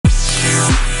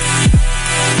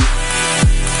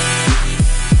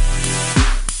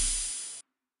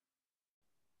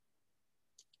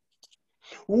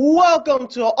Welcome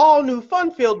to an all-new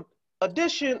fun-filled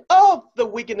edition of the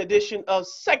weekend edition of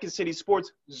Second City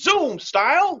Sports Zoom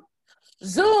Style.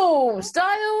 Zoom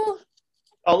Style.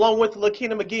 Along with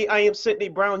Lakina McGee, I am Sydney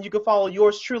Brown. You can follow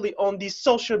yours truly on the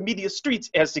social media streets,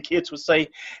 as the kids would say,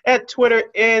 at Twitter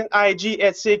and IG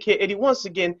at SidKid80. Once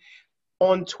again,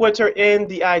 on Twitter and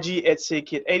the IG at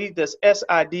SidKid80. That's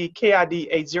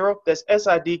SIDKID80. That's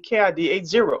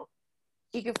SIDKID80.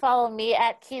 You can follow me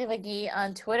at Keena McGee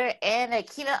on Twitter and at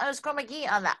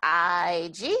Keena_McGee on the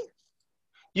IG.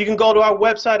 You can go to our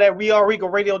website at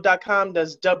weareregalradio.com.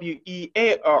 That's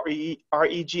WEAREREGAL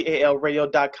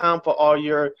radio.com for all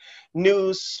your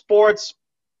news, sports,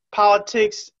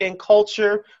 politics, and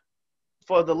culture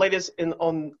for the latest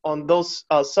on those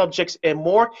subjects and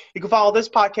more. You can follow this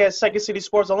podcast, Second City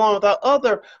Sports, along with our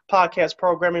other podcast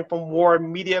programming from War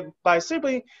Media by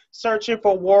simply searching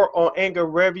for War on Anger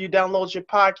wherever you download your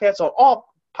podcasts on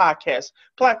all podcast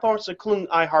platforms, including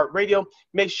iHeartRadio.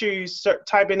 Make sure you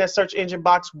type in that search engine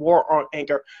box, War on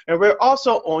Anger. And we're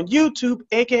also on YouTube,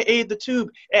 aka the Tube,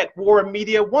 at War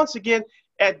Media. Once again,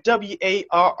 at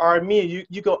WARR Media.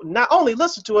 You go not only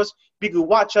listen to us, you can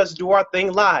watch us do our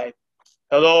thing live.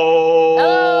 Hello.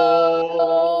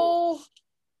 Hello.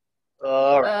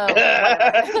 All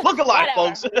right. Look alike,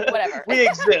 folks. Whatever. We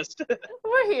exist.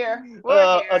 We're here.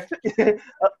 We're here.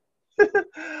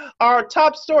 Our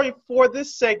top story for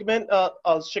this segment, a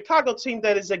Chicago team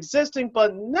that is existing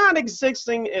but not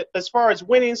existing as far as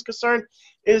winning is concerned,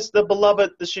 is the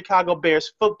Chicago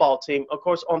Bears football team. Of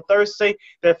course, on Thursday,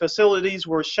 their facilities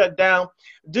were shut down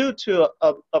due to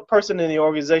a person in the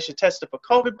organization tested for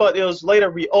COVID, but it was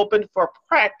later reopened for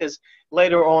practice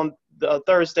later on the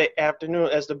Thursday afternoon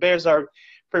as the Bears are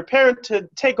preparing to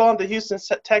take on the Houston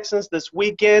Texans this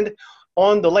weekend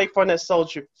on the Lakefront at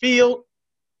Soldier Field.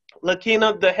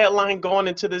 Lakina, the headline going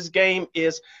into this game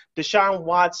is Deshaun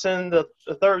Watson, the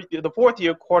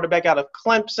fourth-year quarterback out of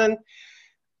Clemson.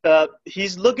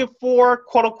 He's looking for,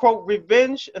 quote-unquote,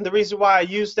 revenge. And the reason why I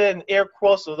use that in air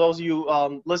quotes for those of you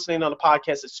listening on the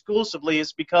podcast exclusively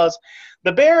is because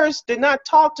the Bears did not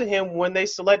talk to him when they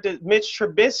selected Mitch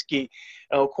Trubisky.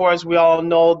 And of course, we all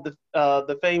know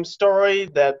the famed story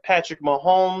that Patrick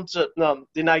Mahomes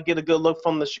did not get a good look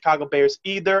from the Chicago Bears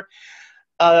either.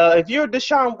 If you're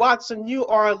Deshaun Watson, you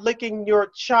are licking your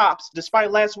chops.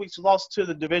 Despite last week's loss to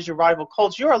the division rival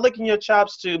Colts, you are licking your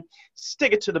chops to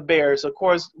stick it to the Bears. Of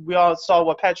course, we all saw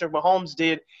what Patrick Mahomes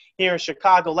did here in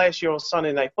Chicago last year on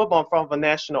Sunday Night Football in front of a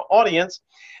national audience.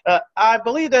 I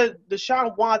believe that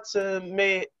Deshaun Watson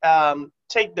may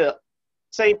take the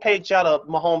same page out of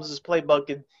Mahomes'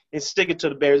 playbook and stick it to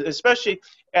the Bears, especially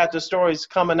after stories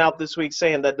coming out this week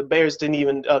saying that the Bears didn't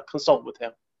even consult with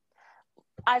him.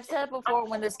 I've said before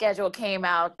when the schedule came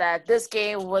out that this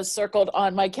game was circled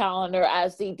on my calendar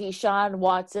as the Deshaun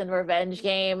Watson revenge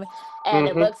game, and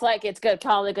It looks like it's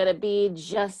probably going to be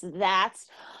just that.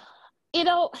 You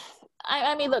know,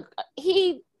 I mean, look,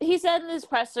 he said in his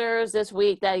pressers this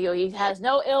week that, he has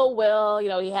no ill will,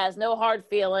 he has no hard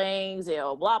feelings,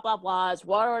 blah, blah, blah. It's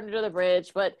water under the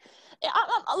bridge. But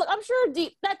I'm sure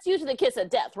that's usually the kiss of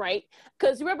death, right?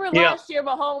 Because remember last year,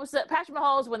 Patrick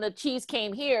Mahomes, when the Chiefs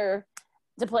came here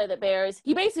to play the Bears,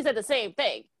 he basically said the same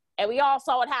thing, and we all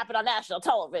saw what happened on national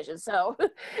television. So,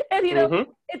 and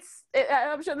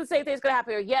I'm sure the same thing is going to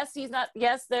happen here. Yes, he's not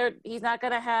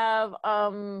going to have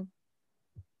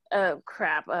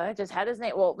I just had his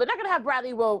name. Well, they're not going to have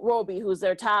Bradley Roby, who's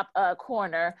their top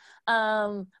corner.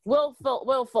 Will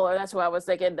Fuller, that's who I was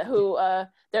thinking, who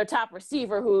their top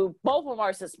receiver, who both of them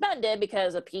are suspended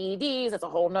because of PEDs. That's a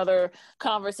whole nother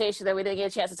conversation that we didn't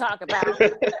get a chance to talk about.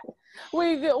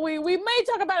 We may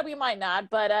talk about it, we might not,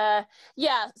 but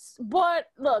yes. But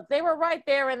look, they were right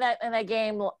there in that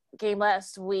game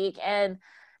last week, and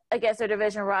against their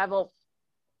division rival,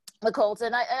 the Colts.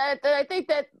 And I think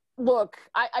that. Look,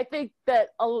 I think that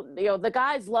the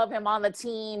guys love him on the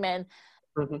team, and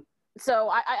so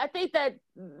I think that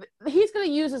he's going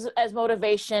to use this as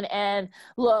motivation. And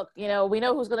look, we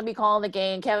know who's going to be calling the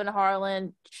game: Kevin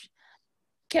Harlan,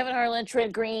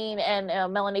 Trent Green, and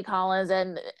Melanie Collins.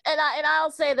 And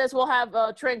I'll say this: we'll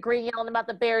have Trent Green yelling about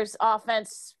the Bears'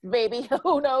 offense. Maybe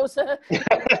who knows?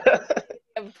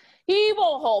 He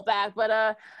won't hold back,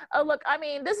 but look, I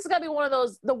mean, this is going to be one of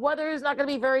those, the weather is not going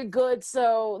to be very good,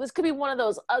 so this could be one of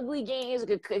those ugly games.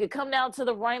 It could come down to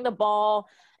the running the ball,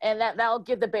 and that'll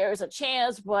give the Bears a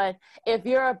chance. But if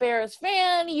you're a Bears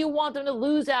fan, you want them to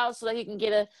lose out so that you can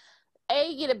get a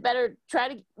better, try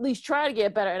to get a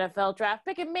better NFL draft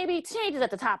pick, and maybe changes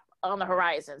at the top on the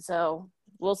horizon. So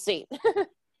we'll see.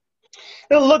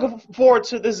 Looking forward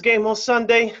to this game on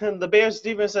Sunday. And the Bears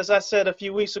defense, as I said a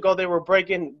few weeks ago, they were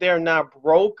breaking. They're not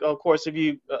broke. Of course, if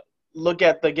you looked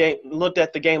at the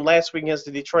game last week against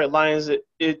the Detroit Lions,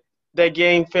 that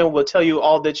game film will tell you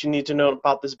all that you need to know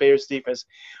about this Bears defense.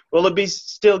 Will it be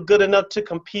still good enough to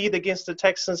compete against the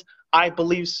Texans? I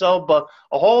believe so, but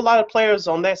a whole lot of players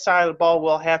on that side of the ball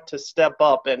will have to step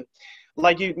up. And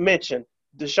like you mentioned,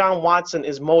 Deshaun Watson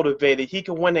is motivated. He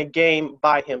can win a game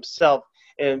by himself.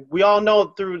 And we all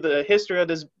know through the history of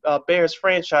this Bears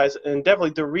franchise, and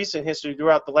definitely the recent history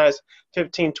throughout the last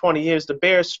 15, 20 years, the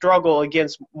Bears struggle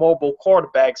against mobile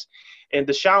quarterbacks. And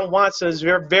Deshaun Watson is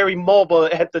very, very mobile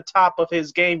at the top of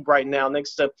his game right now,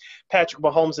 next to Patrick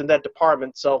Mahomes in that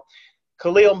department. So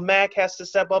Khalil Mack has to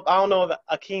step up. I don't know if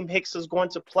Akeem Hicks is going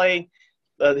to play.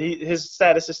 His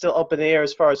status is still up in the air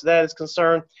as far as that is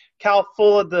concerned. Kyle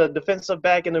Fuller, the defensive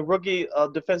back, and the rookie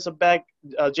defensive back,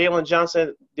 Jalen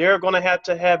Johnson, they're going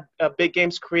to have big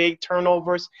games, create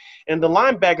turnovers. And the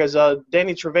linebackers,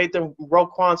 Danny Trevathan,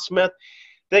 Roquan Smith,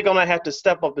 they're going to have to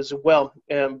step up as well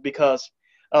because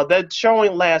that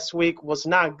showing last week was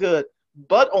not good.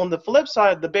 But on the flip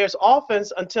side, the Bears'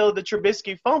 offense, until the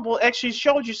Trubisky fumble, actually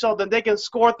showed you so that they can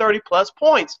score 30-plus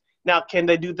points. Now, can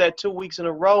they do that 2 weeks in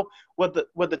a row with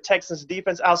the Texans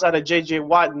defense outside of J.J.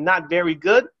 Watt not very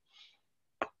good?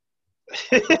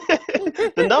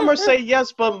 The numbers say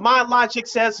yes, but my logic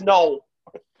says no.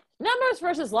 Numbers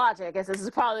versus logic. I guess this is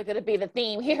probably going to be the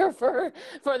theme here for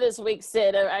this week's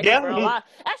Sid. That's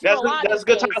a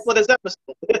good time for this episode.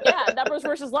 Yeah, numbers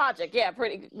versus logic. Yeah,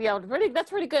 that's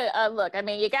pretty good. Look, I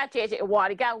mean, you got J.J. Watt,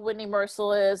 you got Whitney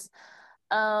Mercilus.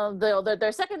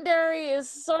 Their secondary is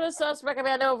sort of suspect. I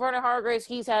mean, I know Vernon Hargreaves,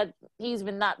 he's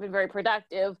not been very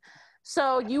productive.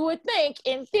 So you would think,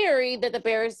 in theory, that the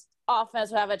Bears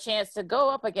offense would have a chance to go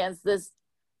up against this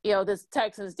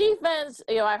Texans defense.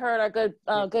 I heard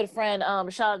our good friend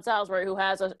Sean Salisbury, who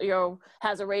has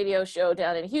a radio show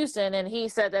down in Houston, and he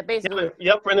said that basically,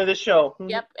 friend of the show.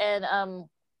 Yep, and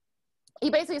he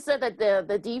basically said that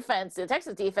the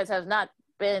Texas defense has not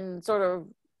been sort of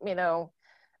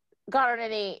garnered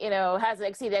any, hasn't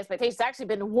exceeded expectations. It's actually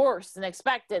been worse than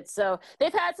expected. So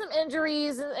they've had some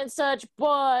injuries and such,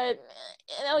 but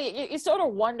you sort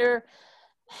of wonder.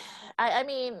 I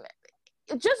mean,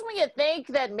 just when you think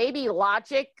that maybe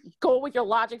go with your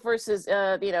logic versus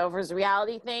versus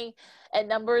reality thing and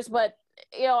numbers, but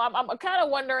I'm kind of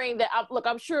wondering that.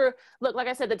 I'm sure. Look, like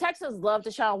I said, the Texans love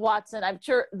Deshaun Watson. I'm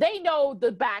sure they know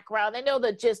the background. They know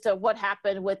the gist of what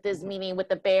happened with this meeting with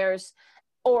the Bears.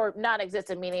 Or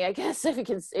non-existent meaning, I guess, if you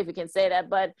can say that.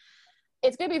 But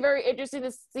it's going to be very interesting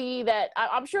to see that.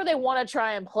 I'm sure they want to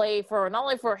try and play for not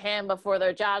only for him but for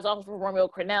their jobs, also for Romeo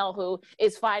Crennel, who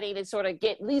is fighting to sort of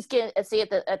get a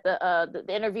seat at the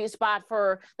interview spot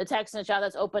for the Texans job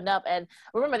that's opened up. And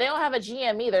remember, they don't have a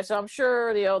GM either, so I'm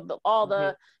sure the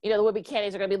would-be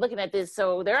candidates are going to be looking at this.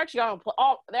 So they're actually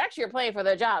are playing for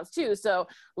their jobs too. So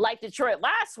like Detroit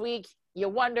last week. You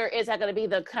wonder, is that going to be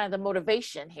the kind of the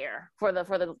motivation here for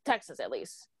the Texans at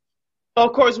least?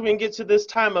 Of course, when you get to this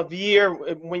time of year,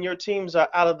 when your teams are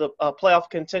out of the playoff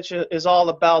contention, it's all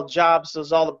about jobs,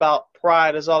 it's all about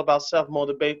pride, it's all about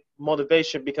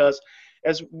self-motivation because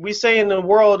as we say in the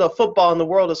world of football, in the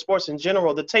world of sports in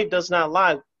general, the tape does not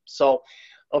lie. So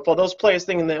for those players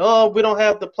thinking that, we don't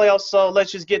have the playoffs, so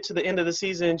let's just get to the end of the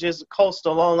season and just coast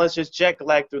along, let's just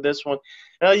jack-lag through this one.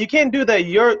 You can't do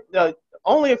that.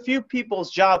 Only a few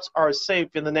people's jobs are safe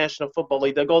in the National Football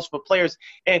League. That goes for players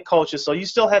and coaches. So you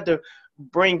still have to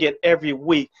bring it every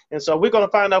week. And so we're going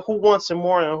to find out who wants it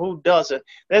more and who doesn't.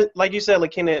 Like you said,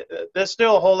 LaKenna, there's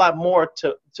still a whole lot more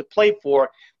to play for.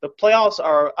 The playoffs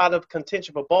are out of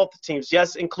contention for both the teams,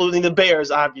 yes, including the Bears,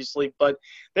 obviously. But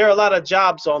there are a lot of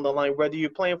jobs on the line, whether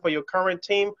you're playing for your current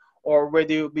team or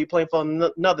whether you'll be playing for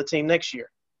another team next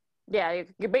year. Yeah,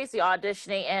 you're basically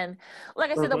auditioning, and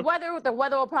like I said, the weather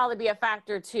will probably be a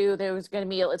factor too. It's going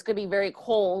to be very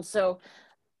cold, so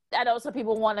I know some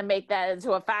people want to make that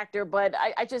into a factor, but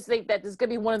I just think that this is going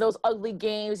to be one of those ugly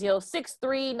games. 6-3,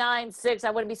 9-6.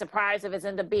 I wouldn't be surprised if it's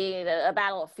end up being a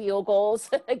battle of field goals,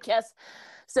 I guess.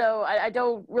 So I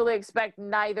don't really expect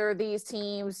neither of these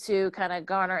teams to kind of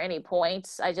garner any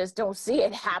points. I just don't see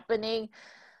it happening.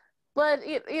 But,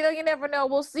 you never know.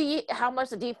 We'll see how much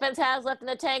the defense has left in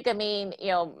the tank. I mean,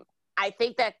 I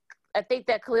think that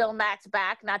Khalil Mack's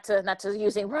back, not to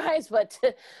using Rice, but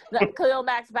Khalil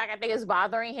Mack's back, I think, is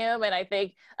bothering him. And I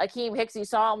think Akeem Hicks, you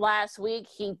saw him last week.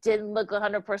 He didn't look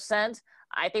 100%.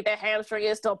 I think that hamstring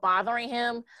is still bothering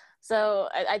him. So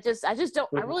I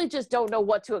really just don't know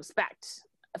what to expect.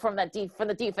 from the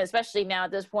defense, especially now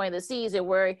at this point in the season,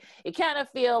 where you kind of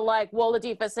feel like, will the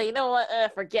defense say, you know what,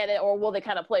 forget it, or will they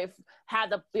kind of have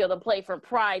the play for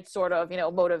pride sort of,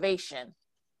 motivation?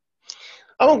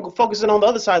 I'm focusing on the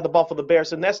other side of the ball for the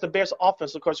Bears, and that's the Bears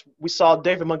offense. Of course, we saw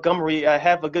David Montgomery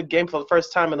have a good game for the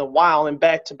first time in a while in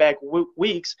back-to-back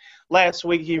weeks. Last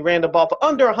week, he ran the ball for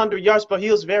under 100 yards, but he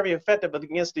was very effective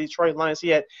against the Detroit Lions. He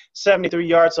had 73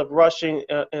 yards of rushing,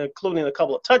 including a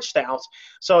couple of touchdowns.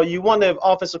 So you wonder if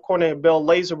offensive coordinator Bill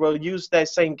Lazor will use that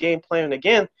same game plan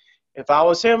again. If I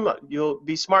was him, you'll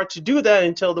be smart to do that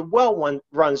until the well one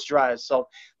runs dry. So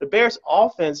the Bears'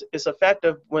 offense is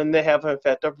effective when they have an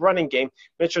effective running game.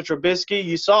 Mitchell Trubisky,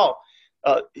 you saw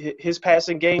his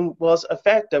passing game was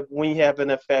effective when you have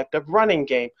an effective running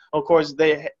game. Of course,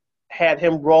 they had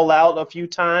him roll out a few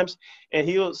times, and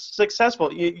he was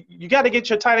successful. You got to get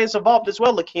your tight ends involved as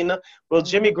well, Lakina. Will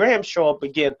Jimmy Graham show up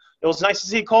again? It was nice to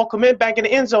see Cole Kmet back in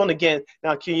the end zone again.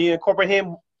 Now, can you incorporate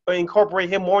him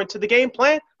more into the game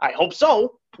plan? I hope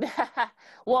so. Yeah,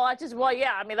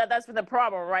 I mean, that's been the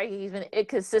problem, right? He's been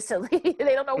inconsistently.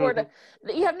 They don't know where to.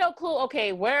 You have no clue.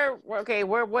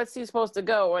 What's he supposed to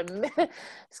go? And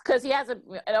because he hasn't,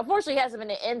 and unfortunately, he hasn't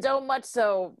been in the end zone much.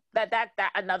 So that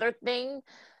another thing.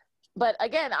 But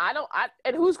again,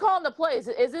 and who's calling the plays?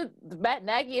 Is it Matt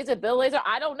Nagy? Is it Bill Lazor?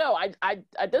 I don't know. I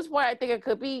at this point, I think it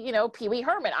could be, Pee Wee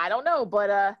Herman. I don't know,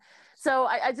 but so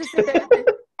I just think that.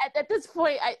 At this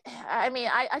point,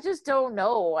 I just don't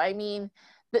know. I mean,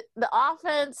 the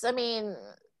offense. I mean,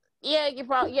 yeah,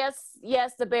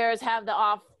 yes, the Bears have the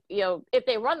off. If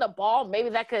they run the ball,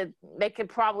 maybe they could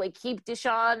probably keep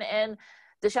Deshaun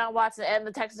Watson and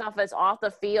the Texans offense off the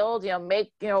field.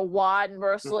 Make Watt and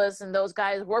Merciless and those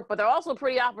guys work, but they're also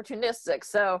pretty opportunistic.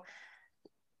 So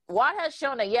Watt has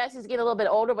shown that, yes, he's getting a little bit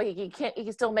older, but he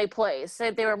can still make plays. Say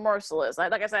they were Merciless.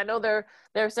 Like I said, I know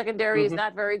their secondary is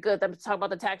not very good. I'm talking about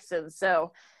the Texans.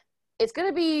 So it's going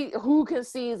to be who can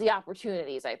seize the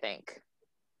opportunities, I think.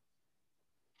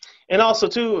 And also,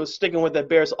 too, sticking with the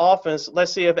Bears offense,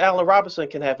 let's see if Allen Robinson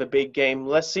can have a big game.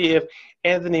 Let's see if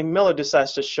Anthony Miller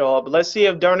decides to show up. Let's see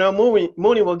if Darnell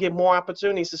Mooney will get more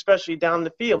opportunities, especially down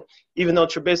the field, even though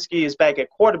Trubisky is back at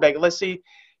quarterback. Let's see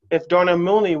if Darnell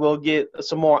Mooney will get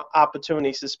some more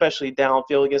opportunities, especially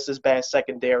downfield against this bad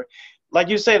secondary. Like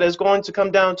you said, it's going to come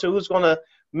down to who's going to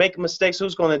make mistakes,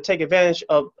 who's going to take advantage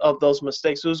of those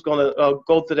mistakes, who's going to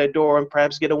go through that door and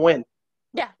perhaps get a win.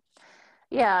 Yeah.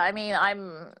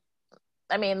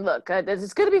 I mean, look,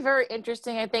 it's going to be very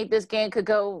interesting. I think this game could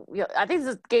go. I think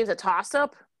this game's a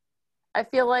toss-up. I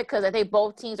feel like because I think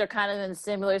both teams are kind of in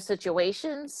similar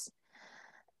situations.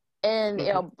 And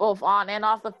both on and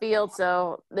off the field,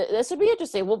 so this should be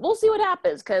interesting. We'll see what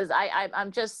happens because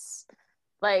I'm just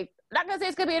like not gonna say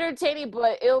it's gonna be entertaining,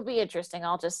 but it'll be interesting.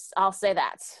 I'll say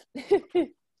that.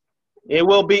 It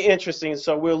will be interesting,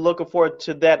 so we're looking forward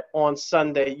to that on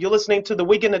Sunday. You're listening to the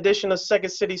weekend edition of Second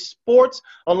City Sports,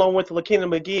 along with Lakina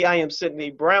McGee. I am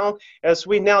Sydney Brown. As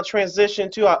we now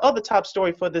transition to our other top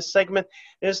story for this segment,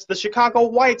 is the Chicago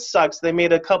White Sox. They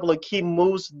made a couple of key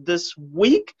moves this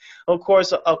week. Of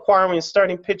course, acquiring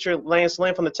starting pitcher Lance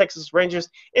Lynn from the Texas Rangers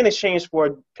in exchange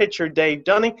for pitcher Dave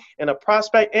Dunning and a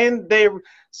prospect, and they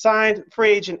signed free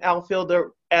agent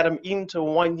outfielder Adam Eaton to a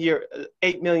 1-year,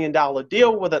 $8 million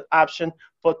deal with an option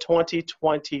for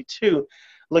 2022.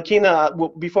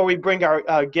 Lakina, before we bring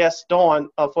our guest on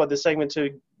for the segment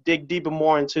to dig deeper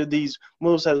more into these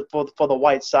moves for the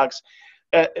White Sox,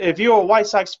 if you're a White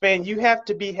Sox fan, you have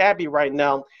to be happy right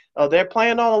now. Their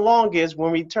plan all along is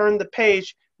when we turn the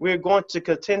page, we're going to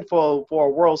contend for a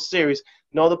World Series.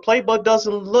 No, the playbook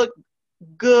doesn't look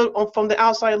good from the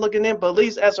outside looking in, but at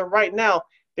least as of right now,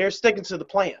 they're sticking to the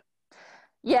plan.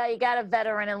 Yeah, you got a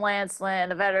veteran in Lance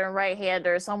Lynn, a veteran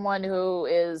right-hander, someone who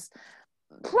is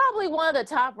probably one of the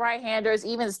top right-handers,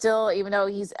 even though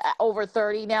he's over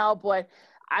 30 now. But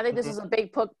I think this is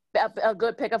a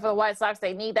good pickup for the White Sox.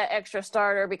 They need that extra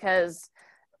starter because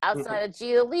outside of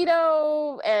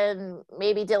Giolito and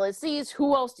maybe Dylan Cease,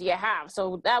 who else do you have?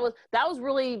 So that was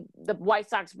really the White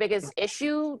Sox biggest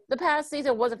issue the past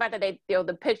season was the fact that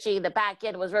the pitching, the back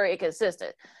end was very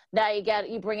inconsistent. Now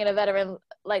you bring in a veteran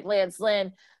like Lance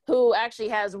Lynn, who actually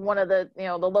has one of the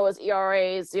the lowest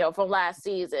ERAs from last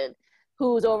season,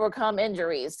 who's overcome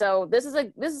injuries. So this is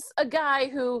a guy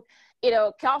who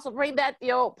can also bring that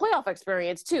playoff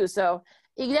experience too. So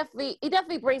he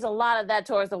definitely brings a lot of that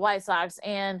towards the White Sox,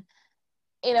 and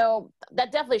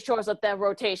that definitely shores up that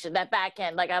rotation, that back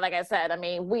end. Like I said, I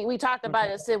mean, we talked about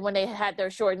it when they had their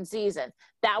shortened season.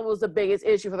 That was the biggest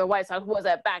issue for the White Sox was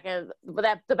that back end,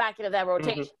 the back end of that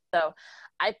rotation. So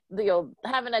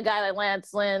having a guy like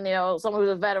Lance Lynn, someone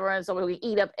who's a veteran, someone who can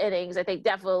eat up innings, I think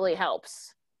definitely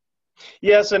helps.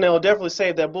 Yes, and they'll definitely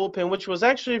save that bullpen, which was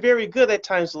actually very good at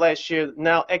times last year.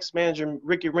 Now, ex-manager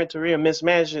Ricky Renteria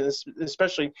mismanaged it,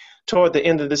 especially toward the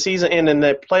end of the season and in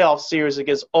that playoff series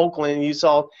against Oakland. You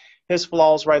saw his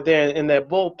flaws right there in that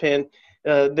bullpen.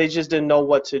 They just didn't know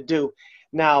what to do.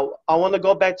 Now, I want to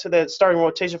go back to that starting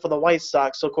rotation for the White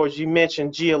Sox. So, of course, you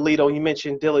mentioned Giolito, you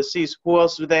mentioned Dylan Cease. Who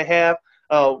else do they have?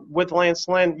 With Lance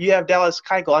Lynn, you have Dallas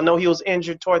Keuchel. I know he was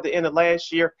injured toward the end of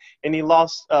last year, and he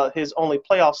lost his only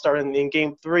playoff start in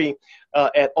Game 3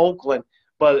 at Oakland.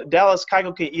 But Dallas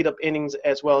Keuchel can eat up innings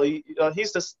as well.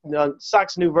 He's the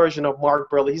Sox new version of Mark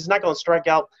Buehrle. He's not going to strike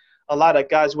out a lot of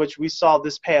guys, which we saw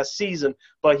this past season,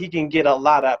 but he can get a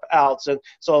lot of outs. And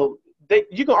so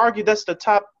you can argue that's the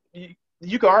top.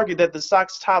 You can argue that the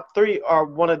Sox top three are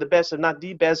one of the best, if not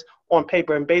the best, on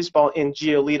paper in baseball in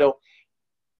Giolito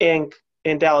and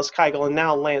Dallas Keuchel, and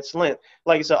now Lance Lynn.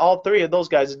 Like I said, all three of those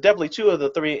guys, definitely two of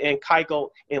the three, and Keuchel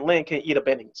and Lynn can eat up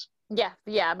innings. Yeah.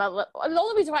 But the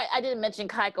only reason why I didn't mention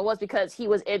Keuchel was because he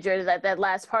was injured at that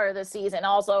last part of the season.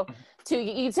 Also, too,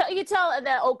 you can tell in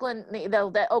that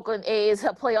Oakland A's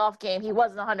playoff game, he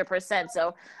wasn't 100%.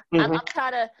 So I'm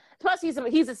kind of. Plus, he's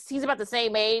about the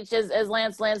same age as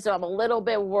Lance Lynn, so I'm a little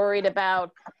bit worried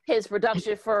about his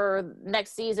production for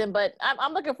next season. But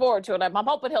I'm looking forward to it. I'm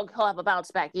hoping he'll have a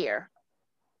bounce back year.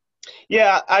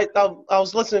 Yeah, I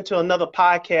was listening to another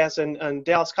podcast, and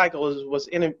Dallas Keuchel was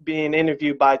being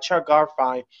interviewed by Chuck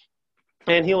Garfien,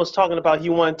 and he was talking about he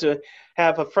wanted to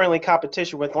have a friendly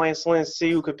competition with Lance Lynn to see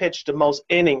who could pitch the most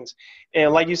innings.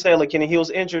 And like you said, like, he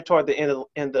was injured toward the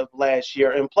end of last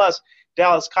year, and plus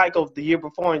Dallas Keuchel the year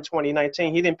before in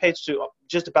 2019, he didn't pitch to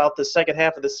just about the second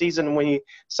half of the season when he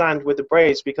signed with the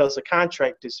Braves because of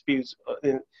contract disputes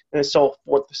and so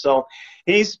forth. So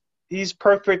he's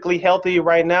perfectly healthy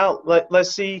right now.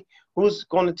 Let's see who's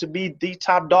going to be the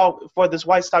top dog for this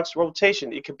White Sox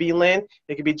rotation. It could be Lynn.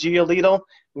 It could be Giolito.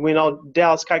 We know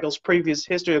Dallas Keuchel's previous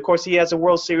history. Of course, he has a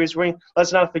World Series ring.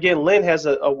 Let's not forget Lynn has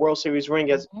a World Series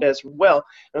ring as well.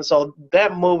 And so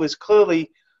that move is clearly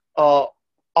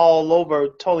all over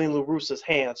Tony La Russa's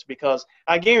hands, because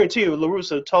I guarantee you La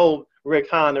Russa told Rick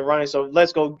Hahn and Ryan, so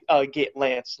let's go get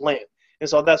Lance Lynn. And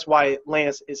so that's why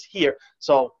Lance is here.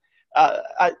 So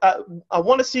I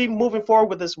want to see moving forward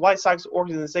with this White Sox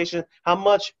organization how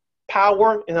much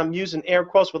power, and I'm using air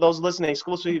quotes for those listening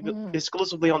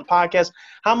exclusively on the podcast,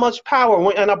 how much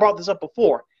power, and I brought this up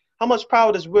before, how much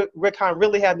power does Rick Hahn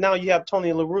really have now you have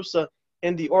Tony La Russa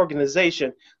in the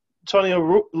organization? Tony La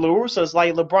Russa is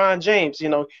like LeBron James.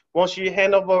 Once you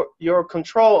hand over your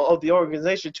control of the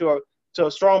organization to a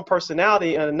strong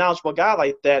personality and a knowledgeable guy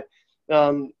like that,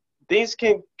 things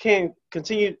can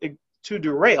continue to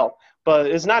derail. But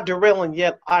it's not derailing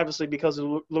yet, obviously, because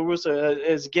La Russa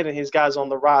is getting his guys on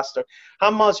the roster. How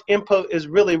much input is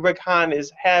really Rick Hahn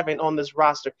is having on this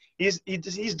roster? He's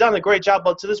done a great job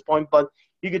up to this point, but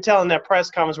you could tell in that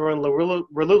press conference when when La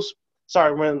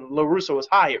Russa was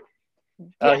hired.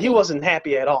 He wasn't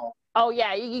happy at all. Oh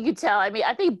yeah, you could tell. I mean,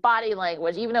 I think body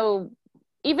language, even though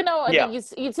I think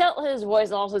you tell his voice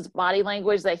and also his body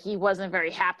language that he wasn't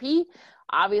very happy.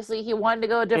 Obviously, he wanted to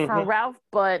go a different route,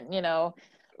 but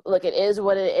look, it is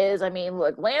what it is. I mean,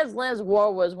 look, Lance Lynn's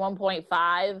WAR was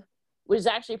 1.5, which is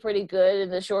actually pretty good in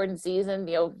the shortened season.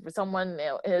 For someone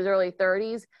in his early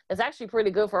 30s, that's actually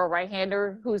pretty good for a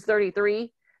right-hander who's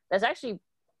 33. That's actually.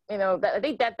 I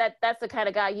think that's the kind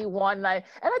of guy you want, and I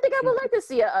think I would like to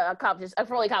see a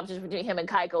friendly competition between him and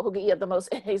Keuchel, who can eat up the most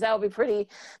innings. That would be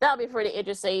pretty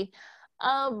interesting.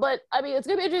 But I mean, it's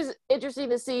gonna be interesting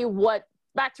to see what.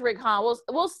 Back to Rick Hahn,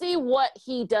 we'll see what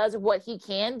he does, what he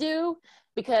can do,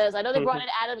 because I know they brought in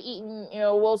Adam Eaton.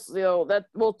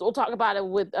 We'll talk about it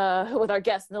with our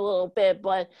guests in a little bit,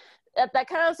 but that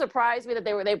kind of surprised me that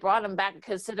they brought him back,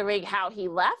 considering how he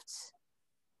left.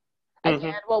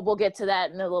 Again, we'll get to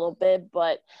that in a little bit,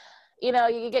 but you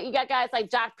got guys like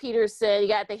Joc Pederson. You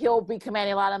got he'll be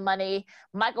commanding a lot of money.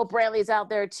 Michael Brantley's out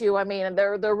there too. I mean,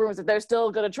 there are rumors that they're still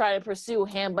going to try to pursue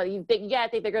him, but I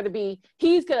think they're going to be.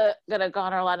 He's going to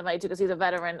garner a lot of money too, because he's a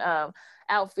veteran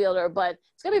outfielder. But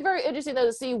it's going to be very interesting though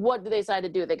to see what do they decide to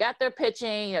do. They got their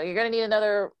pitching. You're going to need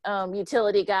another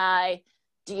utility guy.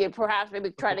 Do you perhaps maybe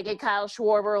try to get Kyle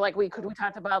Schwarber like we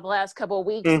talked about the last couple of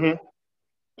weeks?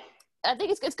 I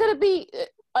think it's going to be.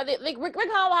 I think Rick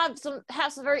Hahn will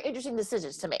have some very interesting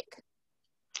decisions to make.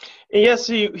 Yes,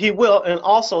 he will, and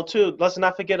also too, let's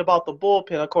not forget about the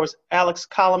bullpen. Of course, Alex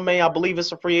Colomé, I believe,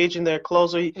 is a free agent, their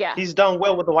closer. He's done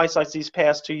well with the White Sox these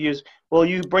past 2 years. Will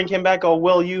you bring him back, or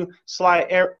will you slide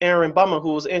Aaron Bummer,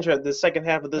 who was injured the second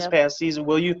half of this past season?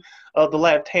 Will you, the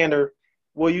left-hander,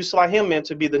 will you slide him in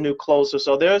to be the new closer?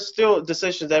 So there's still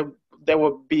decisions that that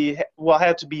will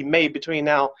have to be made between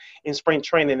now and spring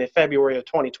training in February of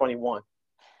 2021.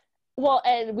 Well,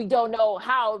 and we don't know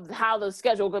how the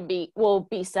schedule will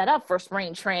be set up for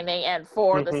spring training and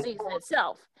for the season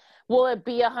itself. Will it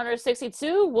be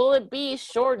 162? Will it be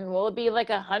shortened? Will it be like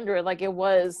 100 like it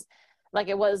was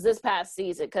this past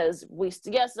season? Because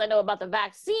yes, I know about the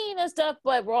vaccine and stuff,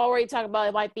 but we're already talking about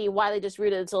it might be widely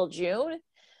distributed until June.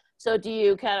 So do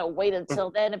you kind of wait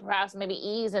until then and perhaps maybe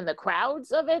ease in the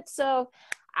crowds of it? So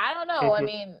I don't know. I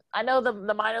mean, I know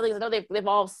the minor leagues, I know they've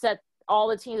all set, all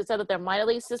the teams have set up their minor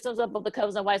league systems up, but the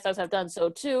Cubs and White Sox have done so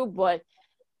too. But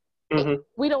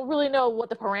we don't really know what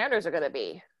the parameters are going to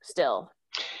be still.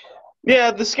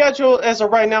 Yeah, the schedule as of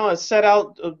right now is set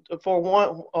out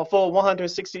for a full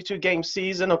 162 game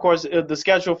season. Of course, the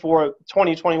schedule for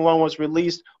 2021 was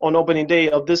released on opening day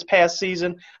of this past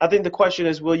season. I think the question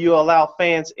is, will you allow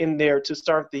fans in there to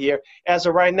start the year? As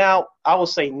of right now, I will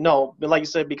say no. But like you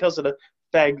said, because of the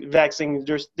vaccine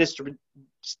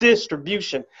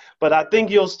distribution. But I think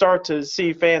you'll start to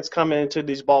see fans coming into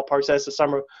these ballparks as the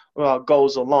summer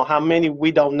goes along. How many,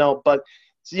 we don't know. But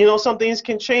some things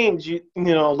can change,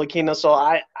 Lakina.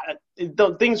 So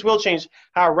things will change.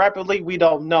 How rapidly, we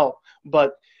don't know.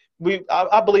 But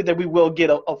I believe that we will get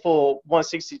a full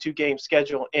 162 game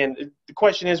schedule. And the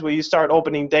question is, will you start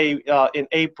opening day in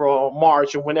April or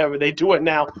March or whenever they do it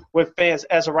now with fans?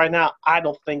 As of right now, I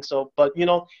don't think so. But,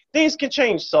 things can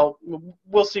change. So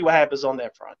we'll see what happens on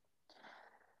that front.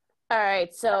 All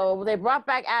right, so they brought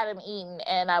back Adam Eaton,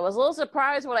 and I was a little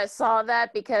surprised when I saw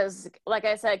that because, like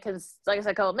I said,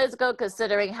 Cole Mizuko,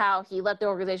 considering how he left the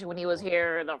organization when he was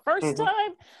here the first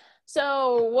time.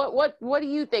 So what do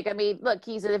you think? I mean, look,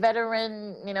 he's a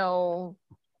veteran.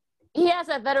 He has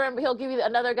that veteran, but he'll give you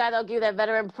another guy that'll give you that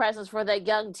veteran presence for that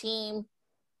young team.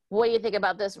 What do you think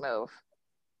about this move?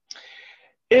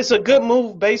 It's a good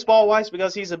move baseball-wise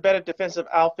because he's a better defensive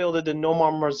outfielder than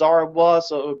Nomar Mazara was.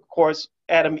 So, of course,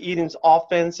 Adam Eaton's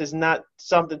offense is not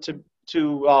something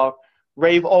to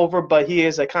rave over, but he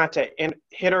is a contact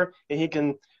hitter, and he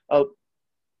can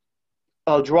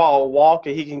draw a walk,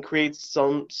 and he can create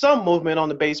some movement on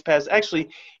the base pass. Actually,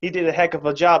 he did a heck of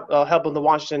a job helping the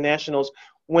Washington Nationals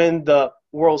win the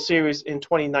World Series in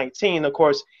 2019. Of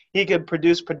course, he could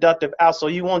produce productive outs, so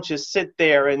you won't just sit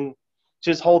there and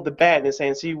just hold the bat in his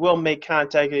hands. He will make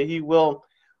contact. He will,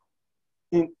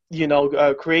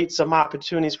 create some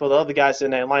opportunities for the other guys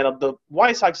in that lineup. The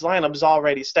White Sox lineup is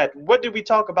already set. What did we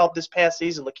talk about this past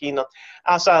season, Lakina,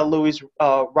 outside of Luis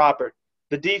Robert?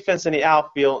 The defense in the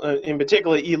outfield, in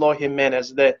particular Eloy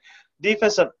Jimenez, the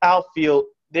defensive outfield,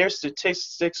 their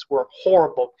statistics were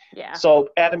horrible. Yeah. So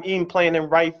Adam Eaton playing in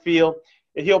right field,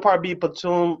 he'll probably be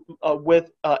platoon with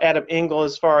Adam Engel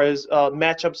as far as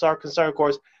matchups are concerned. Of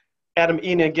course, Adam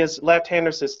Eaton against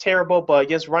left-handers is terrible, but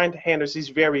against right-handers, he's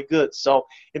very good. So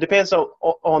it depends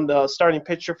on the starting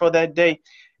pitcher for that day.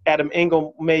 Adam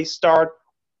Engel may start.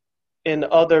 In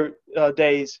other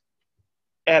days,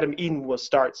 Adam Eaton will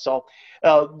start. So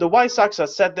the White Sox are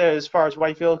set there as far as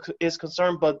right field is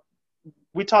concerned, but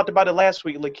we talked about it last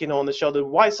week, on the show. The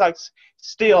White Sox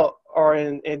still are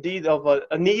in need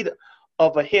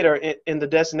of a hitter in the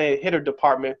designated hitter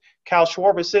department. Kyle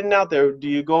Schwarber sitting out there. Do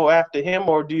you go after him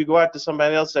or do you go after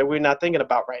somebody else that we're not thinking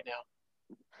about right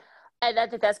now? And I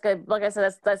think that's good. Like I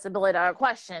said, that's a $1 billion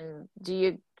question. Do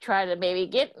you try to maybe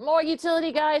get more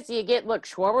utility guys? Do you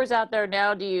Schwarber's out there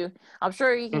now? I'm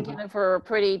sure you can get him for a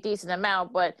pretty decent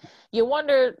amount, but you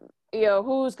wonder,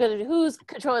 who's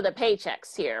controlling the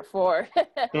paychecks here for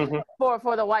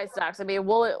for the White Sox? I mean,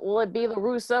 will it be La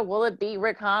Russa? Will it be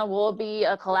Rick Hahn? Will it be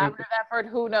a collaborative effort?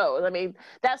 Who knows? I mean,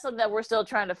 that's something that we're still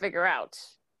trying to figure out.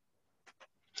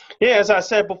 Yeah, as I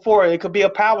said before, it could be a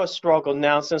power struggle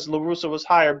now since La Russa was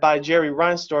hired by Jerry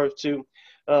Reinsdorf to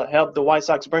help the White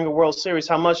Sox bring a World Series.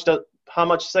 How much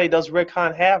say does Rick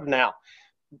Hahn have now?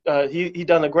 He's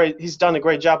done a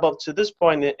great job up to this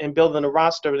point in building the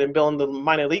roster and building the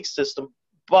minor league system.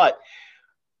 But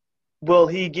will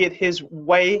he get his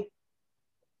way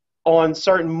on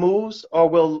certain moves, or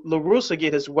will La Russa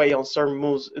get his way on certain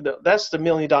moves? That's the $1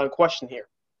 million question here.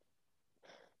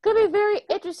 Could be very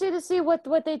interesting to see what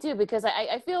they do, because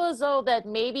I feel as though that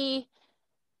maybe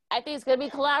I think it's going to be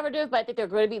collaborative, but I think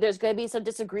there's going to be some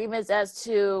disagreements as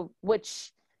to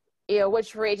which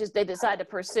free agents they decide to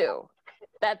pursue.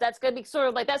 That's going to be sort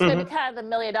of like, that's going to be kind of the $1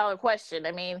 million question.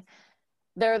 I mean,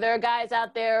 there are guys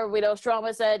out there. We know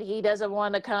Stroman said he doesn't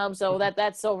want to come, so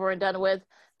that's over and done with.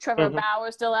 Trevor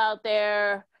Bauer's still out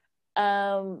there,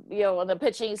 on the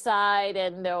pitching side,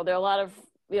 and there are a lot of,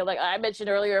 like I mentioned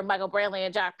earlier, Michael Brantley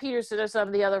and Jack Peterson are some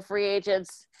of the other free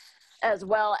agents as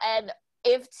well. And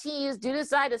if teams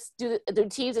decide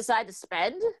to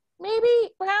spend,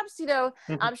 maybe, perhaps,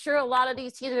 I'm sure a lot of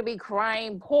these teams are going to be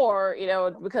crying poor,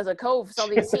 because of COVID. Some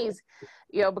of these teams,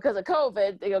 because of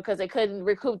COVID, because they couldn't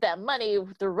recoup that money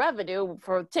through revenue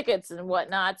for tickets and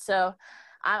whatnot. So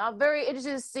I'm very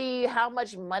interested to see how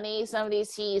much money some of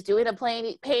these teams do end up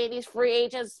paying these free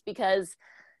agents, because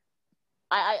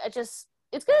I just,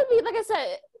 it's going to be, like I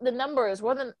said, the numbers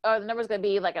going to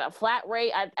be like at a flat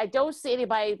rate. I don't see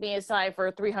anybody being signed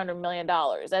for $300 million.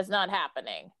 That's not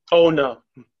happening. Oh, no.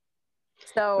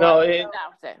 So, No,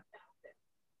 that's it.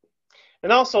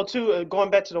 And also, too,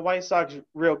 going back to the White Sox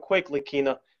real quickly,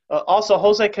 Keena. Also,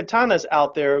 Jose Quintana's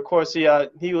out there. Of course,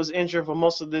 he was injured for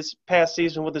most of this past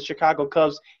season with the Chicago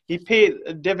Cubs. He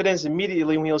paid dividends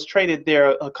immediately when he was traded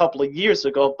there a couple of years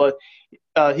ago, but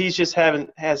he just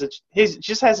hasn't had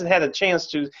a chance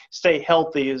to stay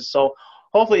healthy. So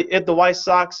hopefully, if the White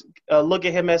Sox look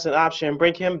at him as an option and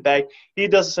bring him back, he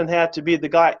doesn't have to be the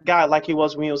guy like he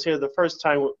was when he was here the first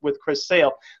time with Chris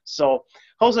Sale. So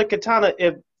Jose Quintana,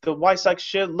 if the White Sox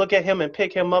should look at him and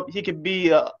pick him up, he could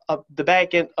be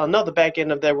another back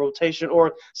end of that rotation,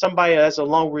 or somebody as a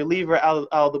long reliever out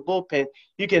of the bullpen.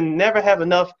 You can never have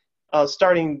enough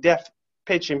starting depth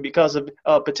pitching because of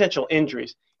potential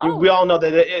injuries. We all know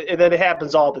that it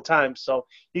happens all the time, so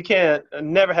you can't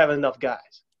never have enough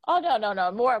guys. Oh,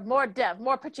 no. More depth,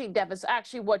 more pitching depth is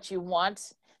actually what you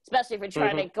want, especially if you're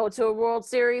trying to go to a World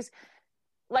Series.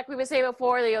 Like we were saying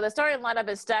before, the starting lineup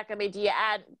is stacked. I mean, do you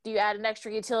add an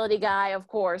extra utility guy? Of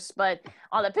course, but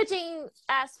on the pitching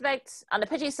aspect, on the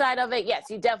pitching side of it, yes,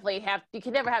 you definitely you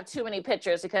can never have too many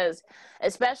pitchers, because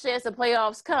especially as the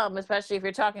playoffs come, especially if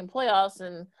you're talking playoffs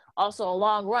and also a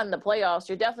long run in the playoffs,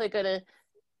 you're definitely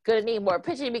gonna need more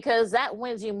pitching, because that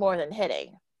wins you more than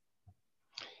hitting.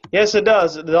 Yes, it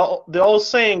does. The old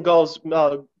saying goes,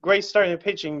 great starting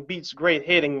pitching beats great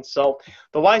hitting. So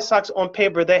the White Sox, on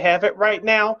paper, they have it right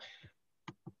now.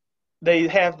 They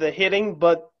have the hitting,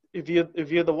 but if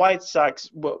you're the White Sox,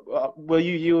 will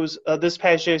you use this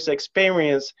past year's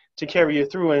experience to carry you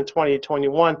through in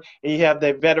 2021? And you have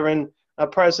that veteran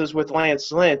presence with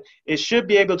Lance Lynn. It should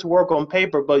be able to work on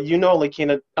paper, but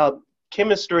Lakina,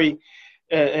 chemistry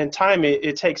and timing,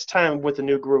 it takes time with a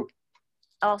new group.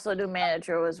 Also, new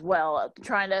manager as well,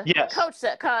 trying to coach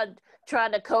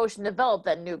and develop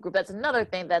that new group. That's another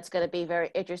thing that's going to be very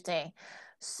interesting.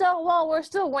 So while we're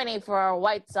still waiting for our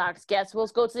White Sox guests, we'll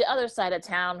go to the other side of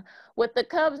town with the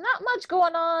Cubs. Not much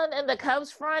going on in the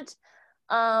Cubs front.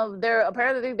 They're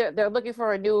looking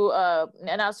for a new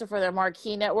announcer for their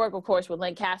marquee network, of course, with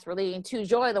Lynn Casper leading to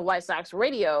join the White Sox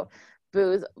radio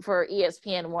booth for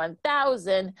ESPN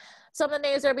 1000. Some of the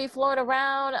names that will be floating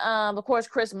around, of course,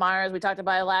 Chris Myers, we talked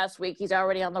about it last week. He's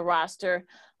already on the roster.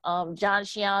 John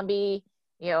Sciambi,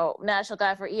 national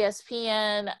guy for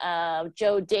ESPN.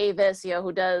 Joe Davis,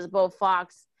 who does both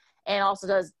Fox and also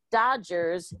does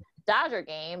Dodger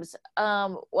games.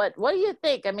 What do you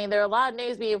think? I mean, there are a lot of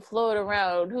names being floated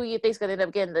around. Who do you think is going to end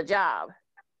up getting the job?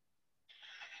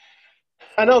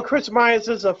 I know Chris Myers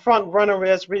is a front runner,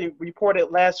 as we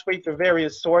reported last week through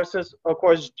various sources. Of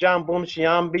course, John Boom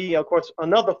Sciambi, of course,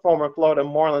 another former Florida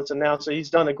Marlins announcer. He's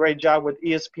done a great job with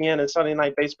ESPN and Sunday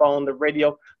Night Baseball on the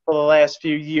radio for the last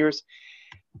few years.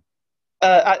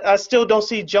 I still don't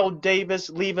see Joe Davis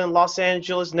leaving Los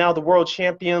Angeles, now the world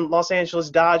champion Los Angeles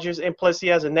Dodgers, and plus he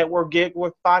has a network gig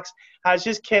with Fox. I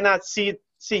just cannot see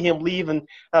him leaving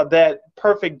that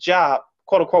perfect job,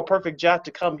 quote-unquote perfect job,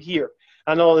 to come here.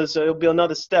 I know it'll be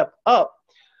another step up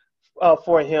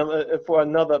for him, for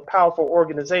another powerful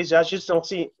organization. I just don't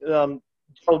see Joe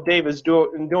Davis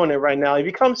doing it right now. If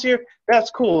he comes here, that's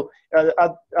cool.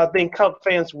 I think Cub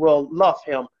fans will love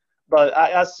him. But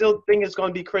I still think it's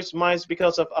going to be Chris Myers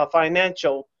because of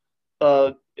financial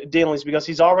dealings, because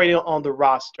he's already on the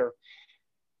roster.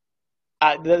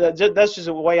 That's just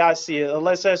the way I see it.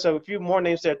 Unless there's a few more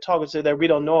names they're talking to that we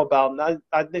don't know about. And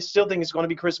I still think it's going to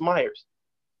be Chris Myers.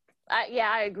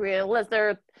 I agree. Unless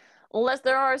there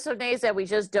are some names that we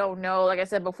just don't know. Like I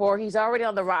said before, he's already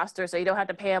on the roster, so you don't have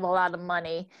to pay him a lot of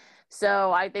money.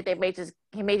 So I think he might just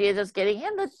end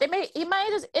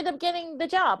up getting the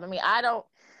job. I mean,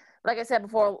 like I said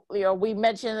before, we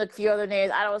mentioned a few other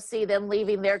names. I don't see them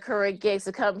leaving their current gigs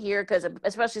to come here, because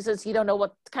especially since you don't know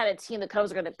what kind of team the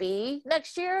Cubs are going to be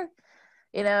next year.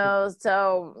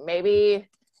 So maybe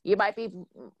you might be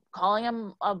calling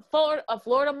them a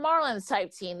Florida Marlins type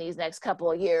team these next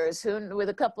couple of years, with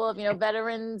a couple of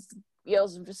veterans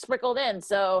sprinkled in.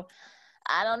 So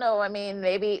I don't know. I mean,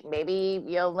 maybe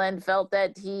Len felt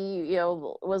that he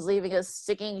was leaving a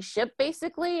sinking ship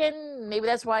basically, and maybe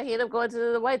that's why he ended up going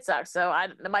to the White Sox. So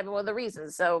that might be one of the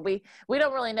reasons. So we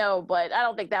don't really know, but I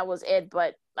don't think that was it.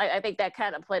 But I think that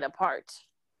kind of played a part.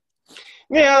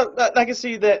 Yeah, I can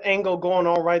see that angle going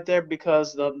on right there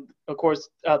because, of course,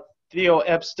 Theo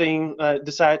Epstein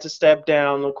decided to step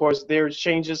down. Of course, there's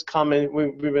changes coming.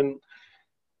 We've been,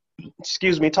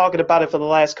 excuse me, talking about it for the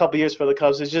last couple of years for the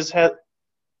Cubs. It's just had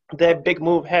that big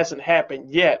move hasn't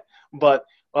happened yet, but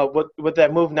with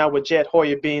that move now with Jed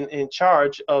Hoyer being in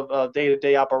charge of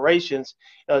day-to-day operations,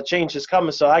 change is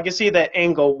coming. So I can see that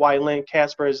angle why Len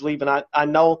Casper is leaving. I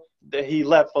know that he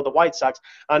left for the White Sox.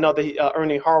 I know that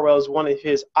Ernie Harwell is one of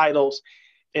his idols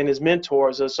and his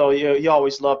mentors. So he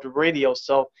always loved the radio.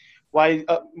 So why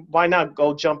not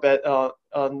go jump at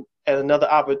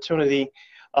another opportunity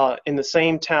in the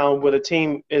same town where the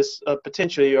team is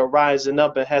potentially rising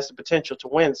up and has the potential to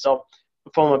win. So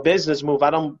from a business move, I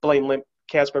don't blame Lim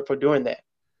Casper for doing that.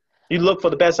 You look for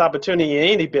the best opportunity in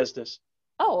any business.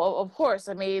 Oh, of course.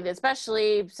 I mean,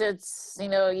 especially since,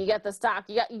 you get the stock,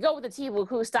 you go with the team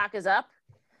whose stock is up.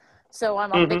 So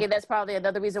I'm thinking that's probably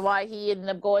another reason why he ended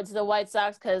up going to the White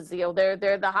Sox, because they're going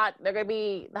to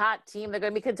be the hot team. They're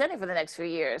going to be contending for the next few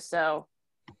years. So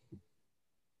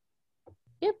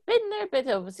yep, been there,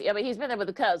 I mean, he's been there with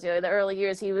the Cubs. In the early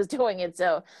years he was doing it,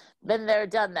 so been there,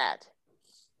 done that.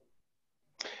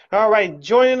 All right,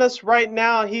 joining us right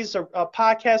now, he's a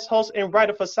podcast host and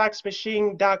writer for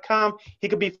SoxMachine.com. He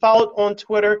could be followed on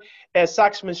Twitter at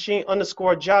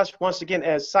SoxMachine_Josh. Once again,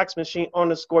 at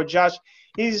SoxMachine_Josh.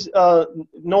 He's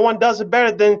no one does it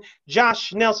better than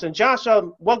Josh Nelson. Josh,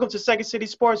 welcome to Second City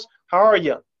Sports. How are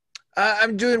you?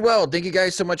 I'm doing well. Thank you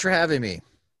guys so much for having me.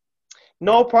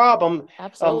 No problem.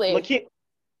 Absolutely.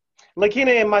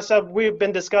 Lakina and myself, we've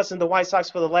been discussing the White Sox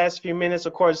for the last few minutes.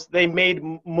 Of course, they made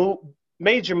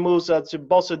major moves to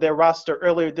bolster their roster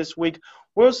earlier this week.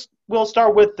 We'll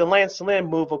start with the Lance Lynn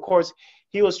move. Of course,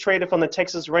 he was traded from the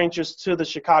Texas Rangers to the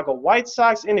Chicago White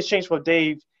Sox in exchange for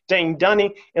Dane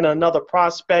Dunning and another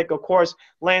prospect. Of course,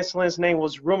 Lance Lynn's name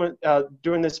was rumored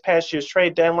during this past year's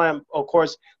trade deadline. Of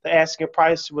course, the asking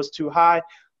price was too high.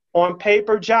 On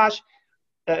paper, Josh,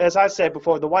 as I said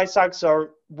before, the White Sox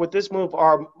with this move,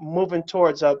 are moving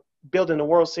towards building a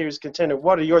World Series contender.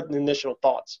 What are your initial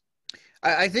thoughts?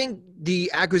 I think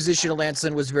the acquisition of Lance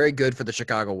Lynn was very good for the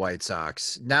Chicago White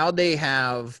Sox. Now they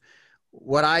have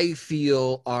what I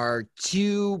feel are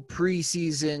two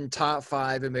preseason top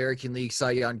 5 American League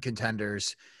Cy Young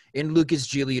contenders in Lucas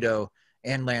Giolito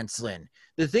and Lance Lynn.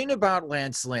 The thing about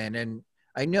Lance Lynn, and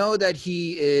I know that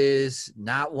he is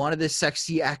not one of the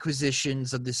sexy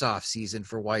acquisitions of this offseason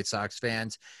for White Sox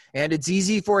fans, and it's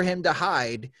easy for him to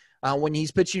hide when he's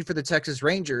pitching for the Texas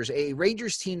Rangers, a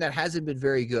Rangers team that hasn't been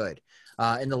very good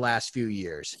in the last few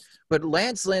years. But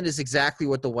Lance Lynn is exactly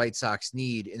what the White Sox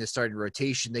need in the starting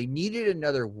rotation. They needed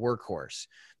another workhorse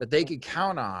that they could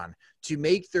count on to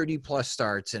make 30-plus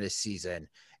starts in a season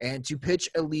and to pitch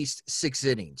at least 6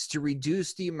 innings to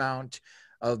reduce the amount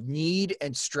of need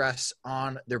and stress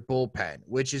on their bullpen,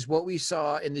 which is what we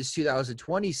saw in this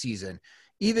 2020 season.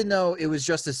 Even though it was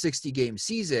just a 60-game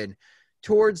season,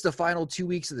 towards the final 2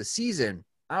 weeks of the season,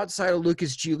 outside of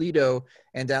Lucas Giolito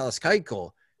and Dallas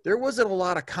Keuchel, there wasn't a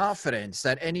lot of confidence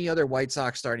that any other White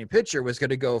Sox starting pitcher was going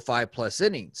to go 5+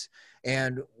 innings.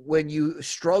 And when you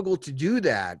struggle to do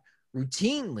that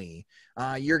routinely,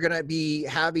 you're going to be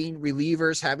having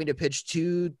relievers having to pitch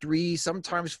 2, 3,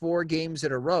 sometimes 4 games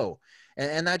in a row.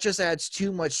 And that just adds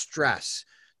too much stress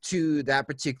to that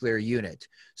particular unit.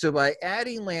 So by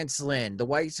adding Lance Lynn, the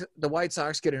White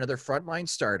Sox get another frontline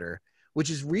starter,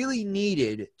 which is really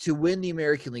needed to win the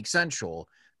American League Central,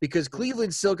 because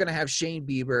Cleveland's still going to have Shane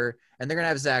Bieber and they're going to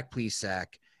have Zach Plesac.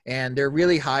 And they're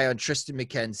really high on Tristan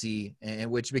McKenzie,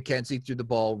 in which McKenzie threw the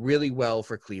ball really well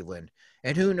for Cleveland.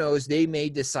 And who knows, they may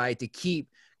decide to keep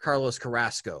Carlos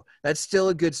Carrasco. That's still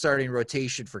a good starting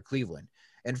rotation for Cleveland.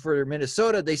 And for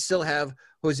Minnesota, they still have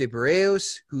Jose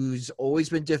Barrios, who's always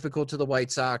been difficult to the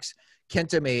White Sox.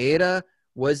 Kenta Maeda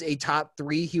was a top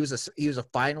 3. He was a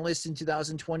finalist in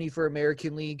 2020 for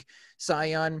American League Cy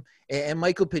Young. And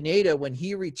Michael Pineda, when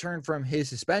he returned from his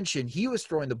suspension, he was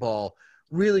throwing the ball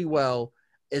really well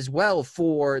as well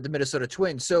for the Minnesota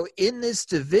Twins. So in this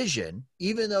division,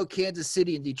 even though Kansas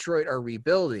City and Detroit are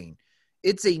rebuilding,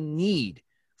 it's a need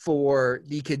for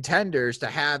the contenders to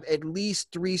have at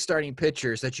least 3 starting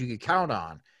pitchers that you could count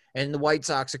on. And the White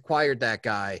Sox acquired that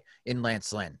guy in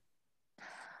Lance Lynn.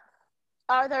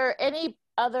 Are there any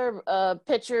other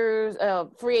pitchers,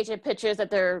 free agent pitchers that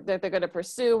they're going to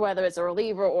pursue, whether it's a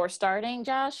reliever or starting,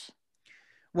 Josh?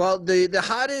 Well, the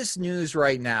hottest news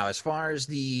right now, as far as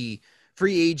the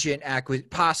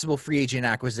possible free agent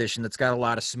acquisition that's got a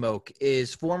lot of smoke,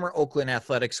 is former Oakland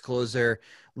Athletics closer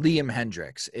Liam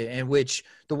Hendriks, in which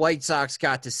the White Sox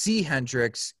got to see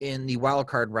Hendriks in the wild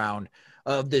card round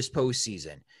of this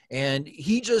postseason. And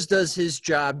he just does his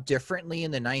job differently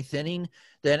in the ninth inning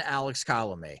than Alex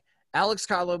Colomé. Alex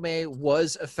Colomé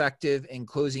was effective in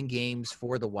closing games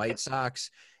for the White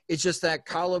Sox. It's just that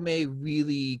Colomé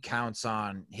really counts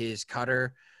on his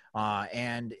cutter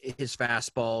and his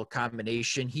fastball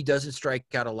combination. He doesn't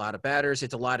strike out a lot of batters.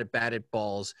 It's a lot of batted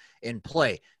balls in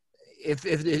play. If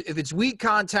it's weak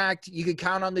contact, you could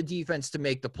count on the defense to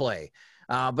make the play.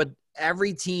 But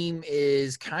every team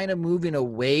is kind of moving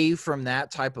away from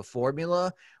that type of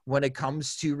formula when it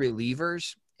comes to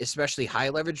relievers, especially high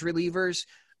leverage relievers,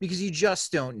 because you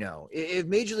just don't know. If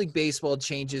Major League Baseball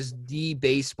changes the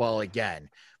baseball again,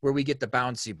 where we get the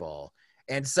bouncy ball,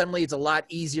 and suddenly it's a lot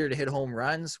easier to hit home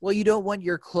runs, well, you don't want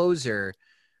your closer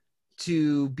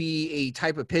to be a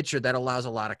type of pitcher that allows a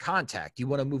lot of contact. You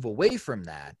want to move away from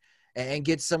that and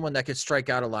get someone that could strike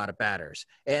out a lot of batters.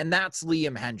 And that's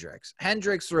Liam Hendriks.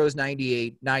 Hendriks throws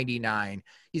 98, 99.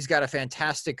 He's got a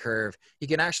fantastic curve. He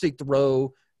can actually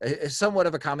throw somewhat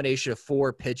of a combination of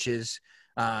 4 pitches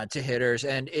to hitters.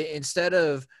 And instead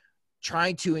of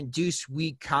trying to induce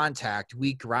weak contact,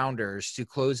 weak grounders to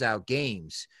close out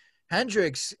games,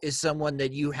 Hendriks is someone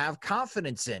that you have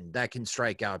confidence in that can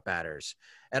strike out batters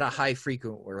at a high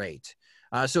frequent rate.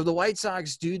 So the White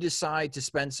Sox do decide to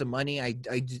spend some money.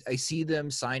 I see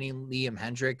them signing Liam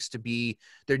Hendriks to be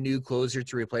their new closer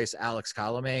to replace Alex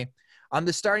Colomé. On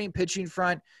the starting pitching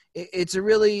front, it's a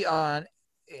really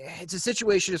it's a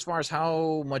situation as far as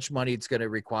how much money it's going to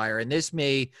require. And this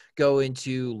may go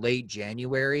into late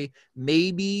January.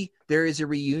 Maybe there is a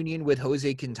reunion with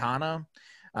Jose Quintana.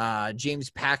 James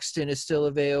Paxton is still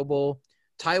available.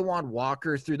 Taijuan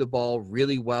Walker threw the ball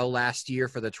really well last year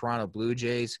for the Toronto Blue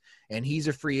Jays, and he's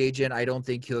a free agent. I don't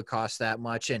think he'll cost that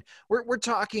much. And we're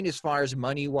talking as far as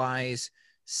money-wise,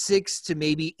 $6 to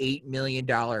maybe $8 million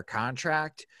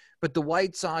contract. But the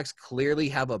White Sox clearly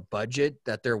have a budget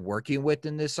that they're working with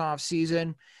in this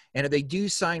offseason. And if they do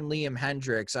sign Liam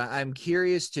Hendriks, I'm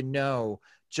curious to know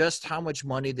just how much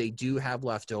money they do have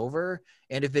left over.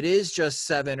 And if it is just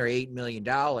 $7 or $8 million,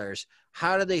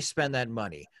 how do they spend that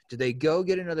money? Do they go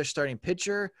get another starting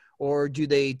pitcher, or do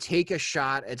they take a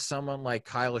shot at someone like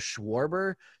Kyle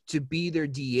Schwarber to be their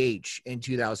DH in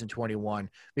 2021?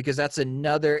 Because that's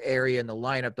another area in the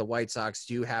lineup the White Sox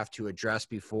do have to address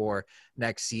before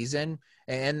next season.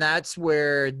 And that's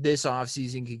where this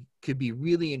offseason could be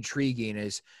really intriguing,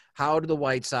 is how do the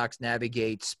White Sox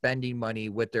navigate spending money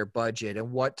with their budget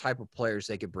and what type of players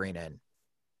they could bring in?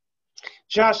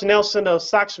 Josh Nelson of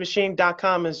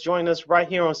SoxMachine.com is joining us right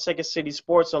here on Second City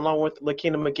Sports, along with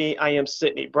Lakina McGee. I am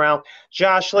Sydney Brown.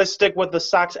 Josh, let's stick with the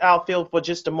Sox outfield for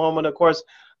just a moment. Of course,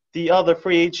 the other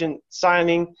free agent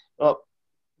signing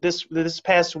this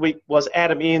past week was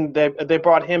Adam Eaton. They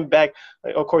brought him back.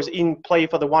 Of course, Eaton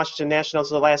played for the Washington Nationals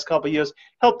the last couple of years,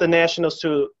 helped the Nationals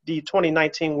to the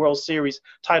 2019 World Series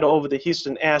title over the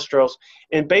Houston Astros.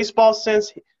 In baseball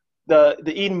sense, the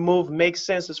Eaton move makes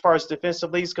sense as far as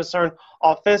defensively is concerned.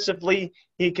 Offensively,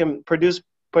 he can produce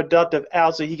productive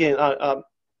outs. So he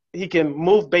can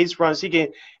move base runs. He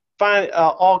can find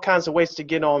all kinds of ways to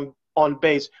get on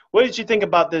base. What did you think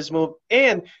about this move?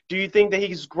 And do you think that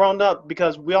he's grown up?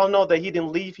 Because we all know that he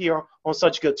didn't leave here on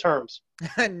such good terms.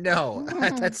 No,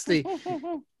 that's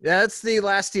the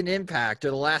lasting impact,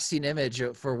 or the lasting image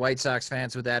for White Sox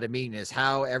fans with Adam Eaton, is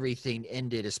how everything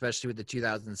ended, especially with the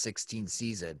 2016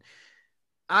 season.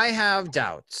 I have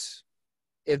doubts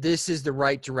if this is the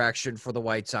right direction for the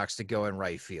White Sox to go in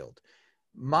right field.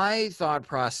 My thought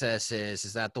process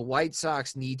is that the White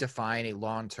Sox need to find a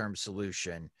long-term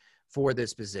solution for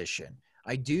this position.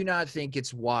 I do not think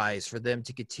it's wise for them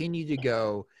to continue to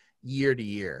go year to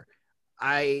year.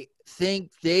 I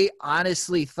think they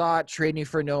honestly thought trading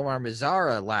for Nomar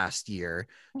Mazara last year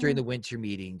during the winter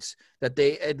meetings that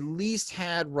they at least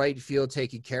had right field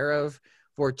taken care of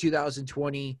for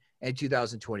 2020 and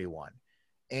 2021.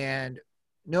 And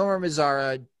Nomar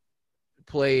Mazara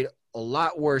played a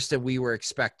lot worse than we were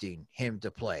expecting him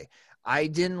to play. I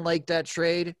didn't like that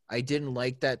trade. I didn't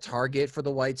like that target for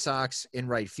the White Sox in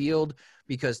right field,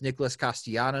 because Nicholas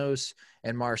Castellanos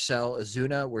and Marcell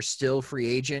Ozuna were still free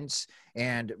agents,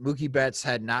 and Mookie Betts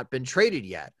had not been traded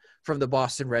yet from the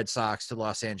Boston Red Sox to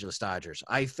Los Angeles Dodgers.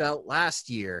 I felt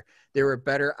last year there were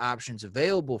better options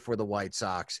available for the White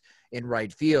Sox in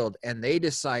right field, and they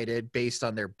decided, based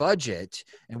on their budget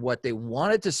and what they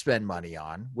wanted to spend money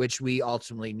on, which we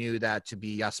ultimately knew that to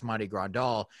be Yasmani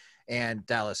Grandal and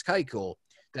Dallas Keuchel,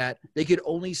 that they could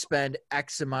only spend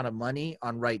X amount of money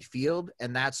on right field,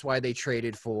 and that's why they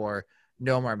traded for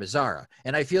Nomar Mazara.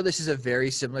 And I feel this is a very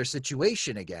similar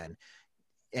situation again.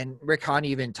 And Rick Hahn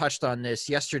even touched on this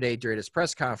yesterday during his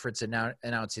press conference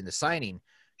announcing the signing.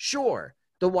 Sure,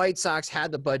 the White Sox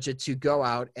had the budget to go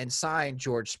out and sign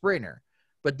George Springer,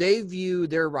 but they view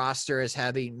their roster as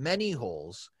having many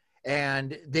holes,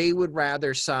 and they would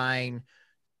rather sign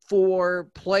 4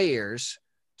 players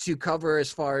to cover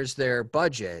as far as their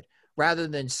budget rather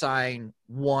than sign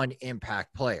one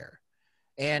impact player.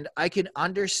 And I can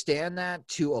understand that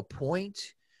to a point,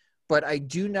 but I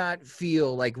do not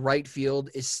feel like right field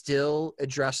is still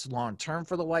addressed long-term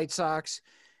for the White Sox.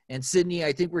 And Sydney,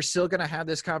 I think we're still going to have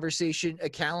this conversation a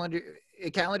calendar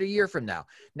year from now.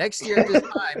 Next year at this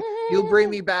time, you'll bring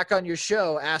me back on your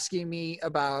show asking me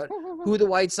about who the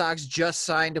White Sox just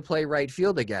signed to play right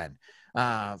field again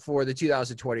for the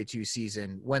 2022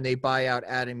 season when they buy out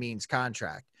Adam Means'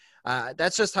 contract.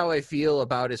 That's just how I feel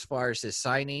about as far as this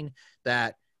signing,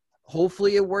 that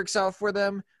hopefully it works out for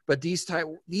them. But these type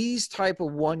of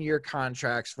 1-year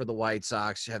contracts for the White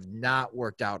Sox have not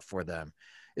worked out for them,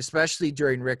 especially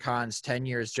during Rick Hahn's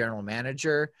tenure as general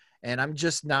manager. And I'm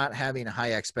just not having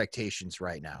high expectations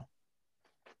right now.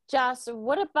 Josh,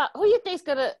 what about who you think's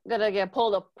gonna get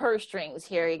pull the purse strings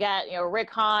here? You got Rick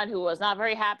Hahn, who was not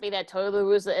very happy that Tony La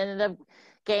Russa ended up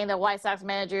getting the White Sox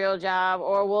managerial job,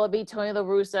 or will it be Tony La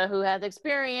Russa, who has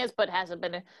experience but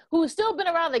who's still been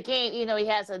around the game? He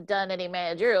hasn't done any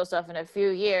managerial stuff in a few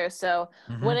years. So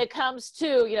when it comes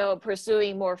to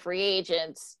pursuing more free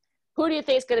agents, who do you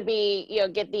think is going to be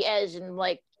get the edge and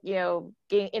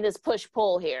getting in this push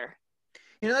pull here?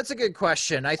 That's a good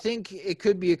question. I think it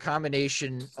could be a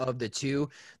combination of the two.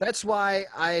 That's why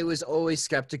I was always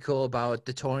skeptical about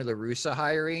the Tony La Russa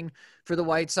hiring for the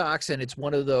White Sox. And it's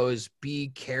one of those be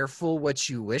careful what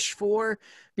you wish for,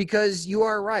 because you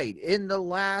are right. In the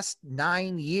last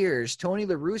 9 years, Tony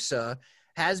La Russa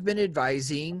has been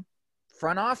advising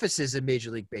front offices in Major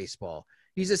League Baseball.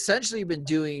 He's essentially been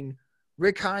doing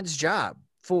Rick Hahn's job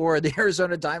for the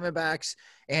Arizona Diamondbacks,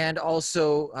 and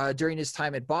also during his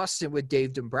time at Boston with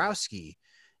Dave Dombrowski.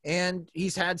 And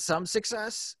he's had some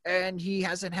success, and he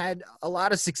hasn't had a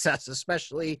lot of success,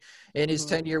 especially in his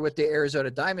tenure with the Arizona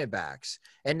Diamondbacks.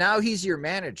 And now he's your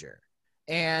manager.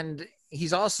 And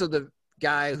he's also the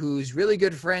guy who's really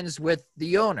good friends with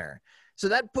the owner. So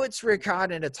that puts Rick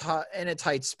Hahn in a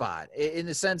tight spot, in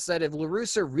the sense that if La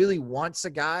Russa really wants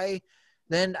a guy,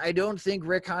 then I don't think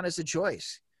Rick Hahn is a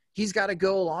choice. He's got to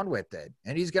go along with it.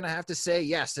 And he's going to have to say,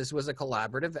 yes, this was a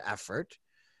collaborative effort.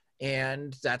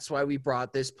 And that's why we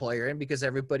brought this player in, because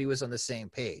everybody was on the same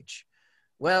page.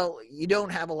 Well, you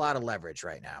don't have a lot of leverage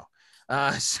right now.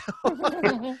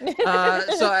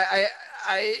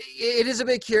 It is a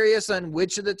bit curious on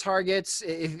which of the targets,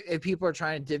 if people are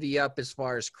trying to divvy up as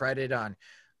far as credit on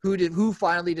who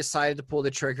finally decided to pull the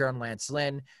trigger on Lance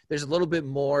Lynn. There's a little bit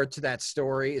more to that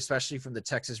story, especially from the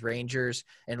Texas Rangers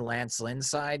and Lance Lynn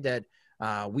side, that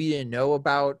we didn't know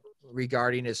about,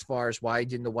 regarding as far as why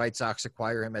didn't the White Sox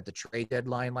acquire him at the trade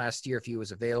deadline last year if he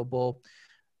was available,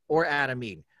 or Adam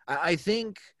Eaton. I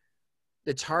think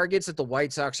the targets that the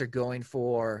White Sox are going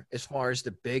for, as far as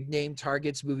the big name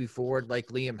targets moving forward, like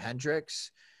Liam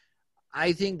Hendriks,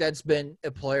 I think that's been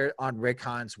a player on Rick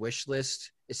Hahn's wish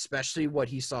list, especially what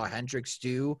he saw Hendriks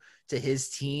do to his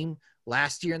team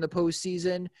last year in the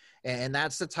postseason. And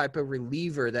that's the type of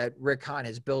reliever that Rick Hahn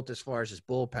has built as far as his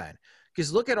bullpen.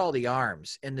 Because look at all the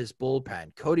arms in this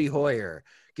bullpen: Cody Hoyer,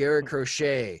 Garrett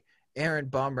Crochet, Aaron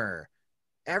Bummer.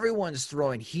 Everyone's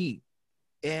throwing heat.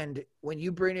 And when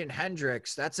you bring in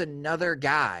Hendriks, that's another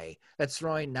guy that's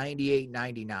throwing 98,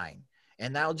 99.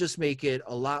 And that'll just make it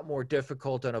a lot more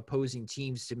difficult on opposing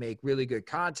teams to make really good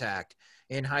contact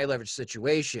in high leverage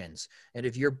situations. And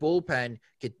if your bullpen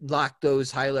can lock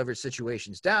those high leverage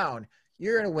situations down,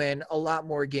 you're going to win a lot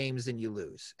more games than you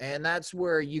lose. And that's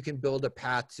where you can build a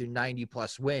path to 90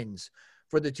 plus wins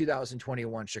for the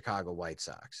 2021 Chicago White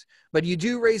Sox. But you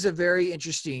do raise a very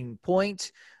interesting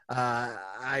point.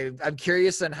 I'm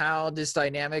curious on how this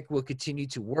dynamic will continue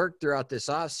to work throughout this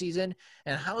offseason,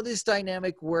 and how this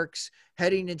dynamic works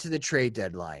heading into the trade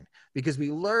deadline, because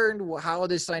we learned how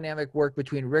this dynamic worked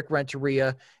between Rick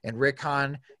Renteria and Rick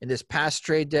Hahn in this past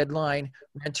trade deadline.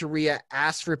 Renteria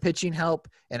asked for pitching help,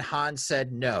 and Hahn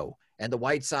said no, and the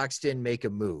White Sox didn't make a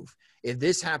move. If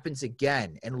this happens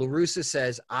again and La Russa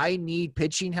says, I need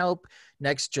pitching help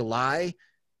next July,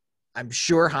 I'm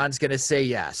sure Hahn's going to say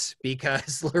yes,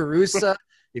 because La Russa,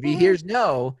 if he hears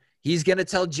no, he's going to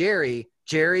tell Jerry,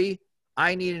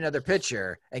 I need another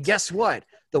pitcher. And guess what?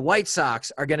 The White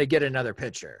Sox are going to get another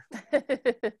pitcher.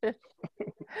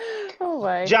 Oh,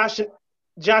 my. Josh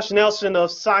Josh Nelson of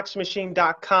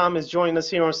SoxMachine.com is joining us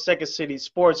here on Second City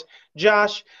Sports.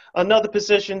 Josh, another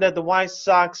position that the White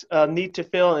Sox need to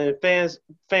fill, and fans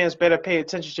better pay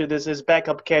attention to this, is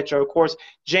backup catcher. Of course,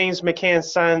 James McCann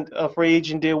signed a free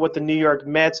agent deal with the New York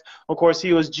Mets. Of course,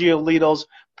 he was Giolito's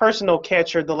personal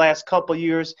catcher the last couple of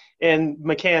years, and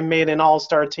McCann made an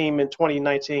all-star team in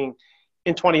 2019.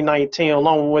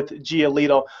 Along with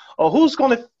Giolito. Who's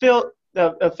going to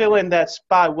fill in that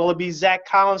spot? Will it be Zach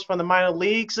Collins from the minor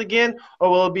leagues again, or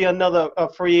will it be another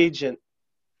free agent?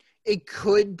 It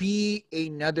could be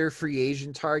another free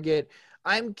agent target.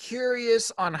 I'm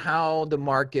curious on how the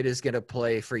market is going to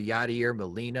play for Yadier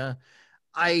Molina.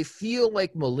 I feel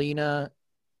like Molina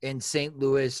and St.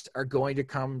 Louis are going to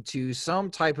come to some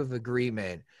type of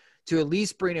agreement to at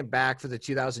least bring him back for the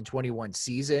 2021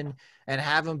 season and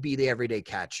have him be the everyday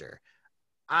catcher.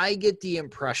 I get the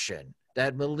impression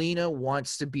that Molina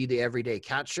wants to be the everyday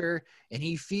catcher, and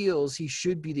he feels he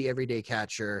should be the everyday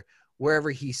catcher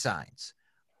wherever he signs.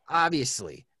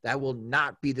 Obviously, that will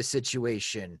not be the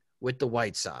situation with the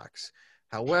White Sox.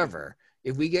 However,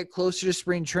 if we get closer to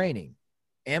spring training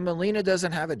and Molina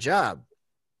doesn't have a job,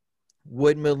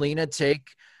 would Molina take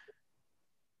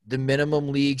the minimum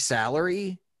league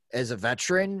salary as a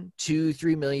veteran,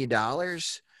 $2-3 million,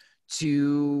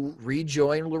 to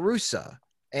rejoin La Russa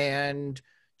and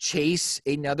chase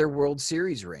another World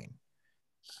Series ring?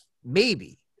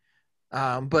 Maybe.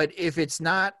 But if it's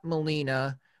not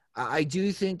Molina, I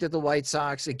do think that the White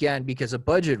Sox, again, because of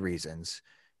budget reasons,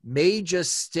 may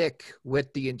just stick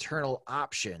with the internal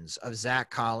options of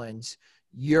Zach Collins,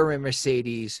 Eury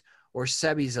Mercedes, or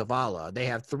Sebi Zavala. They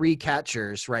have 3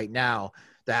 catchers right now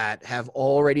that have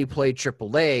already played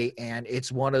AAA, and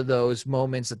it's one of those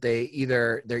moments that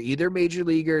they're either major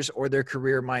leaguers or they're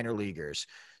career minor leaguers.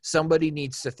 Somebody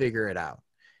needs to figure it out,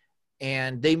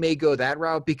 and they may go that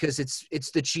route because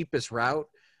it's the cheapest route.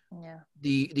 Yeah.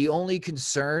 The only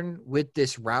concern with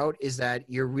this route is that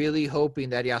you're really hoping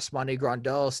that Yasmani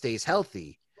Grandal stays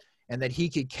healthy and that he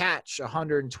could catch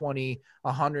 120,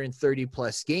 130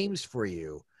 plus games for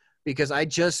you, because I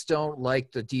just don't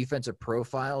like the defensive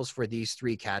profiles for these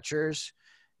 3 catchers.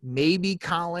 Maybe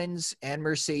Collins and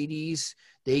Mercedes,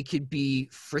 they could be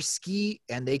frisky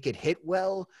and they could hit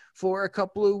well for a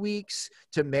couple of weeks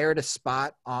to merit a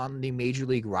spot on the major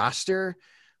league roster.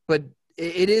 But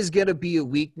it is going to be a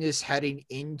weakness heading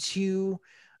into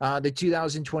the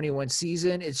 2021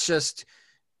 season. It's just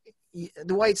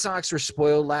the White Sox were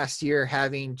spoiled last year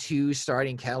having 2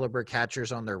 starting caliber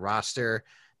catchers on their roster.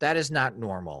 That is not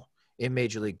normal in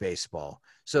Major League Baseball.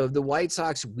 So the White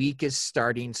Sox weakest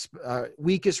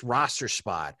roster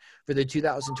spot for the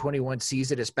 2021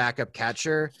 season is backup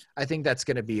catcher, I think that's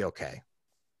going to be okay.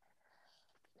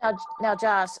 Now,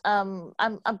 Josh, I'm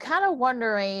kind of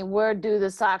wondering, where do the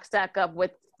Sox stack up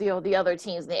with the other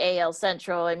teams in the AL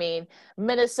Central? I mean,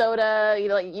 Minnesota,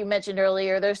 like you mentioned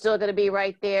earlier, they're still going to be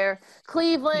right there.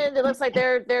 Cleveland, it looks like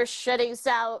they're shedding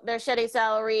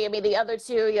salary. I mean, the other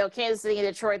 2, Kansas City and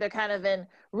Detroit, they're kind of in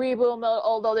reboot mode.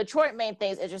 Although Detroit made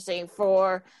things interesting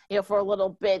for a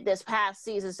little bit this past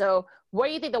season. So, where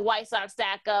do you think the White Sox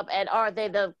stack up, and are they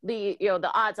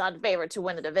the odds-on favorite to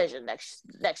win the division next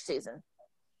season?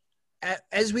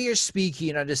 As we are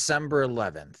speaking on December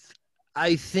 11th,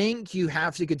 I think you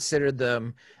have to consider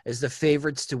them as the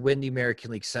favorites to win the American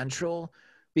League Central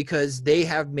because they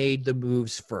have made the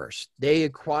moves first. They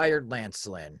acquired Lance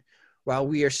Lynn while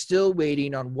we are still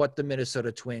waiting on what the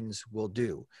Minnesota Twins will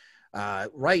do.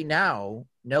 Right now,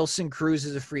 Nelson Cruz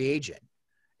is a free agent,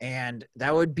 and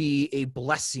that would be a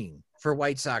blessing for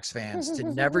White Sox fans to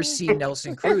never see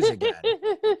Nelson Cruz again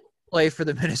play for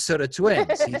the Minnesota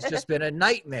Twins. He's just been a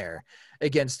nightmare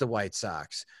against the White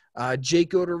Sox.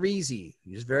 Jake Odorizzi,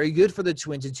 he was very good for the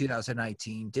Twins in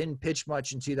 2019, didn't pitch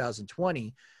much in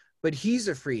 2020, but he's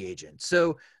a free agent.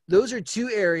 So those are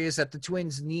 2 areas that the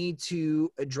Twins need to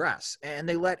address. And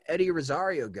they let Eddie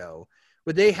Rosario go,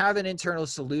 but they have an internal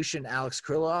solution, Alex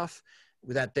Krylov,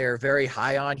 that they're very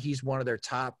high on. He's one of their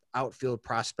top outfield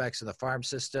prospects in the farm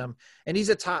system, and he's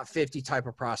a top 50 type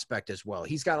of prospect as well.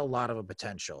 He's got a lot of a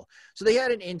potential. So they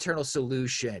had an internal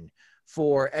solution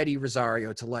for Eddie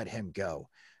Rosario to let him go.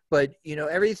 But,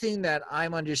 everything that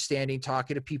I'm understanding,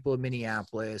 talking to people in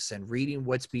Minneapolis and reading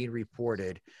what's being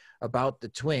reported about the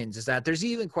Twins, is that there's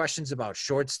even questions about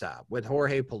shortstop with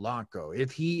Jorge Polanco, if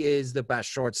he is the best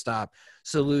shortstop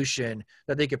solution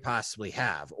that they could possibly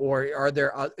have. Or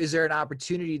is there an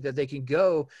opportunity that they can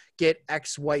go get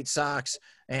ex-White Sox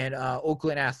and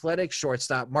Oakland Athletics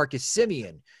shortstop Marcus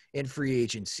Semien in free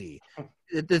agency?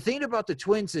 The thing about the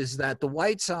Twins is that the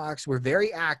White Sox were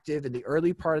very active in the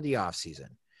early part of the offseason.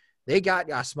 They got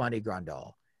Yasmani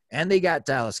Grandal, and they got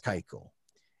Dallas Keuchel.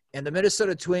 And the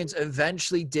Minnesota Twins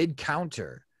eventually did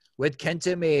counter with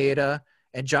Kenta Maeda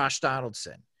and Josh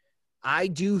Donaldson. I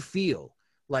do feel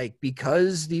like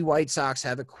because the White Sox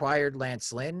have acquired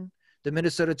Lance Lynn, the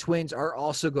Minnesota Twins are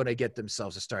also going to get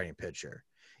themselves a starting pitcher.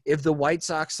 If the White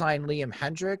Sox sign Liam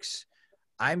Hendriks,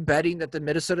 I'm betting that the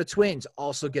Minnesota Twins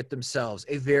also get themselves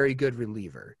a very good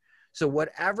reliever. So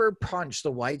whatever punch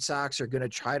the White Sox are going to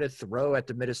try to throw at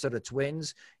the Minnesota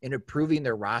Twins in improving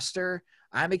their roster,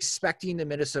 I'm expecting the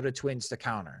Minnesota Twins to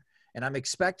counter. And I'm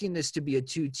expecting this to be a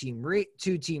two-team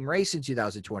race in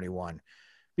 2021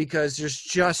 because there's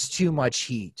just too much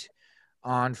heat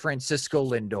on Francisco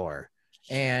Lindor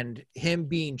and him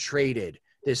being traded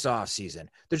this offseason.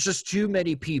 There's just too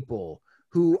many people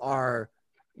who are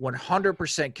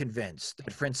 100% convinced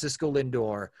that Francisco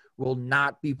Lindor will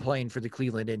not be playing for the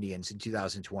Cleveland Indians in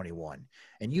 2021.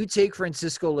 And you take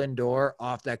Francisco Lindor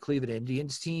off that Cleveland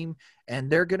Indians team,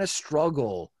 and they're going to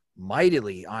struggle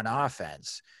mightily on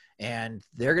offense. And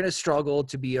they're going to struggle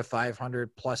to be a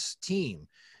 500-plus team.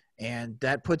 And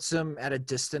that puts them at a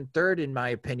distant third, in my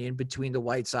opinion, between the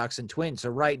White Sox and Twins. So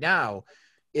right now,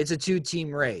 it's a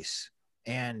two-team race.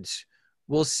 And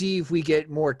we'll see if we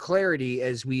get more clarity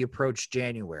as we approach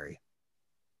January.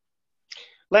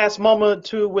 Last moment,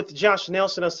 too, with Josh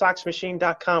Nelson of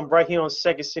SoxMachine.com right here on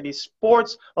Second City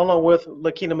Sports, along with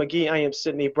Lakina McGee. I am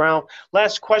Sydney Brown.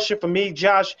 Last question for me,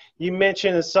 Josh. You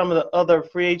mentioned some of the other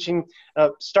free agent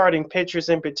starting pitchers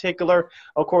in particular.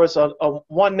 Of course,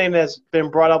 one name that's been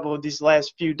brought up over these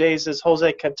last few days is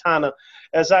Jose Quintana.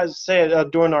 As I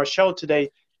said during our show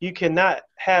today, you cannot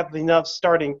have enough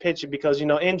starting pitching because,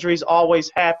 injuries always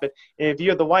happen. And if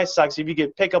you're the White Sox, if you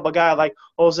could pick up a guy like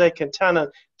Jose Quintana,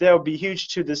 that would be huge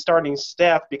to the starting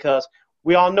staff because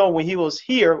we all know when he was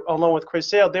here, along with Chris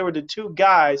Sale, they were the two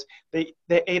guys. They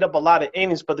ate up a lot of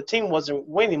innings, but the team wasn't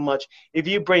winning much. If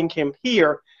you bring him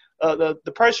here,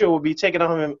 the pressure will be taken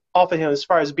off of him as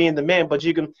far as being the man, but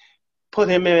you can put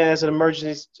him in as an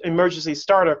emergency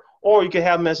starter, or you can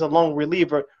have him as a lone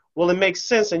reliever. Will it make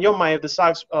sense in your mind if the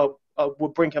Sox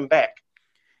would bring him back?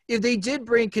 If they did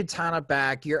bring Quintana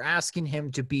back, you're asking him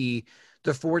to be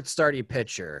the fourth starting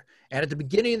pitcher. And at the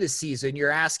beginning of the season, you're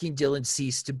asking Dylan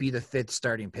Cease to be the fifth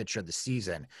starting pitcher of the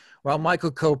season. While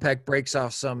Michael Kopech breaks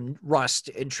off some rust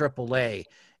in AAA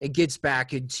and gets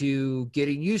back into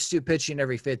getting used to pitching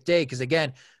every fifth day. Because,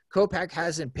 again, Kopech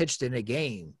hasn't pitched in a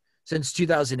game since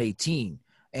 2018.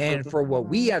 And for what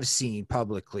we have seen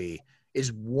publicly,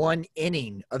 is one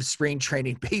inning of spring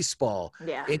training baseball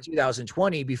in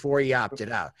 2020 before he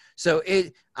opted out. So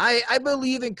I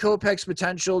believe in Kopech's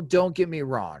potential. Don't get me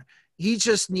wrong. He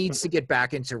just needs to get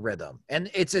back into rhythm. And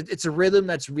it's a rhythm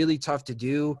that's really tough to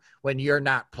do when you're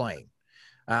not playing.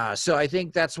 So I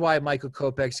think that's why Michael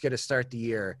Kopech's going to start the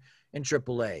year in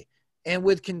AAA. And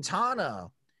with Quintana,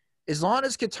 as long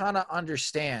as Quintana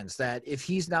understands that if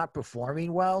he's not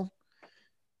performing well,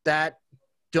 that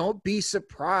don't be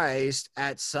surprised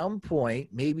at some point,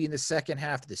 maybe in the second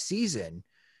half of the season,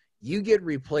 you get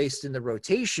replaced in the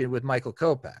rotation with Michael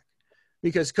Kopech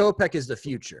because Kopech is the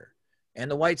future.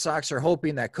 And the White Sox are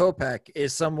hoping that Kopech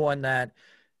is someone that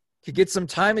could get some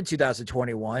time in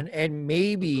 2021 and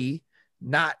maybe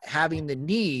not having the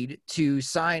need to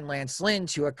sign Lance Lynn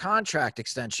to a contract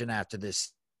extension after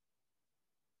this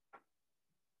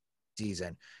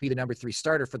season, be the number 3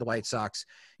 starter for the White Sox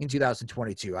in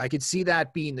 2022. I could see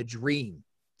that being the dream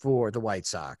for the White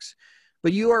Sox.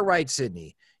 But you are right,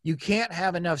 Sydney. You can't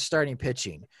have enough starting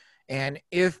pitching. And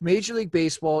if Major League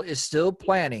Baseball is still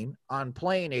planning on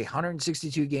playing a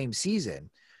 162-game season,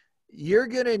 you're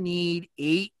going to need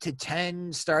 8 to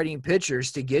 10 starting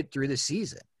pitchers to get through the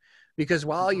season. Because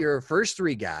while your first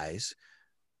 3 guys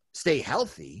stay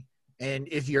healthy, and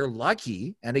if you're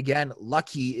lucky, and again,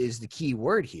 lucky is the key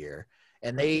word here,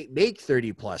 and they make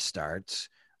 30-plus starts,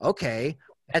 okay,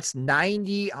 that's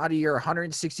 90 out of your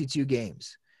 162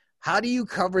 games. How do you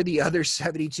cover the other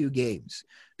 72 games?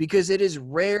 Because it is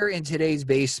rare in today's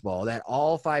baseball that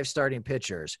all 5 starting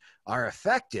pitchers are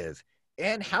effective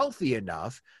and healthy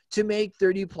enough to make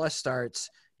 30-plus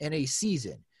starts in a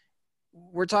season.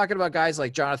 We're talking about guys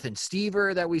like Jonathan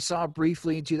Stever that we saw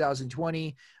briefly in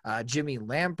 2020, Jimmy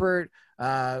Lampert.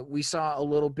 We saw a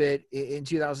little bit in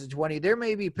 2020. There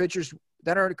may be pitchers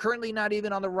that are currently not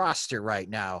even on the roster right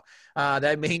now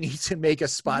that may need to make a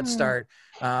spot start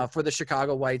for the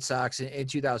Chicago White Sox in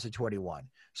 2021.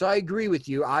 So I agree with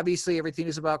you. Obviously, everything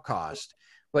is about cost.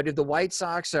 But if the White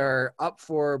Sox are up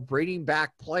for bringing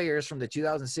back players from the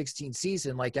 2016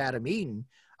 season like Adam Eaton,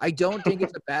 I don't think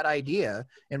it's a bad idea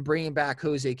in bringing back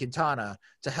Jose Quintana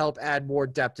to help add more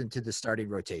depth into the starting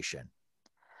rotation.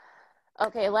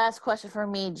 Okay, last question for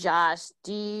me, Josh.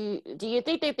 Do you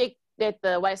think they that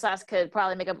the White Sox could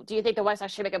probably make a? Do you think the White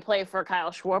Sox should make a play for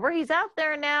Kyle Schwarber? He's out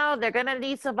there now. They're gonna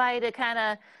need somebody to kind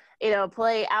of,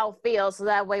 play outfield, so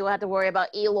that way we'll have to worry about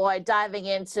Eloy diving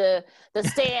into the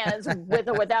stands with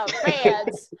or without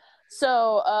fans.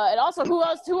 So, and also, who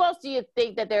else do you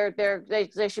think that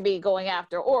they should be going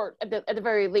after, or at the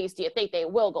very least, do you think they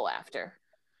will go after?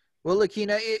 Well,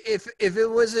 Lakina, if it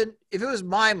was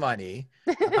my money,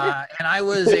 and I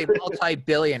was a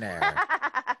multi-billionaire,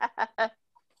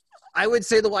 I would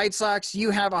say the White Sox,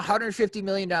 you have a $150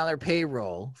 million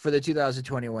payroll for the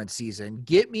 2021 season.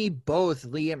 Get me both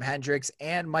Liam Hendriks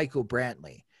and Michael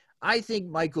Brantley. I think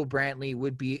Michael Brantley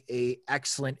would be an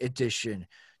excellent addition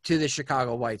to the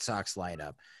Chicago White Sox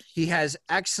lineup. He has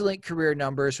excellent career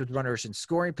numbers with runners in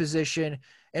scoring position.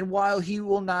 And while he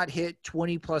will not hit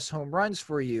 20-plus home runs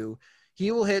for you,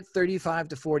 he will hit 35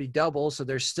 to 40 doubles, so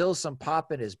there's still some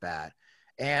pop in his bat.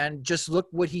 And just look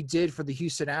what he did for the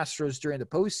Houston Astros during the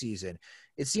postseason.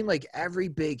 It seemed like every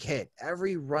big hit,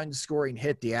 every run-scoring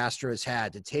hit the Astros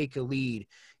had to take a lead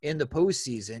in the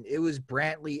postseason, it was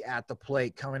Brantley at the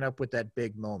plate coming up with that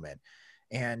big moment.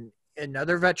 And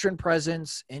another veteran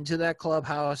presence into that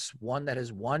clubhouse, one that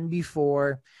has won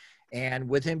before. And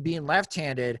with him being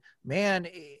left-handed, man,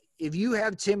 if you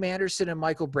have Tim Anderson and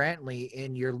Michael Brantley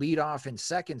in your leadoff and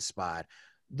second spot,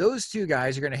 those two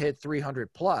guys are going to hit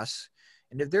 300 plus.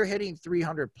 And if they're hitting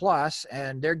 300 plus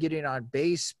and they're getting on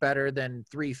base better than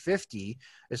 350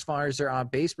 as far as their on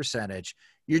base percentage,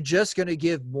 you're just going to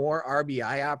give more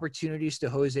RBI opportunities to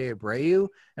Jose Abreu.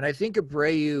 And I think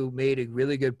Abreu made a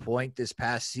really good point this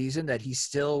past season that he's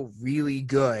still really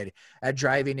good at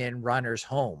driving in runners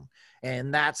home.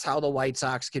 And that's how the White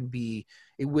Sox can be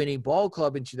a winning ball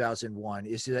club in 2001,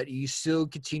 is that you still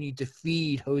continue to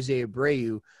feed Jose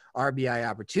Abreu RBI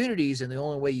opportunities. And the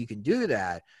only way you can do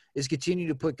that is continue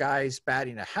to put guys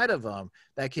batting ahead of them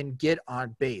that can get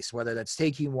on base, whether that's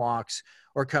taking walks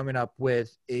or coming up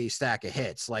with a stack of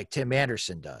hits like Tim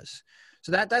Anderson does.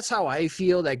 So that's how I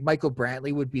feel like Michael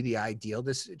Brantley would be the ideal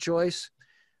choice.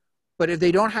 But if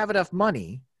they don't have enough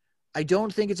money, I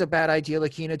don't think it's a bad idea,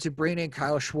 Lakina, to bring in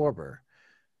Kyle Schwarber.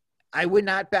 I would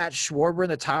not bat Schwarber in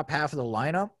the top half of the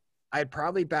lineup. I'd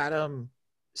probably bat him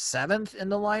 7th in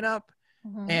the lineup.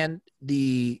 Mm-hmm. And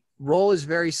the role is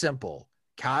very simple.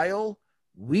 Kyle,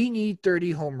 we need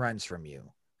 30 home runs from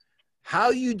you.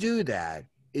 How you do that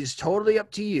is totally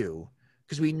up to you,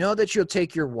 because we know that you'll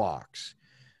take your walks.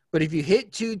 But if you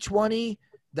hit 220,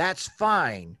 that's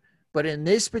fine. But in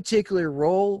this particular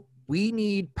role, we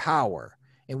need power.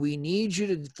 And we need you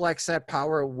to flex that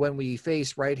power when we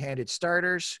face right-handed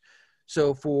starters.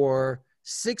 So for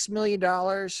 $6 million,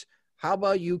 how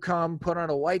about you come put on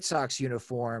a White Sox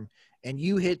uniform and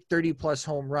you hit 30-plus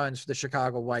home runs for the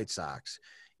Chicago White Sox?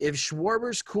 If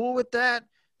Schwarber's cool with that,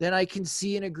 then I can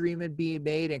see an agreement being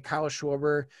made, and Kyle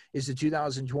Schwarber is the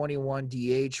 2021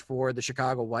 DH for the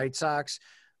Chicago White Sox.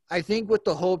 I think with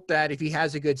the hope that if he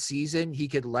has a good season, he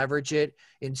could leverage it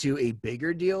into a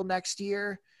bigger deal next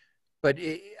year. But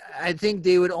I think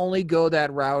they would only go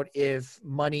that route if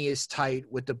money is tight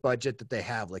with the budget that they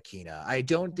have, Lakina. I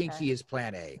don't think he is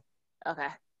plan A. Okay.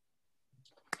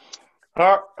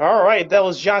 All right. That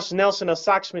was Josh Nelson of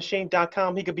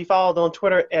SoxMachine.com. He could be followed on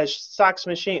Twitter as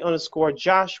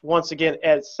SoxMachine_Josh. Once again,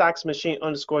 at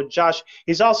SoxMachine_Josh.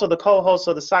 He's also the co-host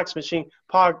of the Sox Machine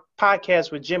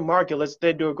podcast with Jim Margulis.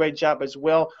 They do a great job as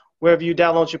well. Wherever you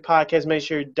download your podcast, make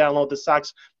sure you download the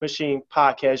Sox Machine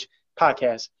podcast.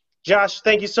 Josh,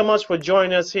 thank you so much for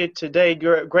joining us here today.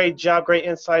 Great job, great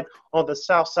insight on the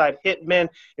Southside Hitmen.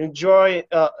 Enjoy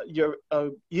you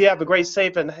have a great,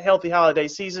 safe, and healthy holiday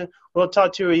season. We'll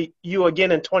talk to you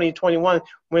again in 2021,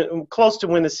 close to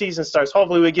when the season starts.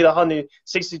 Hopefully we get a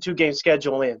 162-game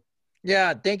schedule in.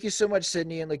 Yeah, thank you so much,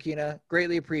 Sydney and Lakina.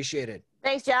 Greatly appreciated.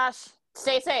 Thanks, Josh.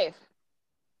 Stay safe.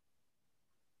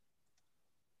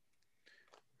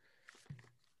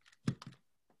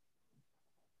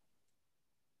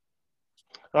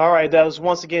 All right, that was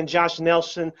once again Josh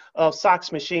Nelson of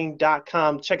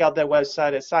SoxMachine.com. Check out that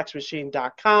website at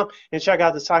SoxMachine.com and check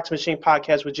out the Sox Machine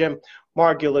podcast with Jim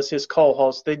Margulis, his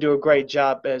co-host. They do a great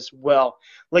job as well.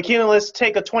 Lakina, let's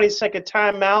take a 20-second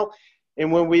timeout,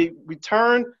 and when we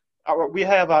return, we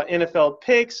have our NFL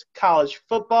picks, college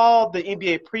football, the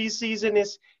NBA preseason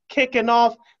is kicking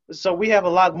off, so we have a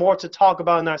lot more to talk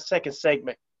about in our second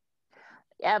segment.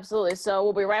 Absolutely. So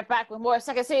we'll be right back with more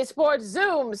Second City Sports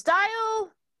Zoom style.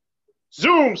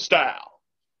 Zoom style.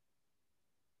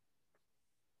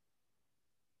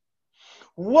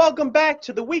 Welcome back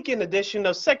to the weekend edition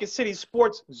of Second City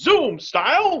Sports Zoom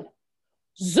style.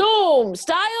 Zoom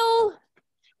style.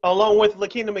 Along with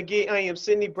Lakina McGee, I am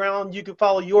Sydney Brown. You can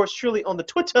follow yours truly on the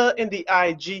Twitter and the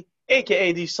IG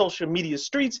aka the social media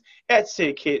streets at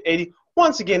SidKid80.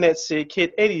 Once again, that's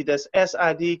SidKid80. That's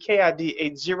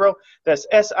SIDKID80. That's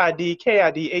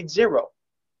SIDKID80.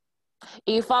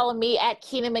 You follow me at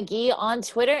Keenan McGee on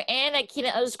Twitter and at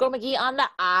Keenan_McGee on the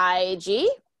IG.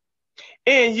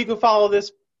 And you can follow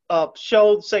this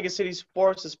show, Second City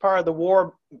Sports, as part of the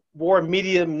War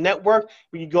Media Network.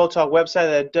 You can go to our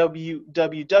website at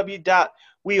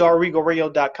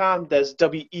www.weareregalradio.com. That's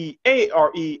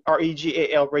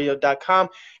WEAREREGAL radio.com.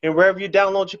 And wherever you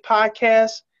download your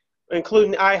podcasts,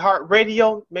 including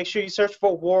iHeartRadio, make sure you search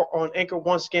for War on Anchor.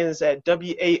 Once again, it's at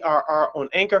WARR on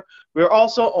Anchor. We're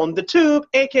also on the Tube,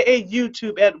 aka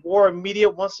YouTube, at War Media.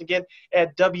 Once again,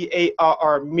 at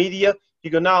WARR Media.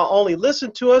 You can not only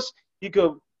listen to us, you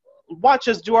can watch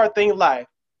us do our thing live.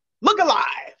 Look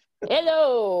alive.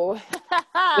 Hello.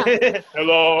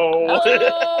 Hello.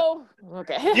 Hello.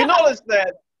 Okay. You notice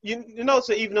that even though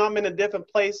I'm in a different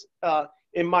place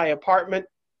in my apartment,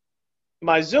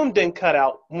 my Zoom didn't cut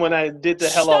out when I did the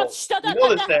hello. You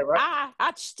noticed that, right?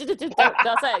 That's it.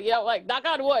 You know, like, knock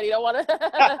on wood. You don't want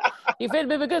to. You've been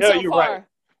good so you're far. right.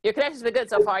 Your connection's been good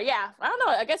so far. Yeah. I don't know.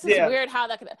 I guess it's weird how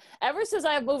that could. Ever since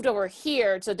I've moved over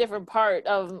here to a different part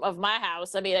of my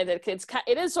house, I mean, it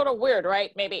is sort of weird,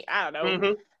 right? Maybe, I don't know.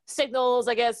 Mm-hmm. Signals,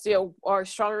 I guess, are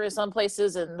stronger in some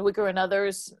places and weaker in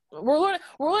others. We're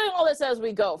learning all this as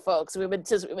we go, folks. We've been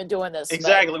doing this.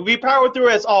 Exactly. We power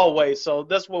through as always, so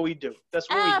that's what we do. That's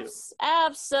what we do.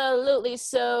 Absolutely.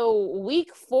 So,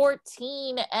 Week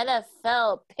 14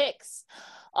 NFL picks.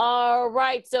 All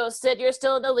right. So, Sid, you're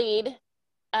still in the lead.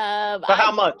 For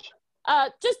how much?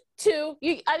 Just 2.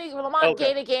 I think Lamont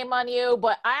gained a game on you,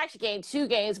 but I actually gained 2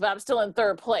 games, but I'm still in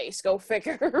 3rd place. Go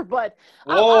figure. But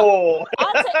I'll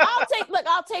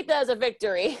take that as a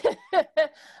victory.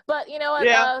 But you know what?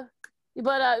 Yeah.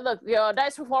 Look,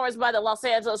 nice performance by the Los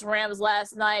Angeles Rams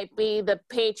last night. Beat the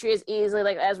Patriots easily,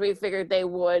 like as we figured they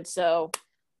would. So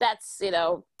that's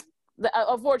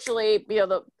unfortunately,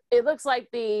 it looks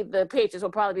like the Patriots will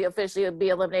probably officially be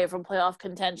eliminated from playoff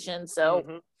contention. So.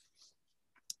 Mm-hmm.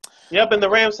 Yep, and the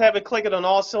Rams have it clicking on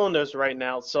all cylinders right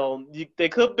now. So they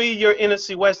could be your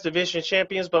NFC West Division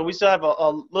champions, but we still have a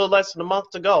little less than a month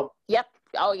to go. Yep.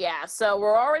 Oh, yeah. So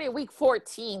we're already Week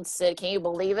 14, Sid. Can you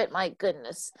believe it? My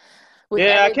goodness.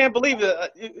 I can't believe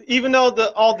it. Even though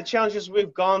all the challenges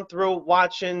we've gone through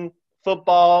watching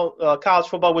football, college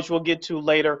football, which we'll get to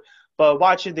later, but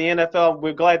watching the NFL,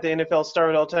 we're glad the NFL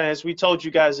started on time, as we told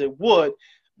you guys it would.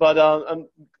 But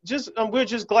we're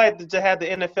just glad to have the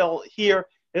NFL here.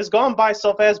 It's gone by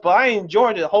so fast, but I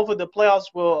enjoyed it. Hopefully the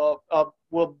playoffs will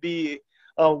be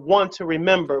one to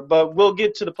remember. But we'll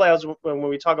get to the playoffs when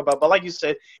we talk about it. But like you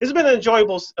said, it's been an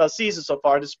enjoyable season so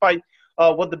far, despite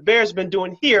what the Bears been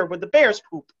doing here with the Bears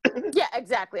poop. Yeah,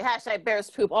 exactly. #Bears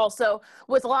poop. Also,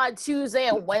 with a lot of Tuesday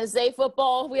and Wednesday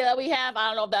football we have,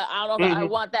 I don't know if I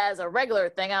want that as a regular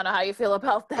thing. I don't know how you feel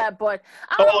about that, but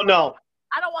I don't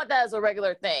want that as a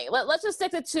regular thing. Let's just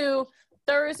stick to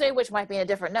Thursday, which might be a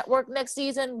different network next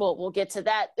season. We'll get to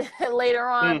that later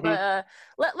on. Mm-hmm.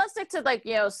 But let's stick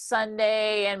to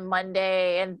Sunday and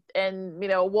Monday and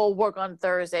we'll work on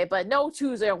Thursday, but no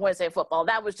Tuesday or Wednesday football.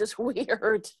 That was just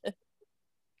weird.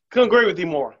 Couldn't agree with you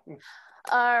more.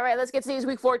 All right, let's get to these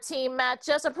Week 14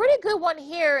 matchups. A pretty good one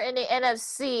here in the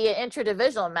NFC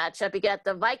interdivisional matchup. You got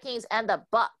the Vikings and the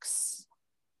Bucks.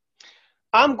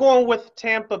 I'm going with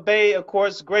Tampa Bay. Of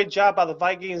course, great job by the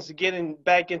Vikings getting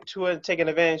back into it and taking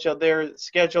advantage of their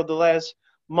schedule the last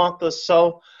month or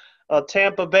so.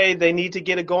 Tampa Bay, they need to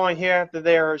get it going here after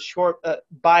their short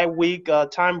bye week.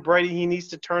 Tom Brady, he needs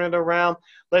to turn it around.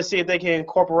 Let's see if they can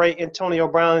incorporate Antonio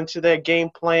Brown into their game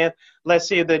plan. Let's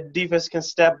see if the defense can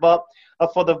step up.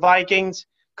 For the Vikings,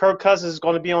 Kirk Cousins is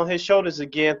going to be on his shoulders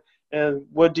again. And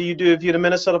what do you do if you're the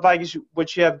Minnesota Vikings,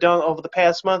 which you have done over the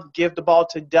past month? Give the ball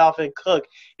to Dalvin Cook.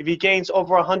 If he gains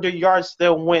over 100 yards,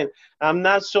 they'll win. I'm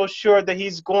not so sure that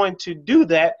he's going to do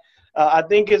that. I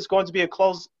think it's going to be a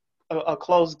close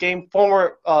game.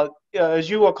 Former, as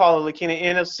you will call it, Lakina,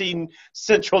 NFC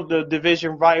Central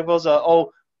Division rivals,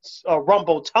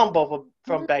 rumble tumble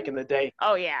from back in the day.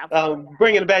 Oh, yeah.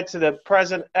 Bringing it back to the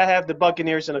present, I have the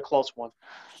Buccaneers in a close one.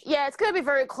 Yeah, it's going to be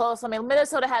very close. I mean,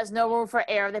 Minnesota has no room for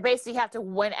error. They basically have to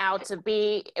win out to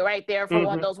be right there for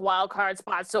one of those wild card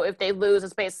spots. So if they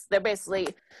lose, they're basically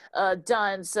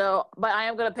done. So, but I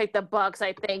am going to pick the Bucks.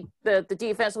 I think the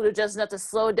defense will do just enough to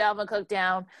slow Dalvin Cook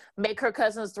down, make Kirk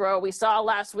Cousins throw. We saw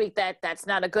last week that's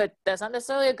not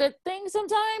necessarily a good thing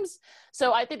sometimes.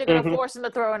 So I think they're going to force him to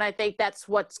throw, and I think that's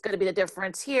what's going to be the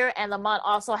difference here. And Lamont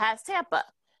also has Tampa.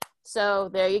 So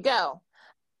there you go.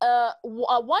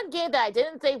 one game that I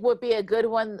didn't think would be a good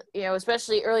one,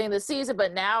 especially early in the season,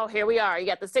 but now here we are. You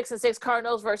got the 6-6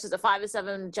 Cardinals versus the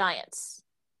 5-7 Giants.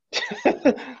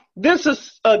 This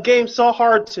is a game so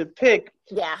hard to pick.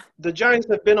 Yeah. The Giants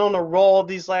have been on a roll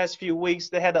these last few weeks.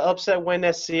 They had the upset win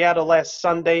at Seattle last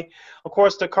Sunday. Of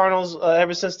course, the Cardinals,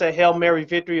 ever since their Hail Mary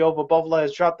victory over Buffalo,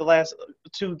 has dropped the last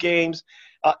 2 games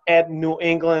at New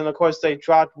England. Of course, they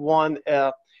dropped one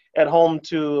at home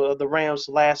to the Rams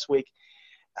last week.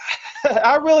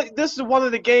 This is one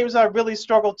of the games I really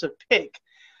struggle to pick.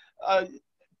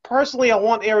 Personally, I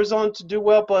want Arizona to do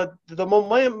well, but the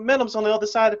momentum's on the other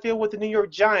side of the field with the New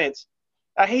York Giants.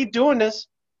 I hate doing this.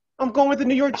 I'm going with the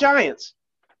New York Giants.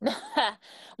 Well,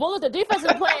 look, the defense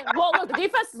is playing.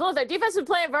 Their defense is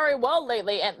playing very well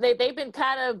lately, and they've been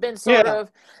sort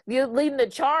of leading the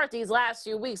chart these last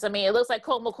few weeks. I mean, it looks like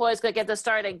Colt McCoy is going to get the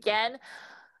start again.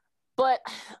 But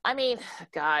I mean,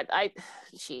 God,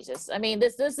 Jesus. I mean,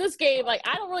 this game, like,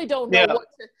 I don't know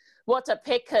what to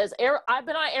pick because I've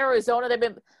been on Arizona.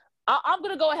 I'm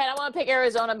gonna go ahead. I want to pick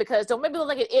Arizona because don't make me look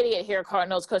like an idiot here,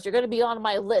 Cardinals, because you're gonna be on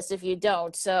my list if you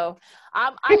don't. So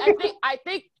I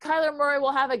think Kyler Murray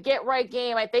will have a get right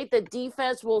game. I think the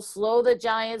defense will slow the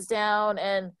Giants down,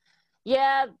 and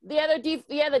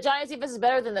the Giants defense is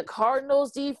better than the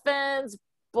Cardinals defense.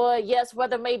 But yes,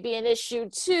 weather may be an issue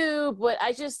too. But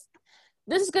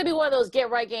this is going to be one of those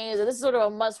get-right games, and this is sort of a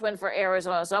must-win for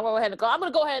Arizona. So I'm going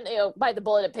to go ahead and bite the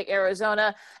bullet and pick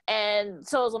Arizona, and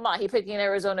so is Lamont. He picking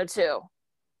Arizona too.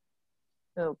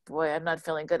 Oh boy, I'm not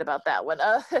feeling good about that one.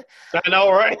 I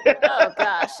know, right? Oh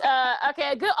gosh.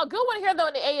 Okay, a good one here though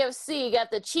in the AFC. You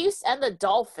got the Chiefs and the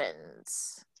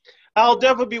Dolphins. I'll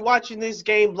definitely be watching this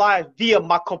game live via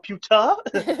my computer.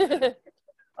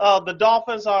 The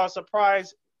Dolphins are a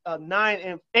surprise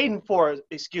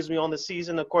 8-4, on the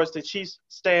season. Of course, the Chiefs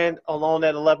stand alone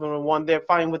at 11-1. They're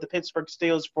fighting with the Pittsburgh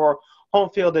Steelers for home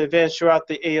field advantage throughout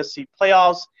the AFC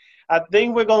playoffs. I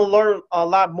think we're going to learn a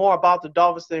lot more about the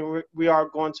Dolphins than we are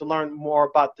going to learn more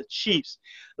about the Chiefs.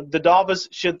 The Dolphins,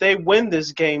 should they win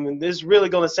this game, and this is really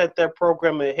going to set their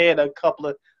program ahead a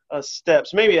couple of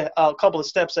steps, maybe a couple of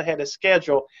steps ahead of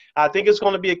schedule. I think it's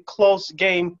going to be a close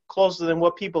game, closer than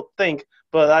what people think,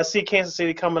 but I see Kansas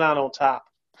City coming out on top.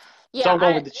 Yeah, so I'm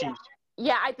going with the Chiefs.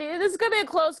 Yeah, I think this is going to be a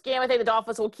close game. I think the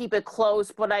Dolphins will keep it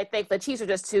close, but I think the Chiefs are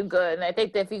just too good. And I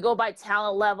think that if you go by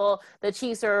talent level, the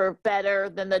Chiefs are better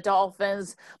than the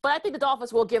Dolphins. But I think the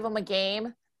Dolphins will give them a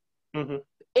game. Mm-hmm.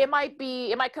 It might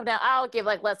come down. I'll give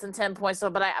like less than 10 points,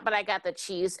 but I got the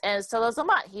Chiefs, and so does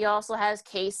Lamont. He also has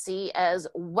KC as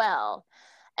well.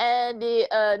 And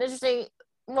interesting,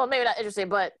 well, maybe not interesting,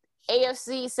 but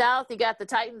AFC South, you got the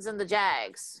Titans and the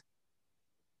Jags.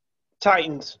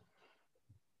 Titans.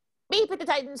 Me pick the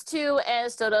Titans too, and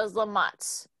so does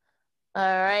Lamont.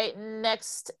 All right,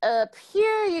 next up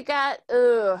here you got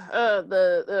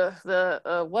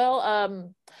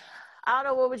I don't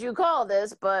know what would you call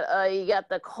this, but you got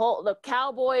the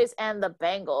Cowboys and the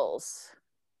Bengals.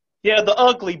 Yeah, the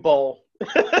Ugly Bowl.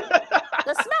 The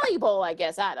Smelly Bowl, I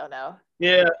guess. I don't know.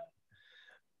 Yeah,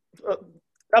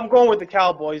 I'm going with the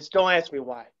Cowboys. Don't ask me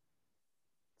why.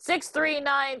 6-3,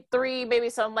 9-3, maybe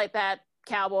something like that.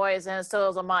 Cowboys, and so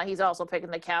is Lamont. He's also picking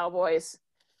the Cowboys.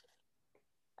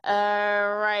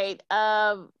 All right.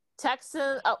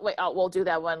 Texans. We'll do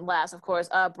that one last, of course.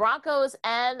 Broncos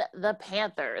and the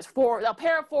Panthers. A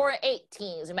pair of 4-8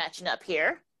 teams matching up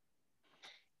here.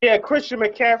 Yeah, Christian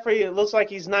McCaffrey, it looks like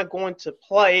he's not going to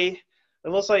play. It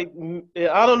looks like,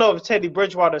 I don't know if Teddy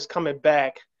Bridgewater is coming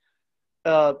back.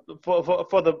 For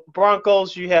the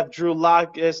Broncos, you have Drew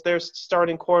Lock as their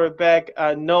starting quarterback.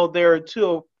 I know they're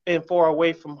 2-4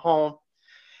 away from home.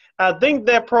 I think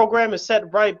that program is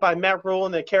set right by Matt Rule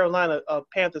and the Carolina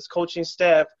Panthers coaching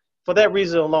staff. For that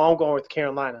reason alone, I'm going with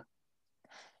Carolina.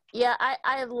 Yeah, I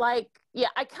kind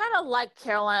of like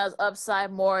Carolina's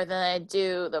upside more than I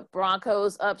do the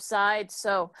Broncos' upside.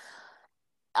 So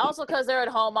also because they're at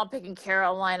home, I'm picking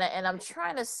Carolina, and I'm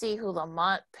trying to see who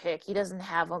Lamont picked. He doesn't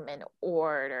have them in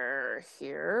order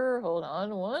here. Hold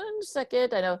on one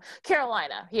second. I know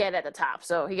Carolina. He had at the top,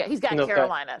 so he's got Okay.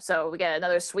 Carolina. So we got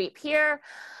another sweep here.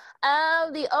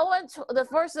 The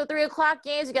first of the 3 o'clock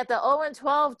games, you got the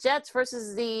 0-12 Jets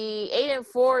versus the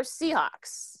 8-4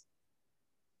 Seahawks.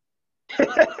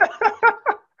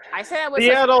 I said I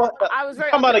was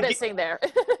very convincing there.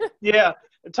 Yeah.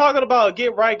 Talking about a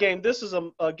get-right game, this is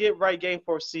a get-right game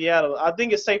for Seattle. I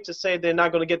think it's safe to say they're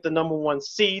not going to get the number 1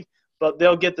 seed, but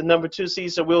they'll get the number 2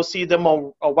 seed, so we'll see them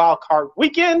on a wild card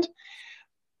weekend.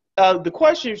 The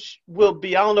question will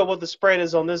be, I don't know what the spread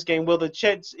is on this game. Will the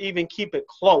Jets even keep it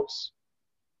close?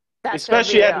 That's going to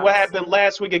Especially be at what nuts. happened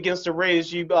last week against the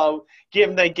Raiders, you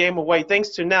giving that game away. Thanks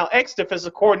to now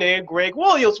ex-defensive coordinator Greg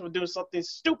Williams for doing something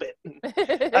stupid.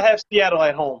 I have Seattle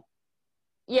at home.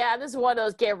 Yeah, this is one of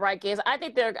those get right games. I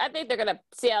think they're gonna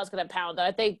Seattle's gonna pound them.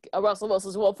 I think Russell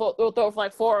Wilson will throw for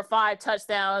like 4 or 5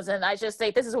 touchdowns, and I just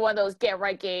think this is one of those get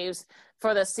right games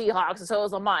for the Seahawks. And so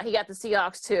is Lamont. He got the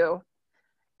Seahawks too.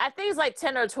 I think it's like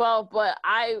 10 or 12, but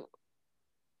I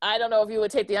don't know if you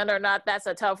would take the under or not. That's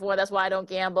a tough one. That's why I don't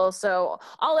gamble. So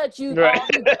I'll let you, Right.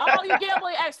 all you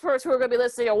gambling experts who are going to be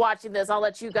listening or watching this, I'll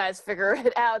let you guys figure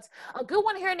it out. A good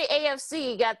one here in the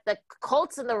AFC. You got the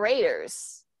Colts and the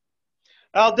Raiders.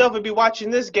 I'll definitely be watching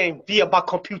this game via my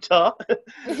computer.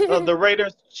 The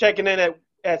Raiders checking in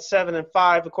at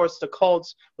 7-5. Of course, the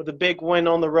Colts with a big win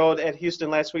on the road at Houston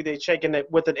last week. They checking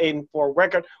it with an 8-4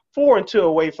 record, 4-2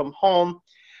 away from home.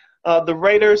 The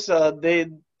Raiders,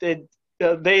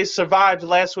 they survived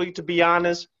last week, to be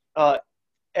honest,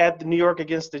 at the New York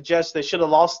against the Jets. They should have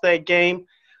lost that game.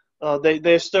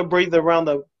 They're still breathing around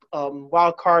the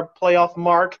wild card playoff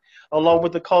mark, along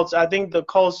with the Colts. I think the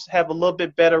Colts have a little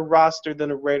bit better roster than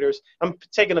the Raiders. I'm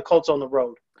taking the Colts on the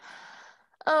road.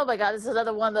 Oh my God, this is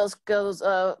another one of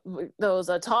those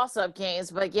toss-up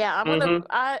games. But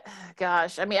yeah,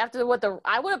 gosh, I mean,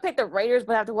 I would have picked the Raiders,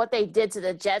 but after what they did to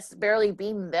the Jets, barely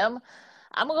beating them,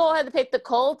 I'm gonna go ahead and pick the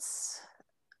Colts.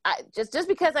 Just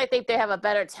because I think they have a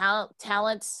better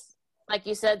talent, like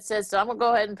you said, Sis. So I'm gonna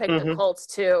go ahead and pick the Colts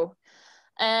too.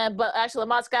 But actually,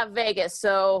 Lamont's got Vegas,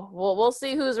 so we'll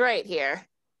see who's right here.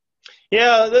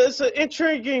 Yeah, it's an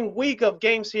intriguing week of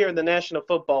games here in the National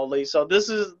Football League. So this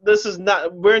is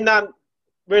not we're not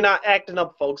acting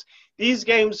up, folks. These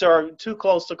games are too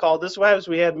close to call. This is what happens.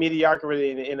 We have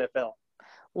mediocrity in the NFL,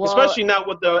 especially not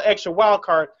with the extra wild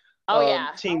card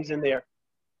teams in there.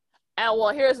 And well,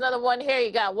 here's another one here.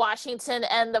 You got Washington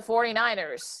and the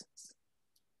 49ers.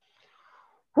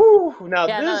 Whew. Now,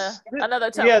 another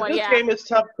tough one. This game is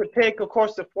tough to pick. Of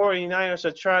course, the 49ers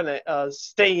are trying to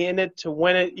stay in it to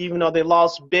win it, even though they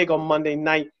lost big on Monday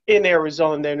night in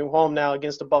Arizona, their new home now,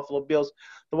 against the Buffalo Bills.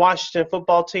 The Washington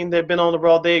football team, they've been on the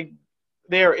road.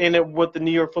 They're in it with the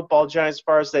New York Football Giants as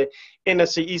far as the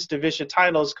NFC East Division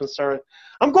title is concerned.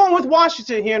 I'm going with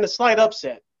Washington here in a slight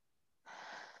upset.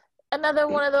 Another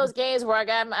one of those games where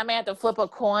I may have to flip a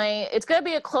coin. It's going to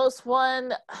be a close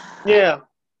one. Yeah.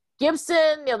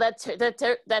 Gibson,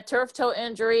 that turf toe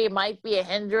injury might be a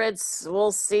hindrance.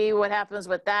 We'll see what happens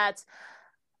with that.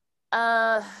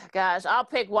 Gosh, I'll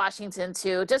pick Washington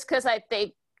too, just because I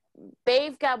think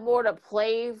they've got more to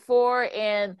play for,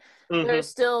 and they're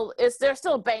still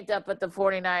banked up at the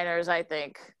 49ers, I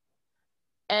think.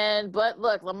 But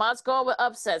look, Lamont's going with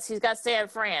upsets. He's got San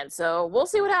Fran, so we'll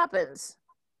see what happens.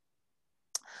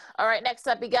 All right, next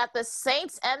up, you got the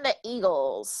Saints and the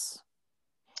Eagles.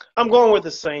 I'm going with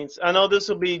the Saints. I know this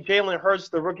will be Jalen Hurts,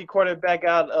 the rookie quarterback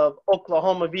out of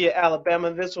Oklahoma via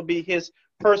Alabama. This will be his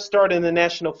first start in the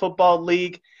National Football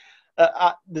League.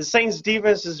 The Saints'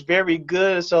 defense is very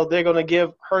good, so they're going to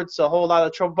give Hurts a whole lot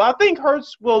of trouble. But I think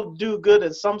Hurts will do good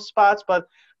in some spots, but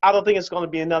I don't think it's going to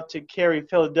be enough to carry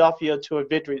Philadelphia to a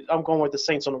victory. I'm going with the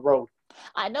Saints on the road.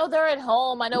 I know they're at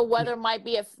home. I know weather might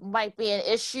be an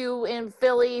issue in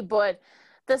Philly, but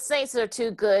the Saints are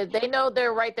too good. They know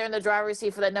they're right there in the driver's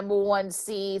seat for the number 1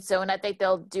 seed. So, and I think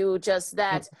they'll do just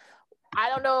that. I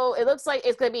don't know. It looks like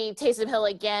it's going to be Taysom Hill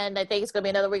again. I think it's going to be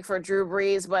another week for Drew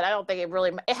Brees, but I don't think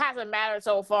it hasn't mattered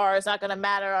so far. It's not going to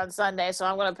matter on Sunday. So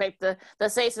I'm going to pick the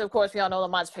Saints. And of course, we all know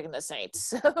Lamont's picking the Saints.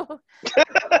 So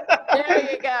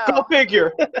there you go. Go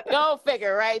figure. Go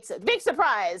figure, right? Big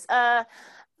surprise.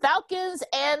 Falcons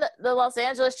and the Los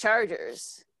Angeles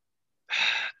Chargers.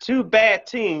 Two bad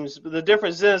teams. The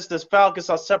difference is the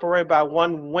Falcons are separated by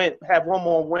one win, have one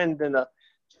more win than the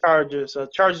Chargers.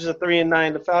 Chargers are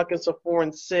 3-9. The Falcons are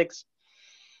 4-6.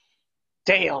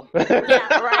 Damn.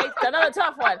 Yeah, right. Another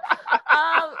tough one.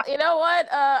 You know what?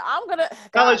 I'll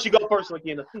let you go first,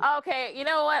 Lakina. Okay. You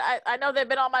know what? I know they've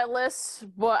been on my list,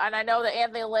 and I know that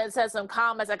Anthony Lynn said some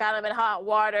comments that got him in hot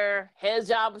water. His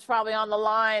job is probably on the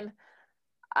line.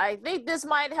 I think this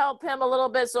might help him a little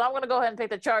bit, so I'm going to go ahead and pick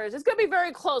the Chargers. It's going to be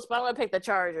very close, but I'm going to pick the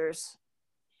Chargers.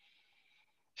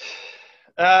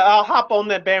 I'll hop on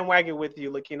that bandwagon with you,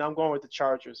 Lakina. I'm going with the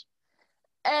Chargers.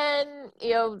 And,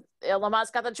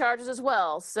 Lamont's got the Chargers as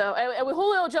well. So, and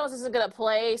Julio Jones isn't going to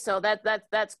play, so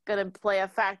that's going to play a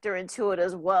factor into it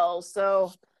as well.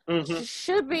 So,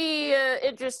 should be an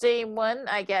interesting one,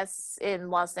 I guess, in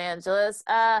Los Angeles.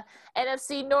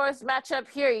 NFC North matchup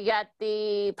here. You got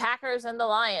the Packers and the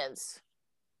Lions.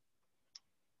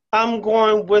 I'm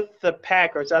going with the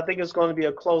Packers. I think it's going to be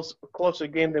a closer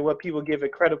game than what people give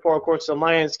it credit for. Of course, the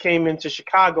Lions came into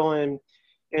Chicago and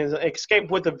and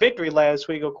escaped with a victory last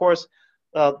week. Of course,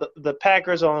 the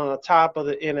Packers are on the top of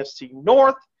the NFC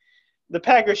North. The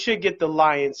Packers should get the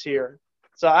Lions here.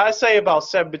 So I say about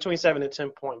between 7 and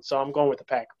 10 points. So I'm going with the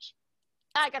Packers.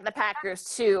 I got the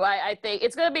Packers too. I think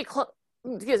it's going to be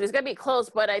it's going to be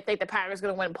close, but I think the Packers are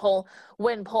going to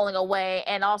win polling away,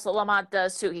 and also Lamont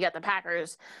does too. He got the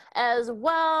Packers as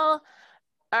well.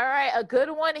 All right, a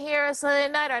good one here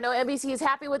Sunday night. I know NBC is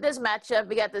happy with this matchup.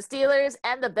 We got the Steelers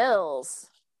and the Bills.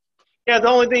 Yeah, the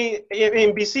only thing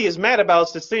NBC is mad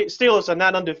about is the Steelers are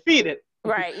not undefeated.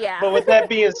 Right, yeah. But with that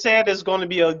being said, it's going to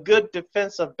be a good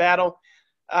defensive battle.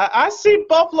 I see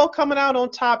Buffalo coming out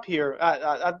on top here.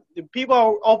 People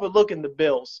are overlooking the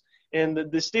Bills. And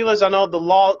the Steelers, I know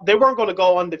they weren't going to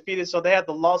go undefeated, so they had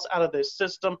the loss out of their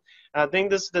system. I think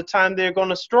this is the time they're going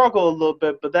to struggle a little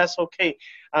bit, but that's okay.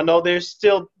 I know they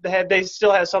still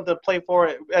have something to play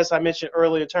for, as I mentioned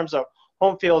earlier, in terms of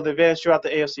home field advantage throughout the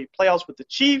AFC playoffs with the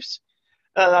Chiefs.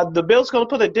 The Bills going to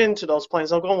put a dent into those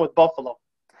plans. I'm going with Buffalo.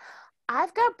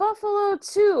 I've got Buffalo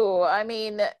too. I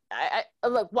mean,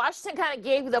 look, Washington kind of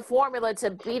gave the formula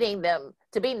to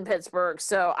beating Pittsburgh.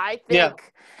 So I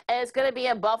think it's going to be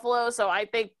in Buffalo. So I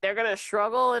think they're going to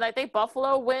struggle, and I think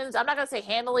Buffalo wins. I'm not going to say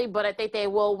handily, but I think they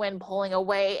will win pulling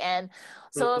away. And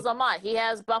so is Lamont. He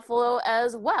has Buffalo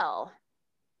as well.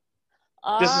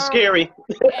 This is scary.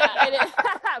 Yeah, it is.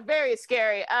 Very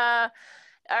scary.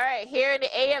 All right, here in the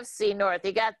AFC North,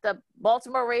 you got the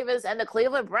Baltimore Ravens and the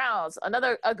Cleveland Browns.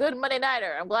 A good Monday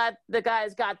nighter. I'm glad the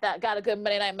guys got a good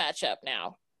Monday night matchup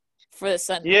now for this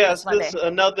Sunday. Yes, this is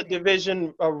another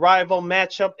division rival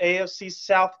matchup. AFC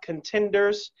South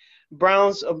contenders.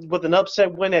 Browns with an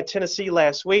upset win at Tennessee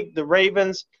last week. The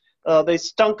Ravens, they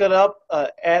stunk it up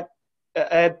at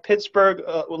Pittsburgh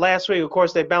last week. Of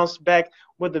course, they bounced back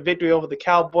with the victory over the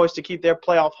Cowboys to keep their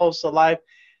playoff hopes alive.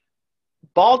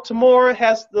 Baltimore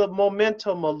has the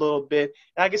momentum a little bit.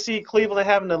 I can see Cleveland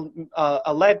having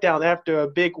a letdown after a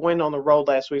big win on the road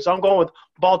last week. So I'm going with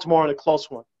Baltimore in a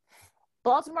close one.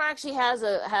 Actually has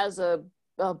a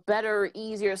better,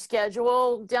 easier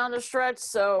schedule down the stretch.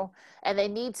 So, and they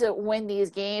need to win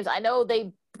these games. I know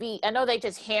they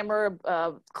just hammered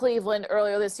Cleveland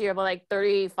earlier this year by like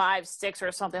 35-6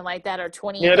 or something like that, or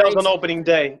 20. Yeah, that was on opening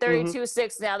day.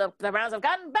 32-6. Now the Browns have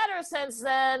gotten better since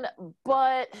then,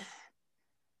 but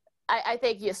I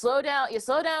think you slow down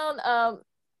Chubb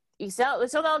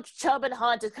and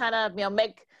Hunt to kind of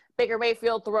make Baker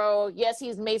Mayfield throw. Yes,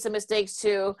 he's made some mistakes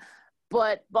too,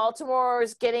 but Baltimore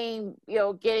is getting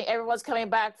everyone's coming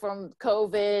back from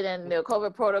COVID and the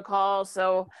COVID protocol.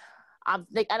 So I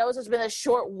know it's just been a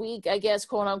short week, I guess,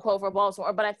 quote unquote, for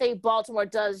Baltimore, but I think Baltimore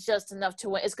does just enough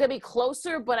to win. It's going to be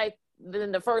closer,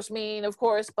 than the first meeting, of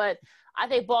course, but I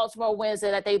think Baltimore wins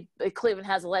it. I think Cleveland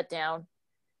has a letdown.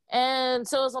 And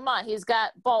so is Lamont. He's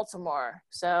got Baltimore.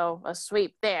 So a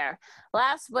sweep there.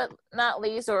 Last but not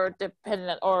least, or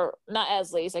not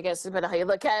as least, I guess, depending on how you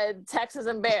look at it, Texans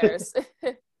and Bears.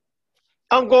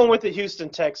 I'm going with the Houston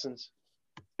Texans.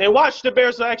 And watch the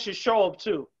Bears actually show up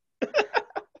too.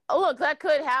 Look, that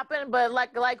could happen, but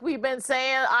like we've been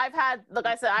saying, I've had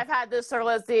this sort of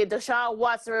as the Deshaun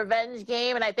Watson revenge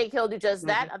game, and I think he'll do just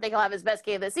that. I think he'll have his best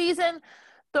game of the season.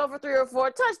 Throw for 3 or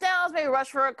 4 touchdowns, maybe rush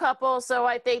for a couple. So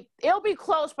I think it'll be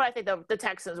close, but I think the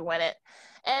Texans win it.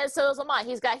 And so is Lamont.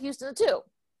 He's got Houston too.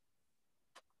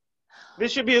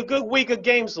 This should be a good week of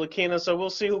games, Lakina, so we'll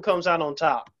see who comes out on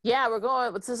top. Yeah,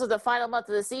 this is the final month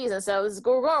of the season, so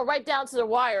we're going right down to the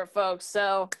wire, folks.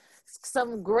 So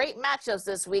some great matchups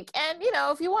this week. And,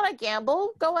 if you want to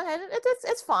gamble, go ahead.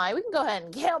 It's fine. We can go ahead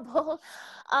and gamble.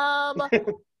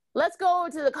 Let's go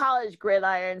to the college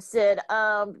gridiron, Sid.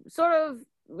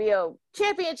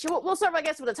 Championship. We'll start, I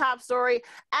guess, with the top story.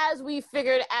 As we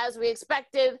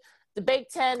expected, the Big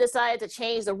Ten decided to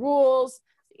change the rules,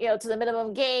 to the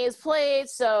minimum games played.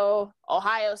 So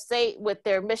Ohio State with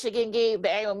their Michigan game,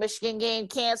 the annual Michigan game,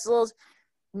 cancels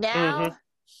now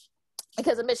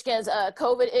because of Michigan's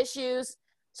COVID issues.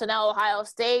 So now Ohio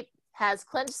State has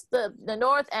clinched the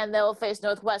North, and they'll face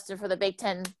Northwestern for the Big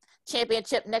Ten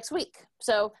championship next week.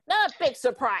 So not a big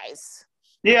surprise.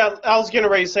 Yeah, I was getting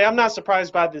ready to say I'm not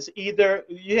surprised by this either.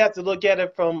 You have to look at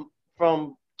it from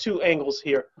 2 angles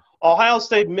here. Ohio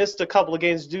State missed a couple of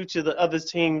games due to the other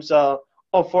team's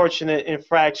unfortunate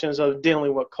infractions of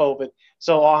dealing with COVID.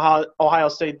 So Ohio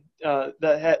State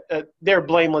they're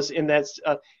blameless in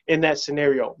that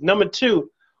scenario. Number 2,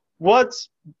 what's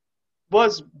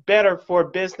better for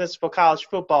business for college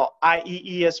football,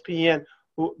 i.e. ESPN,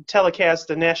 who telecast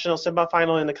the national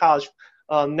semifinal and the college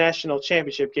national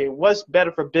championship game? What's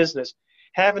better for business?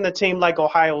 Having a team like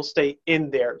Ohio State in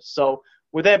there. So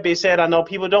with that being said, I know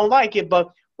people don't like it,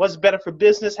 but what's better for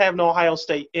business having Ohio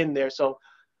State in there. So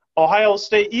Ohio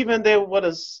State, even they would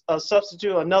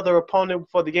substitute another opponent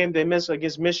for the game they missed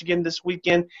against Michigan this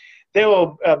weekend, they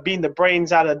will beat the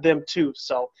brains out of them too.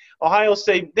 So Ohio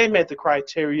State, they met the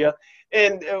criteria,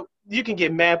 and you can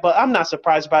get mad, but I'm not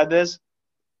surprised by this.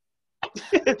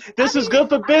 This is good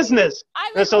for business.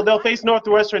 And so they'll face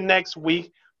Northwestern next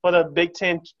week for the Big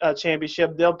Ten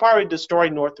championship. They'll probably destroy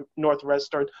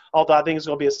Northwestern, although I think it's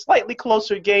going to be a slightly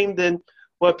closer game than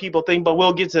what people think, but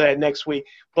we'll get to that next week.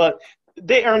 But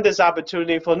they earned this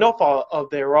opportunity for no fault of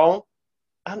their own.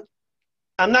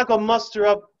 I'm not going to muster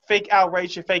up fake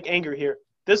outrage and fake anger here.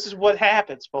 This is what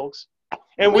happens, folks.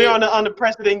 And we're on an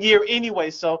unprecedented year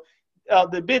anyway, so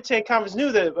the Big Ten Conference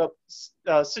knew that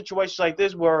situations like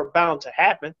this were bound to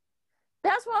happen.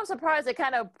 That's why I'm surprised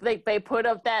they put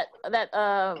up that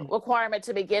requirement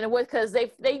to begin with, because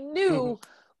they knew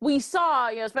we saw,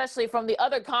 especially from the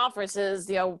other conferences,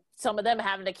 some of them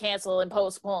having to cancel and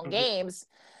postpone games.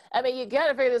 I mean, you got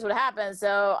to figure this would happen.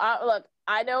 So look,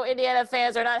 I know Indiana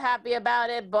fans are not happy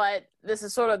about it, but this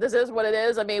is what it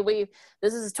is. I mean,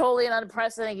 this is totally an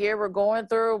unprecedented year we're going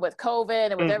through with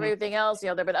COVID and with everything else.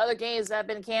 There've been other games that have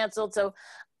been canceled. So,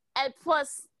 and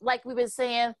plus, like we've been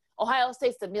saying, Ohio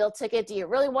State's the meal ticket. Do you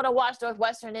really want to watch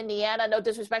Northwestern Indiana? No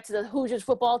disrespect to the Hoosiers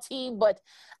football team, but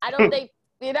I don't think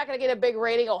you're not going to get a big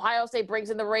rating. Ohio State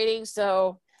brings in the ratings,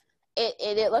 so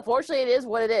it unfortunately it is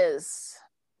what it is.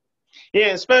 Yeah,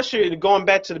 especially going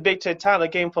back to the Big Ten title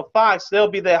game for Fox, they'll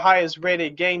be their highest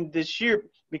rated game this year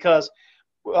because,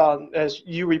 as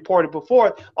you reported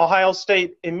before, Ohio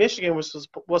State and Michigan was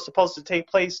supposed to take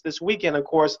place this weekend, of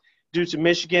course, due to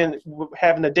Michigan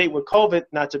having a date with COVID,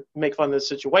 not to make fun of the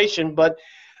situation, but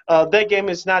that game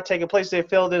is not taking place. They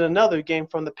filled in another game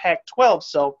from the Pac-12,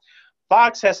 so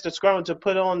Fox has to scramble to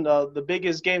put on the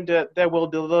biggest game that will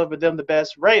deliver them the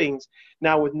best ratings.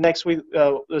 Now, with next week,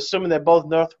 assuming that both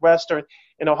Northwestern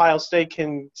and Ohio State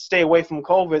can stay away from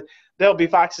COVID, that'll be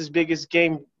Fox's biggest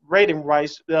game rating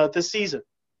rise this season.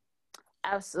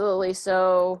 Absolutely.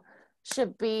 So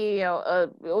should be,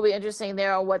 it'll be interesting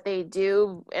there on what they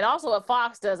do, and also what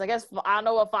Fox does. I guess I don't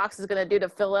know what Fox is going to do to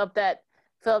fill up that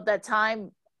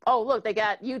time. Oh, look, they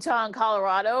got Utah and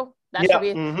Colorado. That should be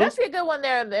a good one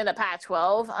there in the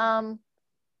Pac-12.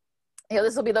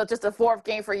 This will be just the fourth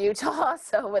game for Utah.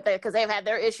 So because they've had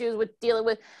their issues with dealing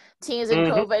with teams in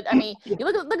COVID. I mean, you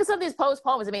look at some of these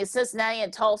postponements. I mean, Cincinnati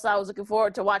and Tulsa. I was looking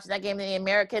forward to watching that game in the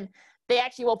American. They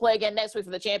actually will play again next week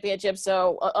for the championship.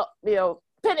 So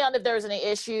depending on if there's any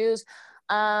issues,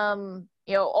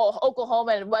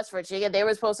 Oklahoma and West Virginia, they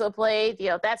were supposed to play.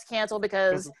 That's canceled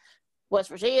because West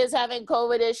Virginia is having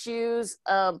COVID issues.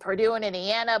 Purdue and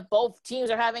Indiana, both teams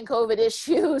are having COVID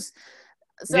issues.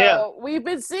 So we've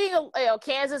been seeing,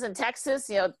 Kansas and Texas.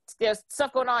 There's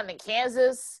stuff going on in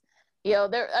Kansas.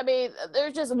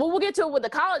 There's just. We'll get to it with the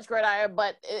college gridiron,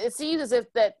 but it seems as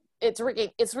if that it's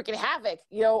wreaking havoc.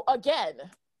 Again.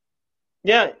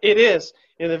 Yeah, it is.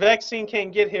 The vaccine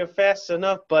can't get here fast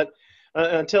enough, but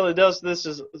until it does, this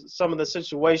is some of the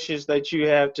situations that you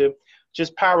have to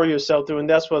just power yourself through, and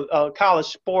that's what college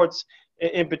sports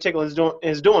in particular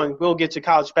is doing. We'll get to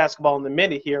college basketball in a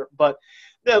minute here, but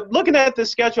looking at the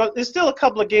schedule, there's still a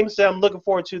couple of games that I'm looking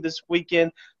forward to this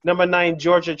weekend. Number 9,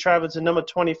 Georgia travels to number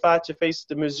 25 to face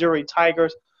the Missouri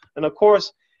Tigers, and of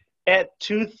course, at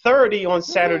 2:30 on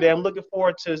Saturday, I'm looking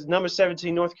forward to number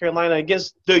 17 North Carolina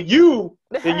against the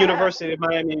University of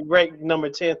Miami, ranked number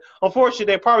 10. Unfortunately,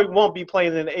 they probably won't be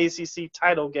playing in the ACC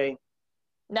title game.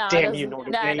 No, damn you,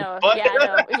 Notre Dame. I know. But,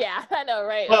 I know,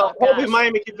 right? Well, hopefully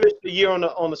Miami can finish the year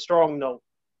on a strong note.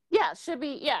 Yeah, should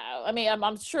be. Yeah, I mean,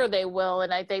 I'm sure they will,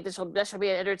 and I think that should be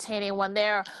an entertaining one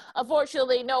there.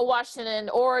 Unfortunately, no Washington and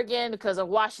Oregon because of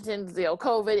Washington's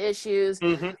COVID issues.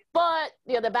 But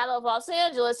the Battle of Los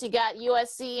Angeles, you got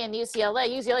USC and UCLA.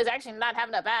 UCLA is actually not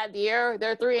having a bad year;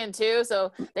 they're 3-2,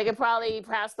 so they could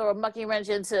perhaps throw a mucky wrench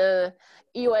into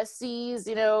USC's,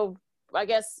 I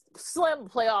guess slim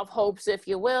playoff hopes, if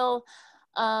you will.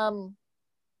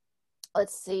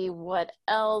 Let's see what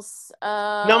else.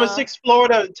 Number 6,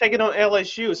 Florida taking on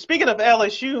LSU. Speaking of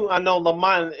LSU, I know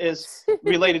Lamont is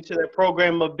related to that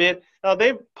program a bit.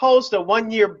 They posed a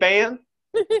 1-year ban.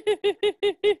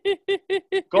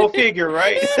 Go figure,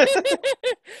 right?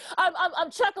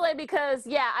 I'm chuckling because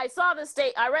I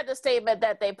read the statement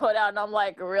that they put out, and I'm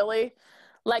like, really?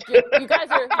 Like you guys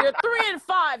you're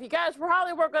 3-5. You guys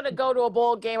probably weren't going to go to a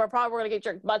bowl game, or probably were going to get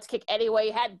your butts kicked anyway.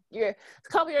 You had a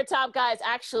couple of your top guys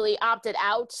actually opted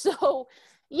out. So,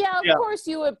 of course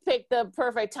you would pick the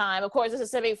perfect time. Of course, this is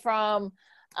stemming from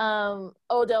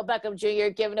Odell Beckham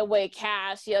Jr. giving away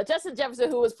cash. Justin Jefferson,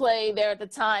 who was playing there at the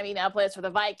time, he now plays for the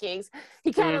Vikings.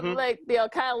 He kind of let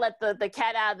the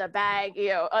cat out of the bag,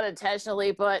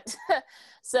 unintentionally. But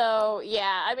so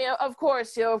yeah, I mean, of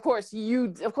course,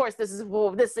 this is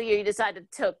the year you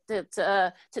decided to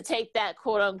take that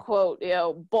quote unquote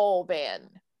bowl ban.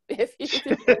 If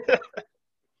you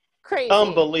crazy,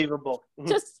 unbelievable.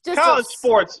 Just college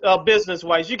sports, business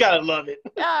wise, you gotta love it.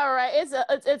 All right,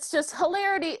 it's just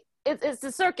hilarity. It's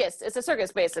a circus. It's a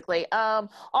circus, basically. Also,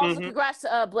 congrats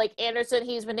to Blake Anderson.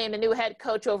 He's been named a new head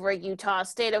coach over at Utah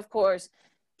State. Of course,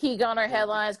 he got our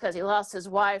headlines because he lost his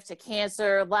wife to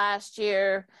cancer last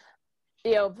year.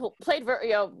 Played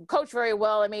coached very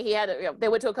well. I mean, he had they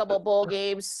went to a couple of bowl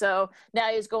games, so now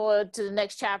he's going to the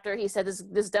next chapter. He said this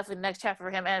is definitely the next chapter for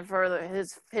him and for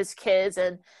his kids,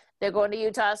 and they're going to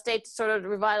Utah State to sort of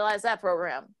revitalize that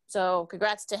program. So,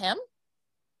 congrats to him.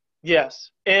 Yes,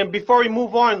 and before we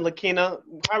move on, Lakina,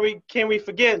 can we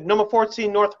forget number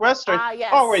 14 Northwestern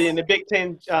yes. already in the Big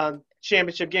Ten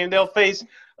championship game? They'll face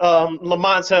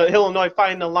Lamont, Illinois,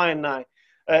 fighting the Illini.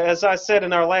 As I said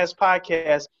in our last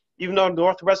podcast, even though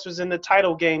Northwestern's in the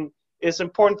title game, it's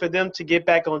important for them to get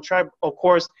back on track. Of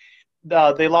course,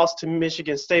 they lost to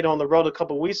Michigan State on the road a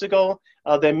couple of weeks ago.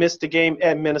 They missed the game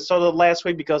at Minnesota last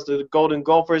week because the Golden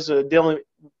Gophers are dealing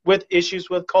with issues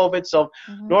with COVID. So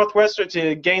Northwestern,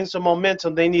 to gain some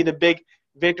momentum, they need a big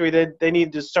victory. They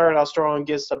need to start out strong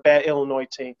against a bad Illinois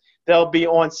team. They'll be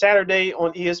on Saturday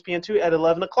on ESPN2 at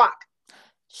 11 o'clock.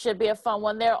 Should be a fun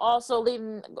one. They're also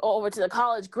leading over to the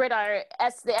college gridiron.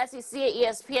 The SEC at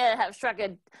ESPN have struck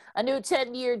a new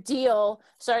 10-year deal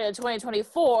starting in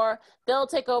 2024. They'll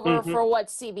take over for what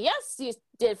CBS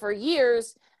did for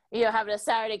years, having a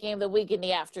Saturday game the week in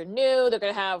the afternoon. They're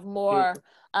going to have more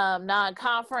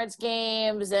non-conference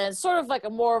games and sort of like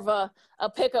more of a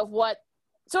pick of what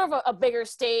sort of a bigger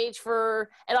stage for,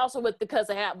 and also because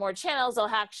they have more channels, they'll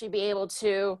actually be able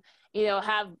to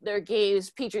have their games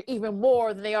featured even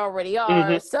more than they already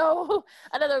are. So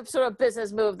another sort of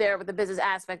business move there with the business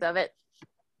aspect of it.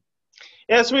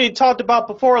 As we talked about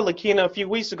before, Lakina, a few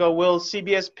weeks ago, will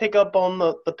CBS pick up on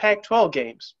the Pac-12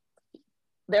 games?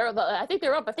 I think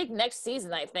they're up. I think next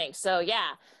season. I think so.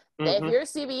 Yeah. If you're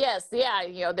CBS,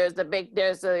 there's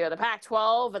the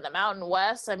Pac-12 and the Mountain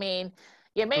West. I mean,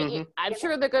 I'm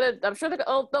sure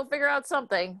they'll figure out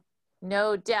something.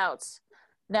 No doubts.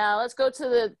 Now let's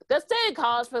stay in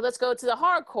college, but let's go to the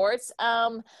hard courts.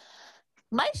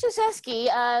 Mike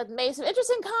Krzyzewski made some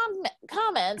interesting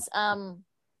comments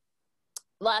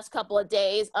last couple of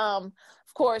days. Of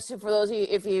course, for those of you,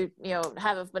 if you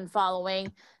haven't been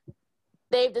following,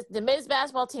 the men's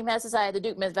basketball team has decided, the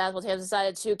Duke men's basketball team has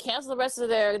decided to cancel the rest of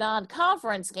their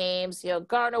non-conference games.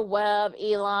 Gardner-Webb,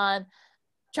 Elon,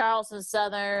 Charleston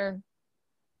Southern.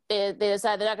 They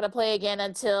decided they're not going to play again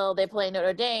until they play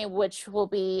Notre Dame, which will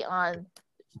be on,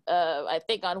 I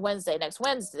think, on next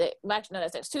Wednesday. Actually, no,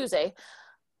 that's next Tuesday.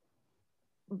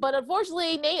 But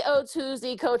unfortunately, Nate Oates, who's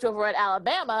the coach over at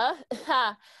Alabama,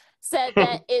 said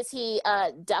that is he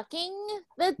ducking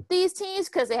these teams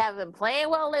because they haven't been playing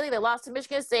well lately. They lost to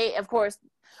Michigan State. Of course,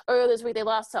 earlier this week they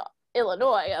lost to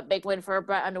Illinois, a big win for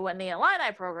Brett Underwood and the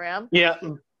Illini program. Yeah.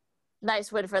 Nice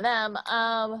win for them.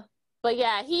 But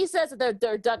yeah, he says that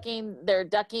they're ducking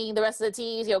the rest of the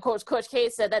teams. Coach K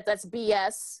said that's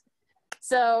BS.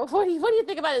 So what do you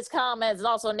think about his comments, and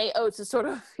also Nate Oates' sort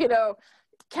of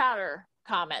counter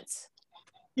comments?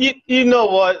 You know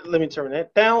what? Let me turn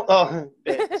that down. Oh,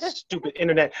 stupid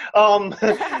internet.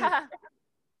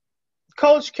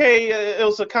 Coach K, it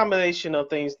was a combination of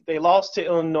things. They lost to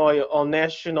Illinois on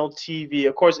national TV.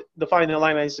 Of course, the Fighting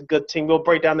Illini is a good team. We'll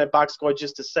break down that box score in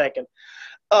just a second.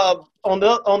 On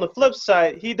the flip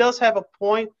side, he does have a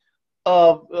point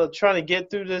of trying to get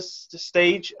through this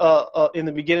stage in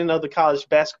the beginning of the college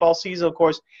basketball season. Of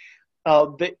course,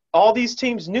 all these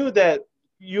teams knew that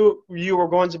you were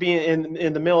going to be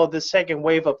in the middle of this second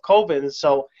wave of COVID, and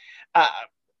so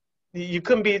you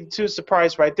couldn't be too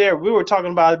surprised right there. We were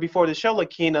talking about it before the show,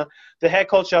 Lakina. The head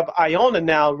coach of Iona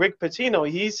now, Rick Pitino,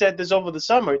 he said this over the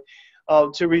summer.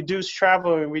 To reduce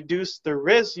travel and reduce the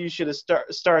risk, you should have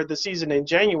started the season in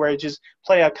January, just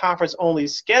play a conference-only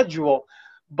schedule.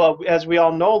 But as we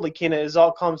all know, Lakina, it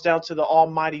all comes down to the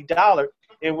almighty dollar.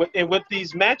 And with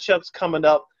these matchups coming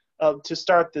up to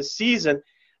start the season,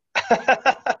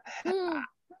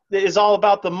 it's all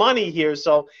about the money here.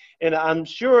 So, and I'm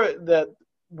sure that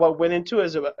what went into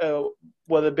it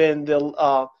would have been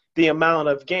the amount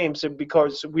of games,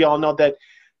 because we all know that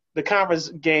the conference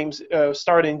games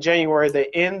start in January. They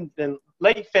end in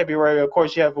late February. Of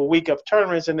course, you have a week of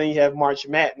tournaments, and then you have March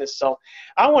Madness. So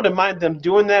I wouldn't mind them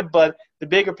doing that, but the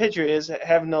bigger picture is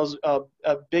having those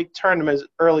big tournaments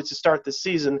early to start the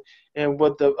season, and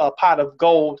with the pot of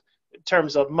gold in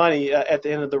terms of money at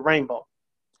the end of the rainbow.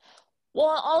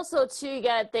 Well, also too, you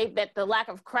got to think that the lack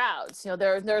of crowds.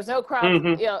 There's no crowd.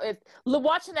 Mm-hmm.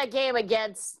 Watching that game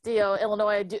against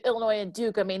Illinois and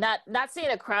Duke. I mean, not seeing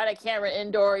a crowd at Cameron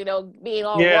Indoor. Being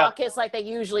all raucous like they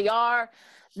usually are.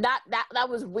 Not that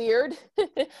was weird.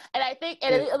 And I think,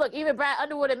 look, even Brad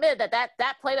Underwood admitted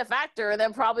that played a factor in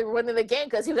them probably winning the game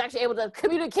because he was actually able to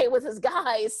communicate with his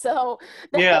guys. So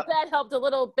that helped a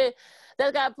little bit.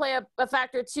 That's got to play a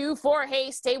factor too for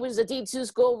Hays State, which is a D2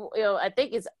 school. I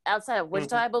think it's outside of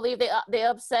Wichita. I believe they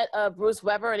upset Bruce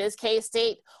Weber and his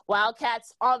K-State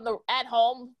Wildcats at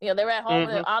home. They were at home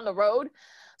and on the road.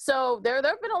 So there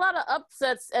have been a lot of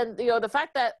upsets, and the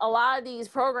fact that a lot of these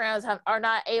programs are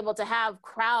not able to have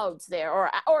crowds there,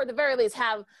 or at the very least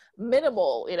have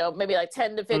minimal, maybe like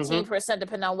 10 to 15%,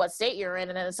 depending on what state you're in,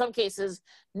 and in some cases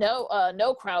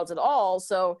no crowds at all.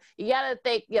 So you got to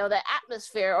think, the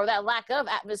atmosphere or that lack of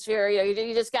atmosphere.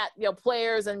 You just got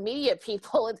players and media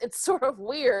people. It's sort of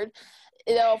weird.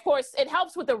 Of course, it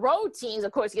helps with the road teams.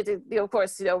 Of course, you get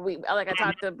to, we like I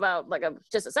talked about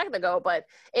just a second ago, but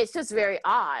it's just very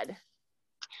odd.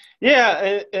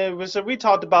 Yeah, we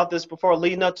talked about this before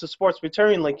leading up to sports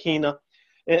returning, Lakina.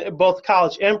 Both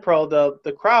college and pro,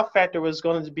 the crowd factor was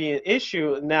going to be an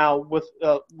issue now with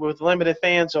limited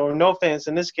fans or no fans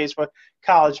in this case for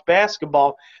college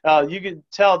basketball. You could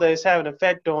tell that it's having an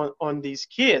effect on these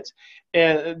kids,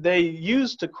 and they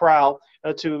use the crowd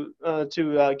to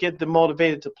get them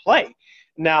motivated to play.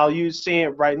 Now you see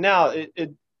it right now.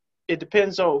 It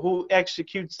depends on who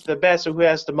executes the best or who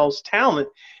has the most talent.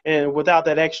 And without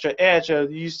that extra edge,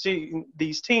 you see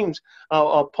these teams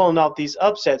pulling off these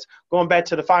upsets. Going back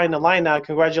to the final line now,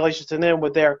 congratulations to them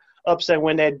with their upset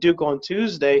win at Duke on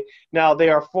Tuesday. Now they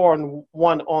are 4-1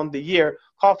 on the year.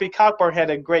 Coffee Cockburn had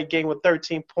a great game with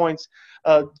 13 points.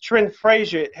 Trent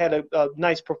Frazier had a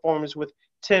nice performance with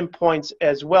 10 points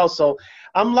as well. So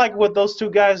I'm like what those two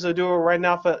guys are doing right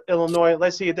now for Illinois.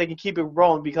 Let's see if they can keep it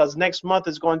rolling, because next month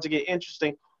is going to get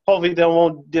interesting. Hopefully they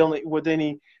won't deal with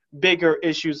any bigger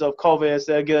issues of COVID as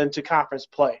they get into conference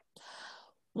play.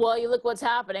 Well, you look what's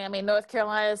happening. I mean, North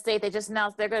Carolina State, they just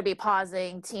announced they're going to be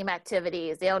pausing team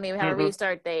activities. They don't even have a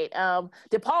restart date.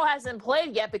 DePaul hasn't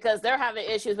played yet because they're having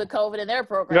issues with COVID in their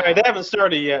program. Right, they haven't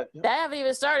started yet. They haven't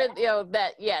even started,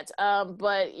 that yet.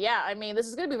 But yeah, I mean, this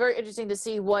is going to be very interesting to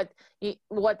see what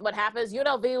happens.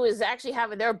 UNLV is actually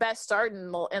having their best start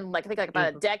in I think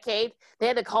about a decade. They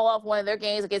had to call off one of their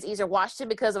games against Eastern Washington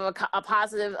because of a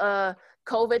positive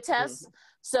COVID test.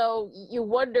 So you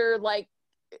wonder,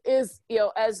 as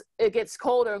it gets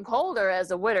colder and colder as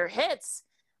the winter hits,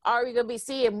 are we going to be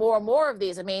seeing more and more of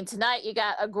these? I mean, tonight you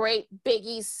got a great Big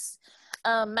East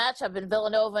matchup in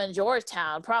Villanova and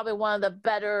Georgetown, probably one of the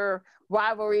better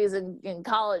rivalries in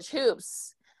college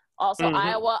hoops. Also,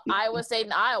 Iowa State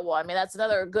and Iowa. I mean, that's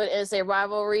another good in-state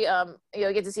rivalry.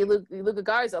 You get to see Luka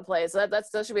Garza play, so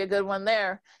that should be a good one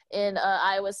there in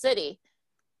Iowa City.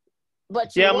 But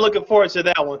I'm looking forward to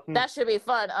that one. That should be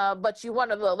fun. But you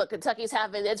wonder, look, Kentucky's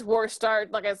having its worst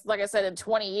start, like I said, in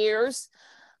 20 years.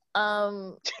 I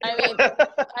mean,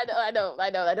 I know. I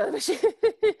know that gives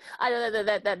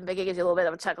you a little bit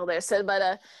of a chuckle there, Sid.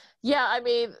 But yeah, I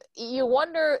mean, you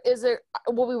wonder,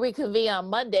 will we reconvene on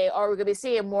Monday, or are we going to be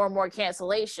seeing more and more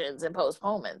cancellations and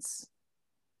postponements?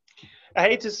 I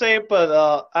hate to say it,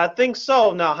 but I think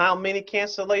so. Now, how many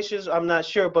cancellations, I'm not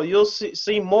sure, but you'll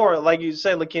see more, like you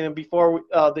said, Lakina, before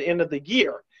the end of the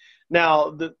year.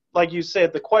 Now, like you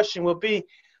said, the question will be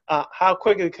how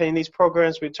quickly can these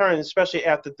programs return, especially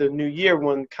after the new year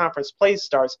when conference play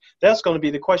starts. That's going to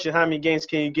be the question. How many games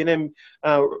can you get in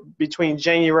between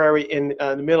January and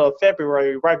the middle of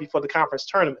February, right before the conference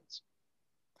tournaments,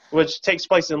 which takes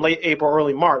place in late April,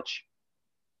 early March?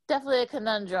 Definitely a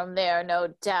conundrum there,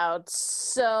 no doubt.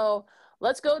 So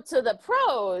let's go to the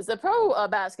pros, the pro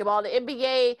basketball. The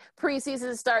NBA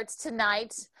preseason starts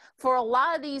tonight. For a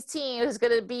lot of these teams, it's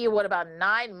going to be, about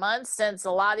 9 months since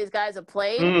a lot of these guys have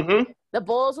played. The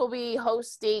Bulls will be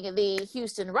hosting the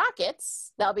Houston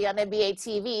Rockets. That'll be on NBA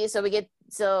TV. So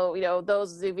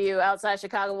those of you outside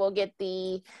Chicago will get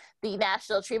the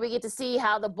national treat. We get to see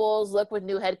how the Bulls look with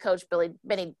new head coach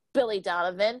Billy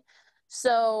Donovan.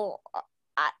 So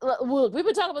we've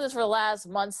been talking about this for the last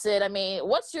month, Sid. I mean,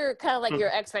 what's your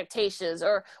your expectations,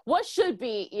 or what should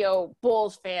be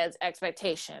Bulls fans'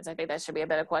 expectations? I think that should be a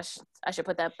better question. I should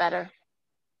put that better.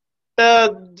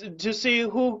 To see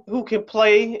who can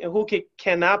play and who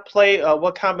cannot play.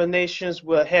 What combinations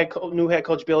will new head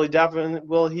coach Billy Donovan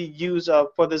will he use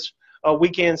for this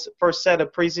weekend's first set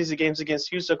of preseason games against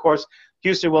Houston? Of course,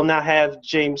 Houston will not have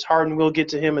James Harden. We'll get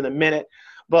to him in a minute,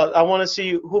 but I want to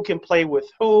see who can play with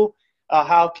who.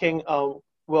 How can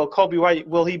will Kobe White?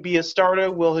 Will he be a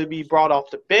starter? Will he be brought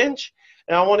off the bench?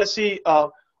 And I want to see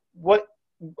how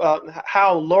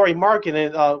Lauri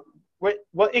Markkanen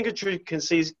what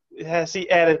intricacies has he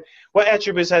added? What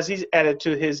attributes has he added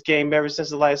to his game ever since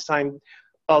the last time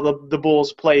the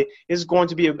Bulls played? Is going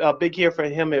to be a big year for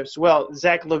him as well.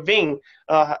 Zach LaVine,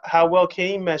 how well can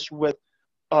he mesh with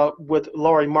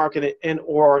Lauri Markkanen and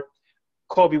or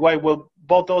Kobe White? Will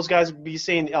both those guys be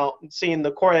seeing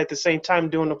the court at the same time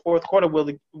during the fourth quarter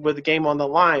with the game on the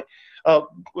line?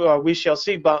 We shall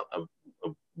see. But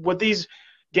with these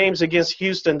games against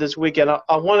Houston this weekend,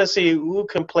 I want to see who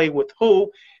can play with who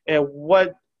and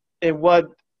what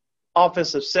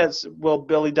offensive sets will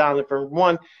Billy Donovan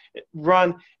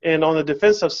run, and on the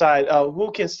defensive side,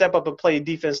 who can step up and play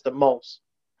defense the most?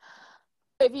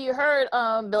 If you heard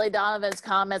Billy Donovan's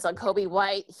comments on Kobe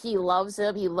White, he loves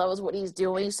him. He loves what he's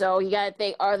doing. So you got to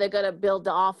think, are they going to build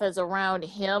the offense around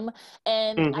him?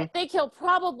 And I think you'll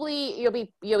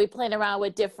be playing around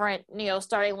with different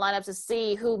starting lineups to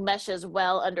see who meshes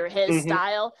well under his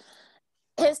style.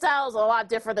 His style is a lot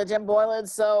different than Jim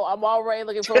Boylan's, so I'm already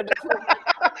looking forward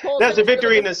to That's a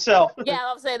victory in itself. Yeah,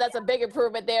 I'm saying that's a big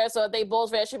improvement there. So I think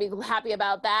Bulls fans should be happy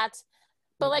about that.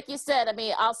 But like you said, I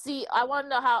mean, I want to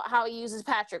know how he uses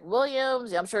Patrick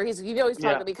Williams. I'm sure he's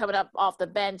talking to be coming up off the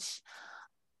bench.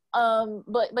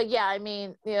 But yeah, I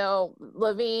mean,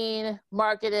 LaVine,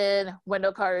 Markkanen,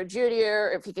 Wendell Carter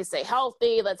Jr., if he can stay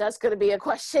healthy, that's going to be a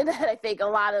question that I think a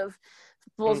lot of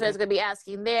Bulls fans are going to be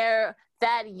asking there.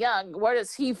 Thad Young, where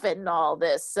does he fit in all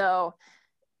this? So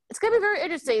it's going to be very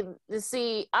interesting to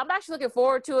see. I'm actually looking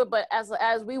forward to it, but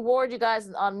as we warned you guys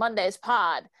on Monday's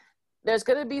pod, there's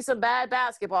going to be some bad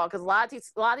basketball because a lot of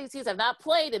these teams have not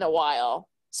played in a while.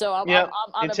 So I'm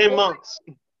in 10 months.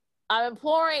 I'm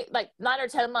imploring, like 9 or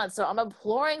 10 months. So I'm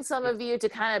imploring some of you to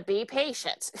kind of be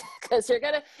patient because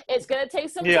it's going to take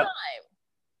some time.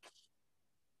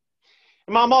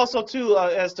 I'm also, too,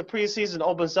 as the preseason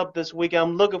opens up this week,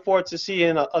 I'm looking forward to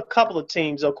seeing a couple of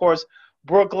teams. Of course,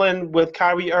 Brooklyn with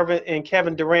Kyrie Irving and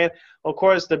Kevin Durant. Of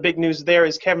course, the big news there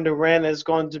is Kevin Durant is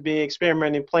going to be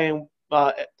experimenting playing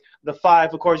the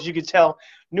five. Of course, you could tell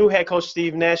new head coach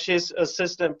Steve Nash, his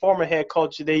assistant, former head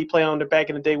coach that he played under back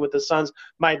in the day with the Suns,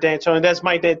 Mike D'Antoni. That's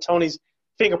Mike D'Antoni's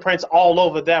fingerprints all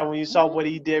over that when you saw what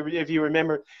he did, if you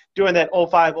remember, during that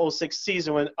 05-06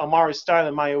 season when Amari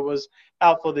Stoudemire was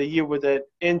out for the year with an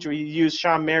injury. He used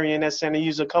Sean Marion at center. He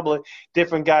used a couple of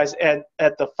different guys at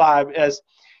the five as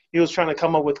he was trying to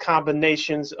come up with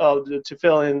combinations to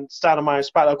fill in Stoudemire's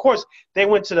spot. Of course, they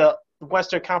went to the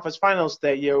Western Conference Finals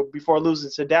that year before losing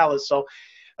to Dallas. So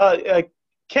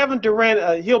Kevin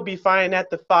Durant, he'll be fine at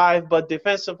the five, but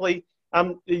defensively,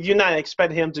 you're not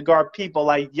expecting him to guard people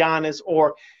like Giannis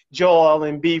or Joel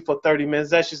Embiid for 30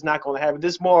 minutes. That's just not going to happen.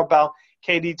 This is more about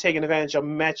KD taking advantage of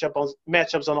matchups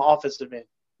on the offensive end.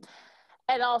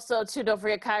 And also, too, don't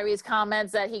forget Kyrie's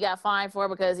comments that he got fined for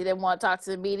because he didn't want to talk to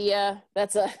the media.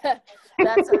 That's a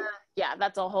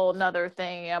whole nother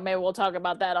thing. Maybe we'll talk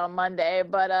about that on Monday.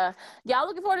 But, I'm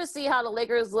looking forward to see how the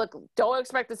Lakers look. Don't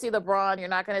expect to see LeBron. You're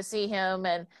not going to see him.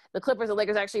 And the Clippers and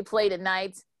Lakers actually play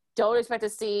tonight. Don't expect to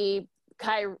see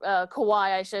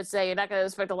Kawhi, I should say. You're not going to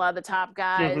expect a lot of the top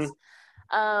guys.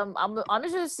 I'm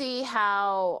interested to see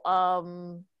how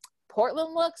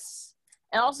Portland looks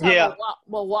and also how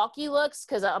Milwaukee looks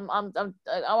because I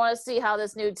want to see how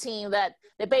this new team that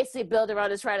they basically build around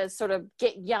to try to sort of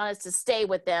get Giannis to stay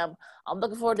with them. I'm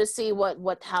looking forward to see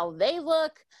how they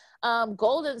look.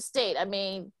 Golden State, I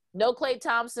mean, no Klay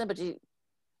Thompson, but you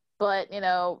got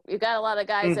a lot of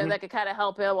guys there that could kind of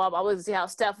help him. I want to see how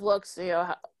Steph looks,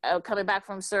 coming back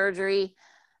from surgery.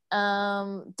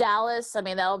 Dallas, I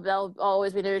mean, they'll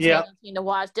always be an entertaining team to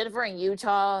watch. Denver and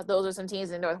Utah, those are some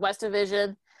teams in the Northwest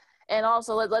Division. And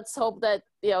also, let's hope that,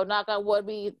 knock on wood,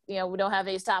 we don't have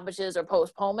any stoppages or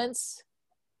postponements.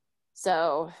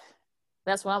 So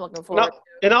that's what I'm looking forward to.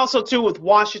 And also, too, with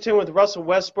Washington, with Russell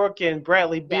Westbrook and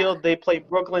Bradley Beal, they play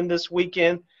Brooklyn this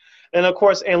weekend. And, of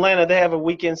course, Atlanta, they have a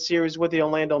weekend series with the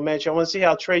Orlando Magic. I want to see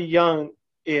how Trae Young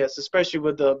is, especially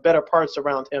with the better parts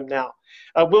around him now.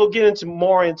 We'll get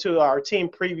more into our team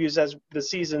previews as the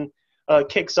season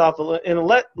kicks off in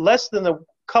less than a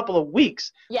couple of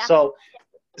weeks. Yeah. So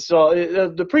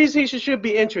the preseason should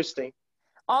be interesting.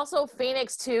 Also,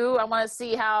 Phoenix too. I want to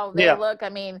see how they look. I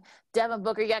mean, Devin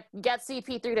Booker, you got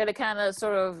CP3 there to kind of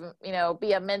sort of,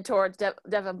 be a mentor to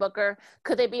Devin Booker.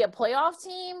 Could they be a playoff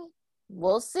team?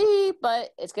 We'll see, but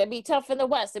it's going to be tough in the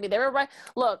West. I mean, they were right.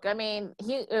 Look, I mean,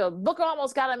 Booker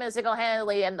almost got him in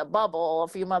single-handedly in the bubble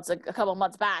a couple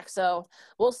months back. So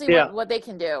we'll see what they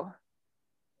can do.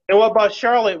 And what about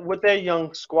Charlotte with their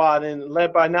young squad and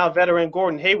led by now veteran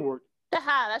Gordon Hayward?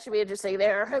 That should be interesting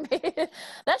there. I mean,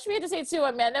 that should be interesting too.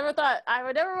 I mean, I never thought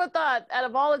out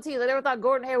of all the teams, I never thought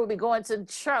Gordon Hayward would be going to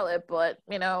Charlotte, but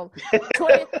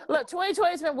 2020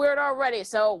 has been weird already.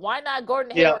 So why not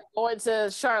Gordon Hayward going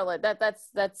to Charlotte? That's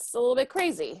a little bit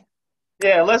crazy.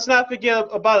 Yeah, let's not forget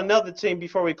about another team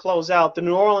before we close out. The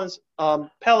New Orleans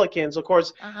Pelicans, of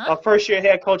course, first-year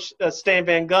head coach Stan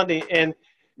Van Gundy, and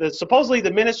supposedly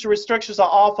the ministry restrictions are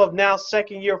off of now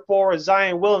second-year forward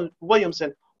Zion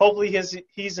Williamson. Hopefully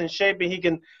he's in shape and he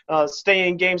can stay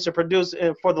in games to produce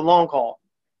for the long haul.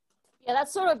 Yeah,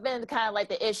 that's sort of been kind of like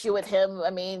the issue with him. I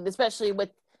mean, especially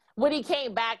when he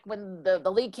came back, when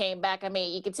the league came back, I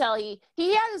mean, you could tell he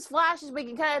had his flashes, but you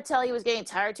can kind of tell he was getting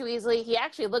tired too easily. He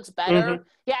actually looks better. Mm-hmm.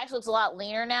 He actually looks a lot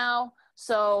leaner now.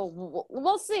 So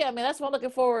we'll see. I mean, that's what I'm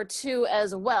looking forward to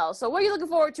as well. So what are you looking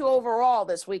forward to overall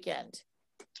this weekend?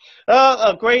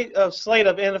 A great slate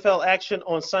of NFL action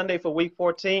on Sunday for Week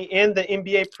 14 in the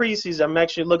NBA preseason. I'm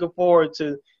actually looking forward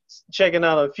to checking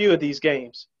out a few of these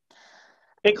games,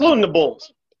 including the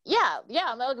Bulls. Yeah,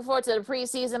 I'm looking forward to the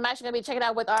preseason. I'm actually going to be checking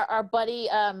out with our buddy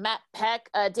Matt Peck,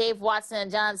 Dave Watson,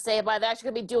 and John Sabine. They're actually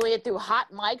going to be doing it through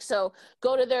Hot Mic, so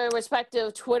go to their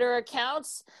respective Twitter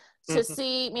accounts to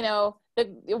see,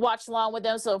 watch along with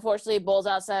them. So unfortunately, Bulls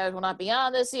Outsiders will not be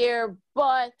on this year,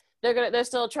 but they're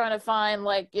still trying to find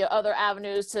other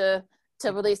avenues to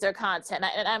release their content,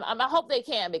 and I hope they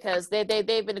can, because they've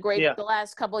been great the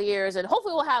last couple of years, and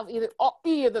hopefully we'll have either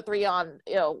of the three on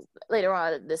later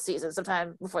on this season,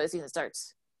 sometime before the season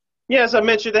starts. Yeah, as I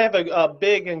mentioned, they have a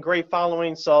big and great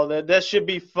following, so that should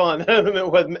be fun,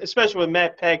 especially with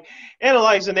Matt Peck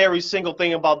analyzing every single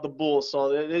thing about the Bulls.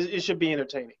 So it should be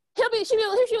entertaining. He should be a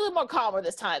little more calmer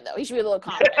this time, though. He should be a little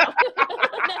calmer now.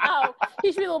 Now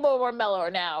he should be a little more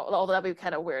mellower now. Although that'd be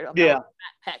kind of weird. Matt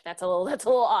Peck, that's a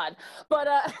little odd. But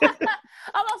I'm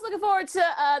also looking forward to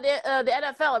the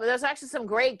NFL. I mean, there's actually some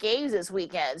great games this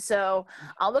weekend, so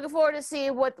I'm looking forward to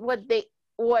see what are we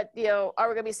going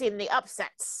to be seeing in the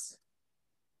upsets.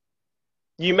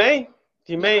 You may,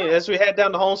 as we head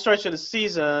down the home stretch of the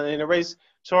season and the race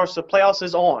towards the playoffs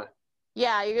is on.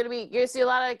 Yeah, you're gonna see a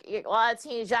lot of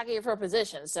teams jockeying for a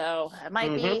position, so it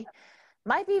might be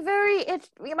very.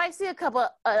 You might see a couple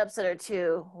upset or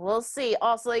two. We'll see.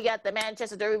 Also, you got the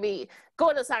Manchester Derby.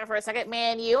 Going to soccer for a second,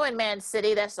 Man U and Man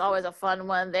City. That's always a fun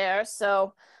one there.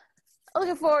 So,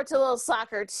 looking forward to a little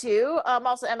soccer too.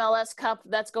 Also MLS Cup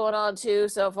that's going on too.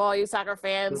 So for all you soccer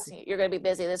fans, you're gonna be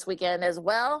busy this weekend as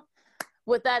well.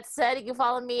 With that said, you can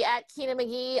follow me at Keena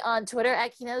McGee on Twitter,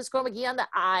 at Keena_McGee on the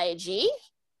IG.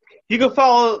 You can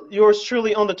follow yours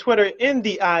truly on the Twitter in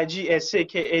the IG at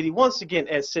SidKid80. Once again,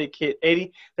 at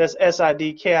SidKid80. That's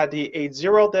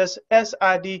SIDKID80. That's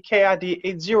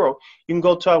SIDKID80. You can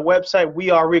go to our website,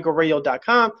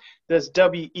 weareregalradio.com. That's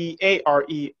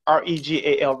WEAREREGAL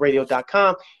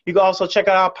radio.com. You can also check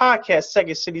out our podcast,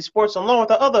 Second City Sports, along with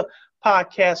the other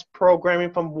podcast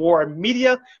programming from War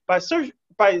Media by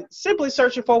simply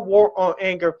searching for War on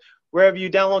Anger. Wherever you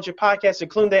download your podcast,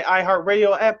 including the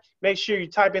iHeartRadio app, make sure you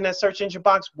type in that search engine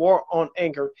box, War on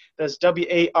Anger. That's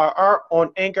WARR on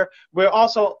Anger. We're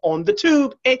also on the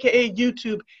Tube, a.k.a.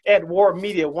 YouTube, at War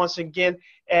Media. Once again,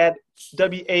 at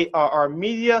WARR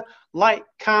Media. Like,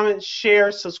 comment,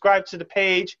 share, subscribe to the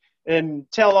page, and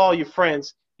tell all your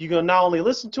friends. You can not only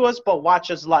listen to us, but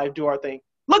watch us live, do our thing.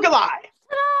 Look alive!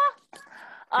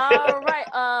 All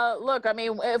right. Look, I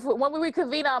mean, when we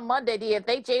reconvene on Monday, do you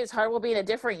think James Harden will be in a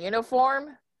different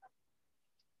uniform?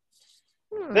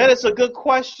 That is a good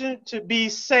question. To be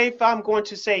safe, I'm going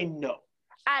to say no.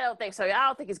 I don't think so. I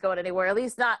don't think he's going anywhere. At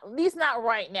least not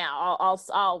right now.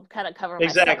 I'll kind of cover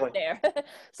myself there.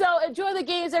 So enjoy the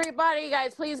games, everybody. You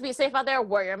guys, please be safe out there.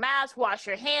 Wear your mask, wash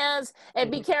your hands,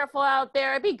 and be careful out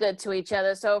there. And be good to each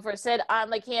other. So for Sid, I'm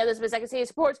Lakeena. This is Second City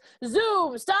Sports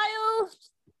Zoom style.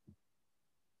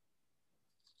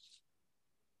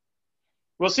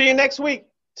 We'll see you next week.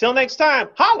 Till next time,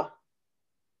 holla.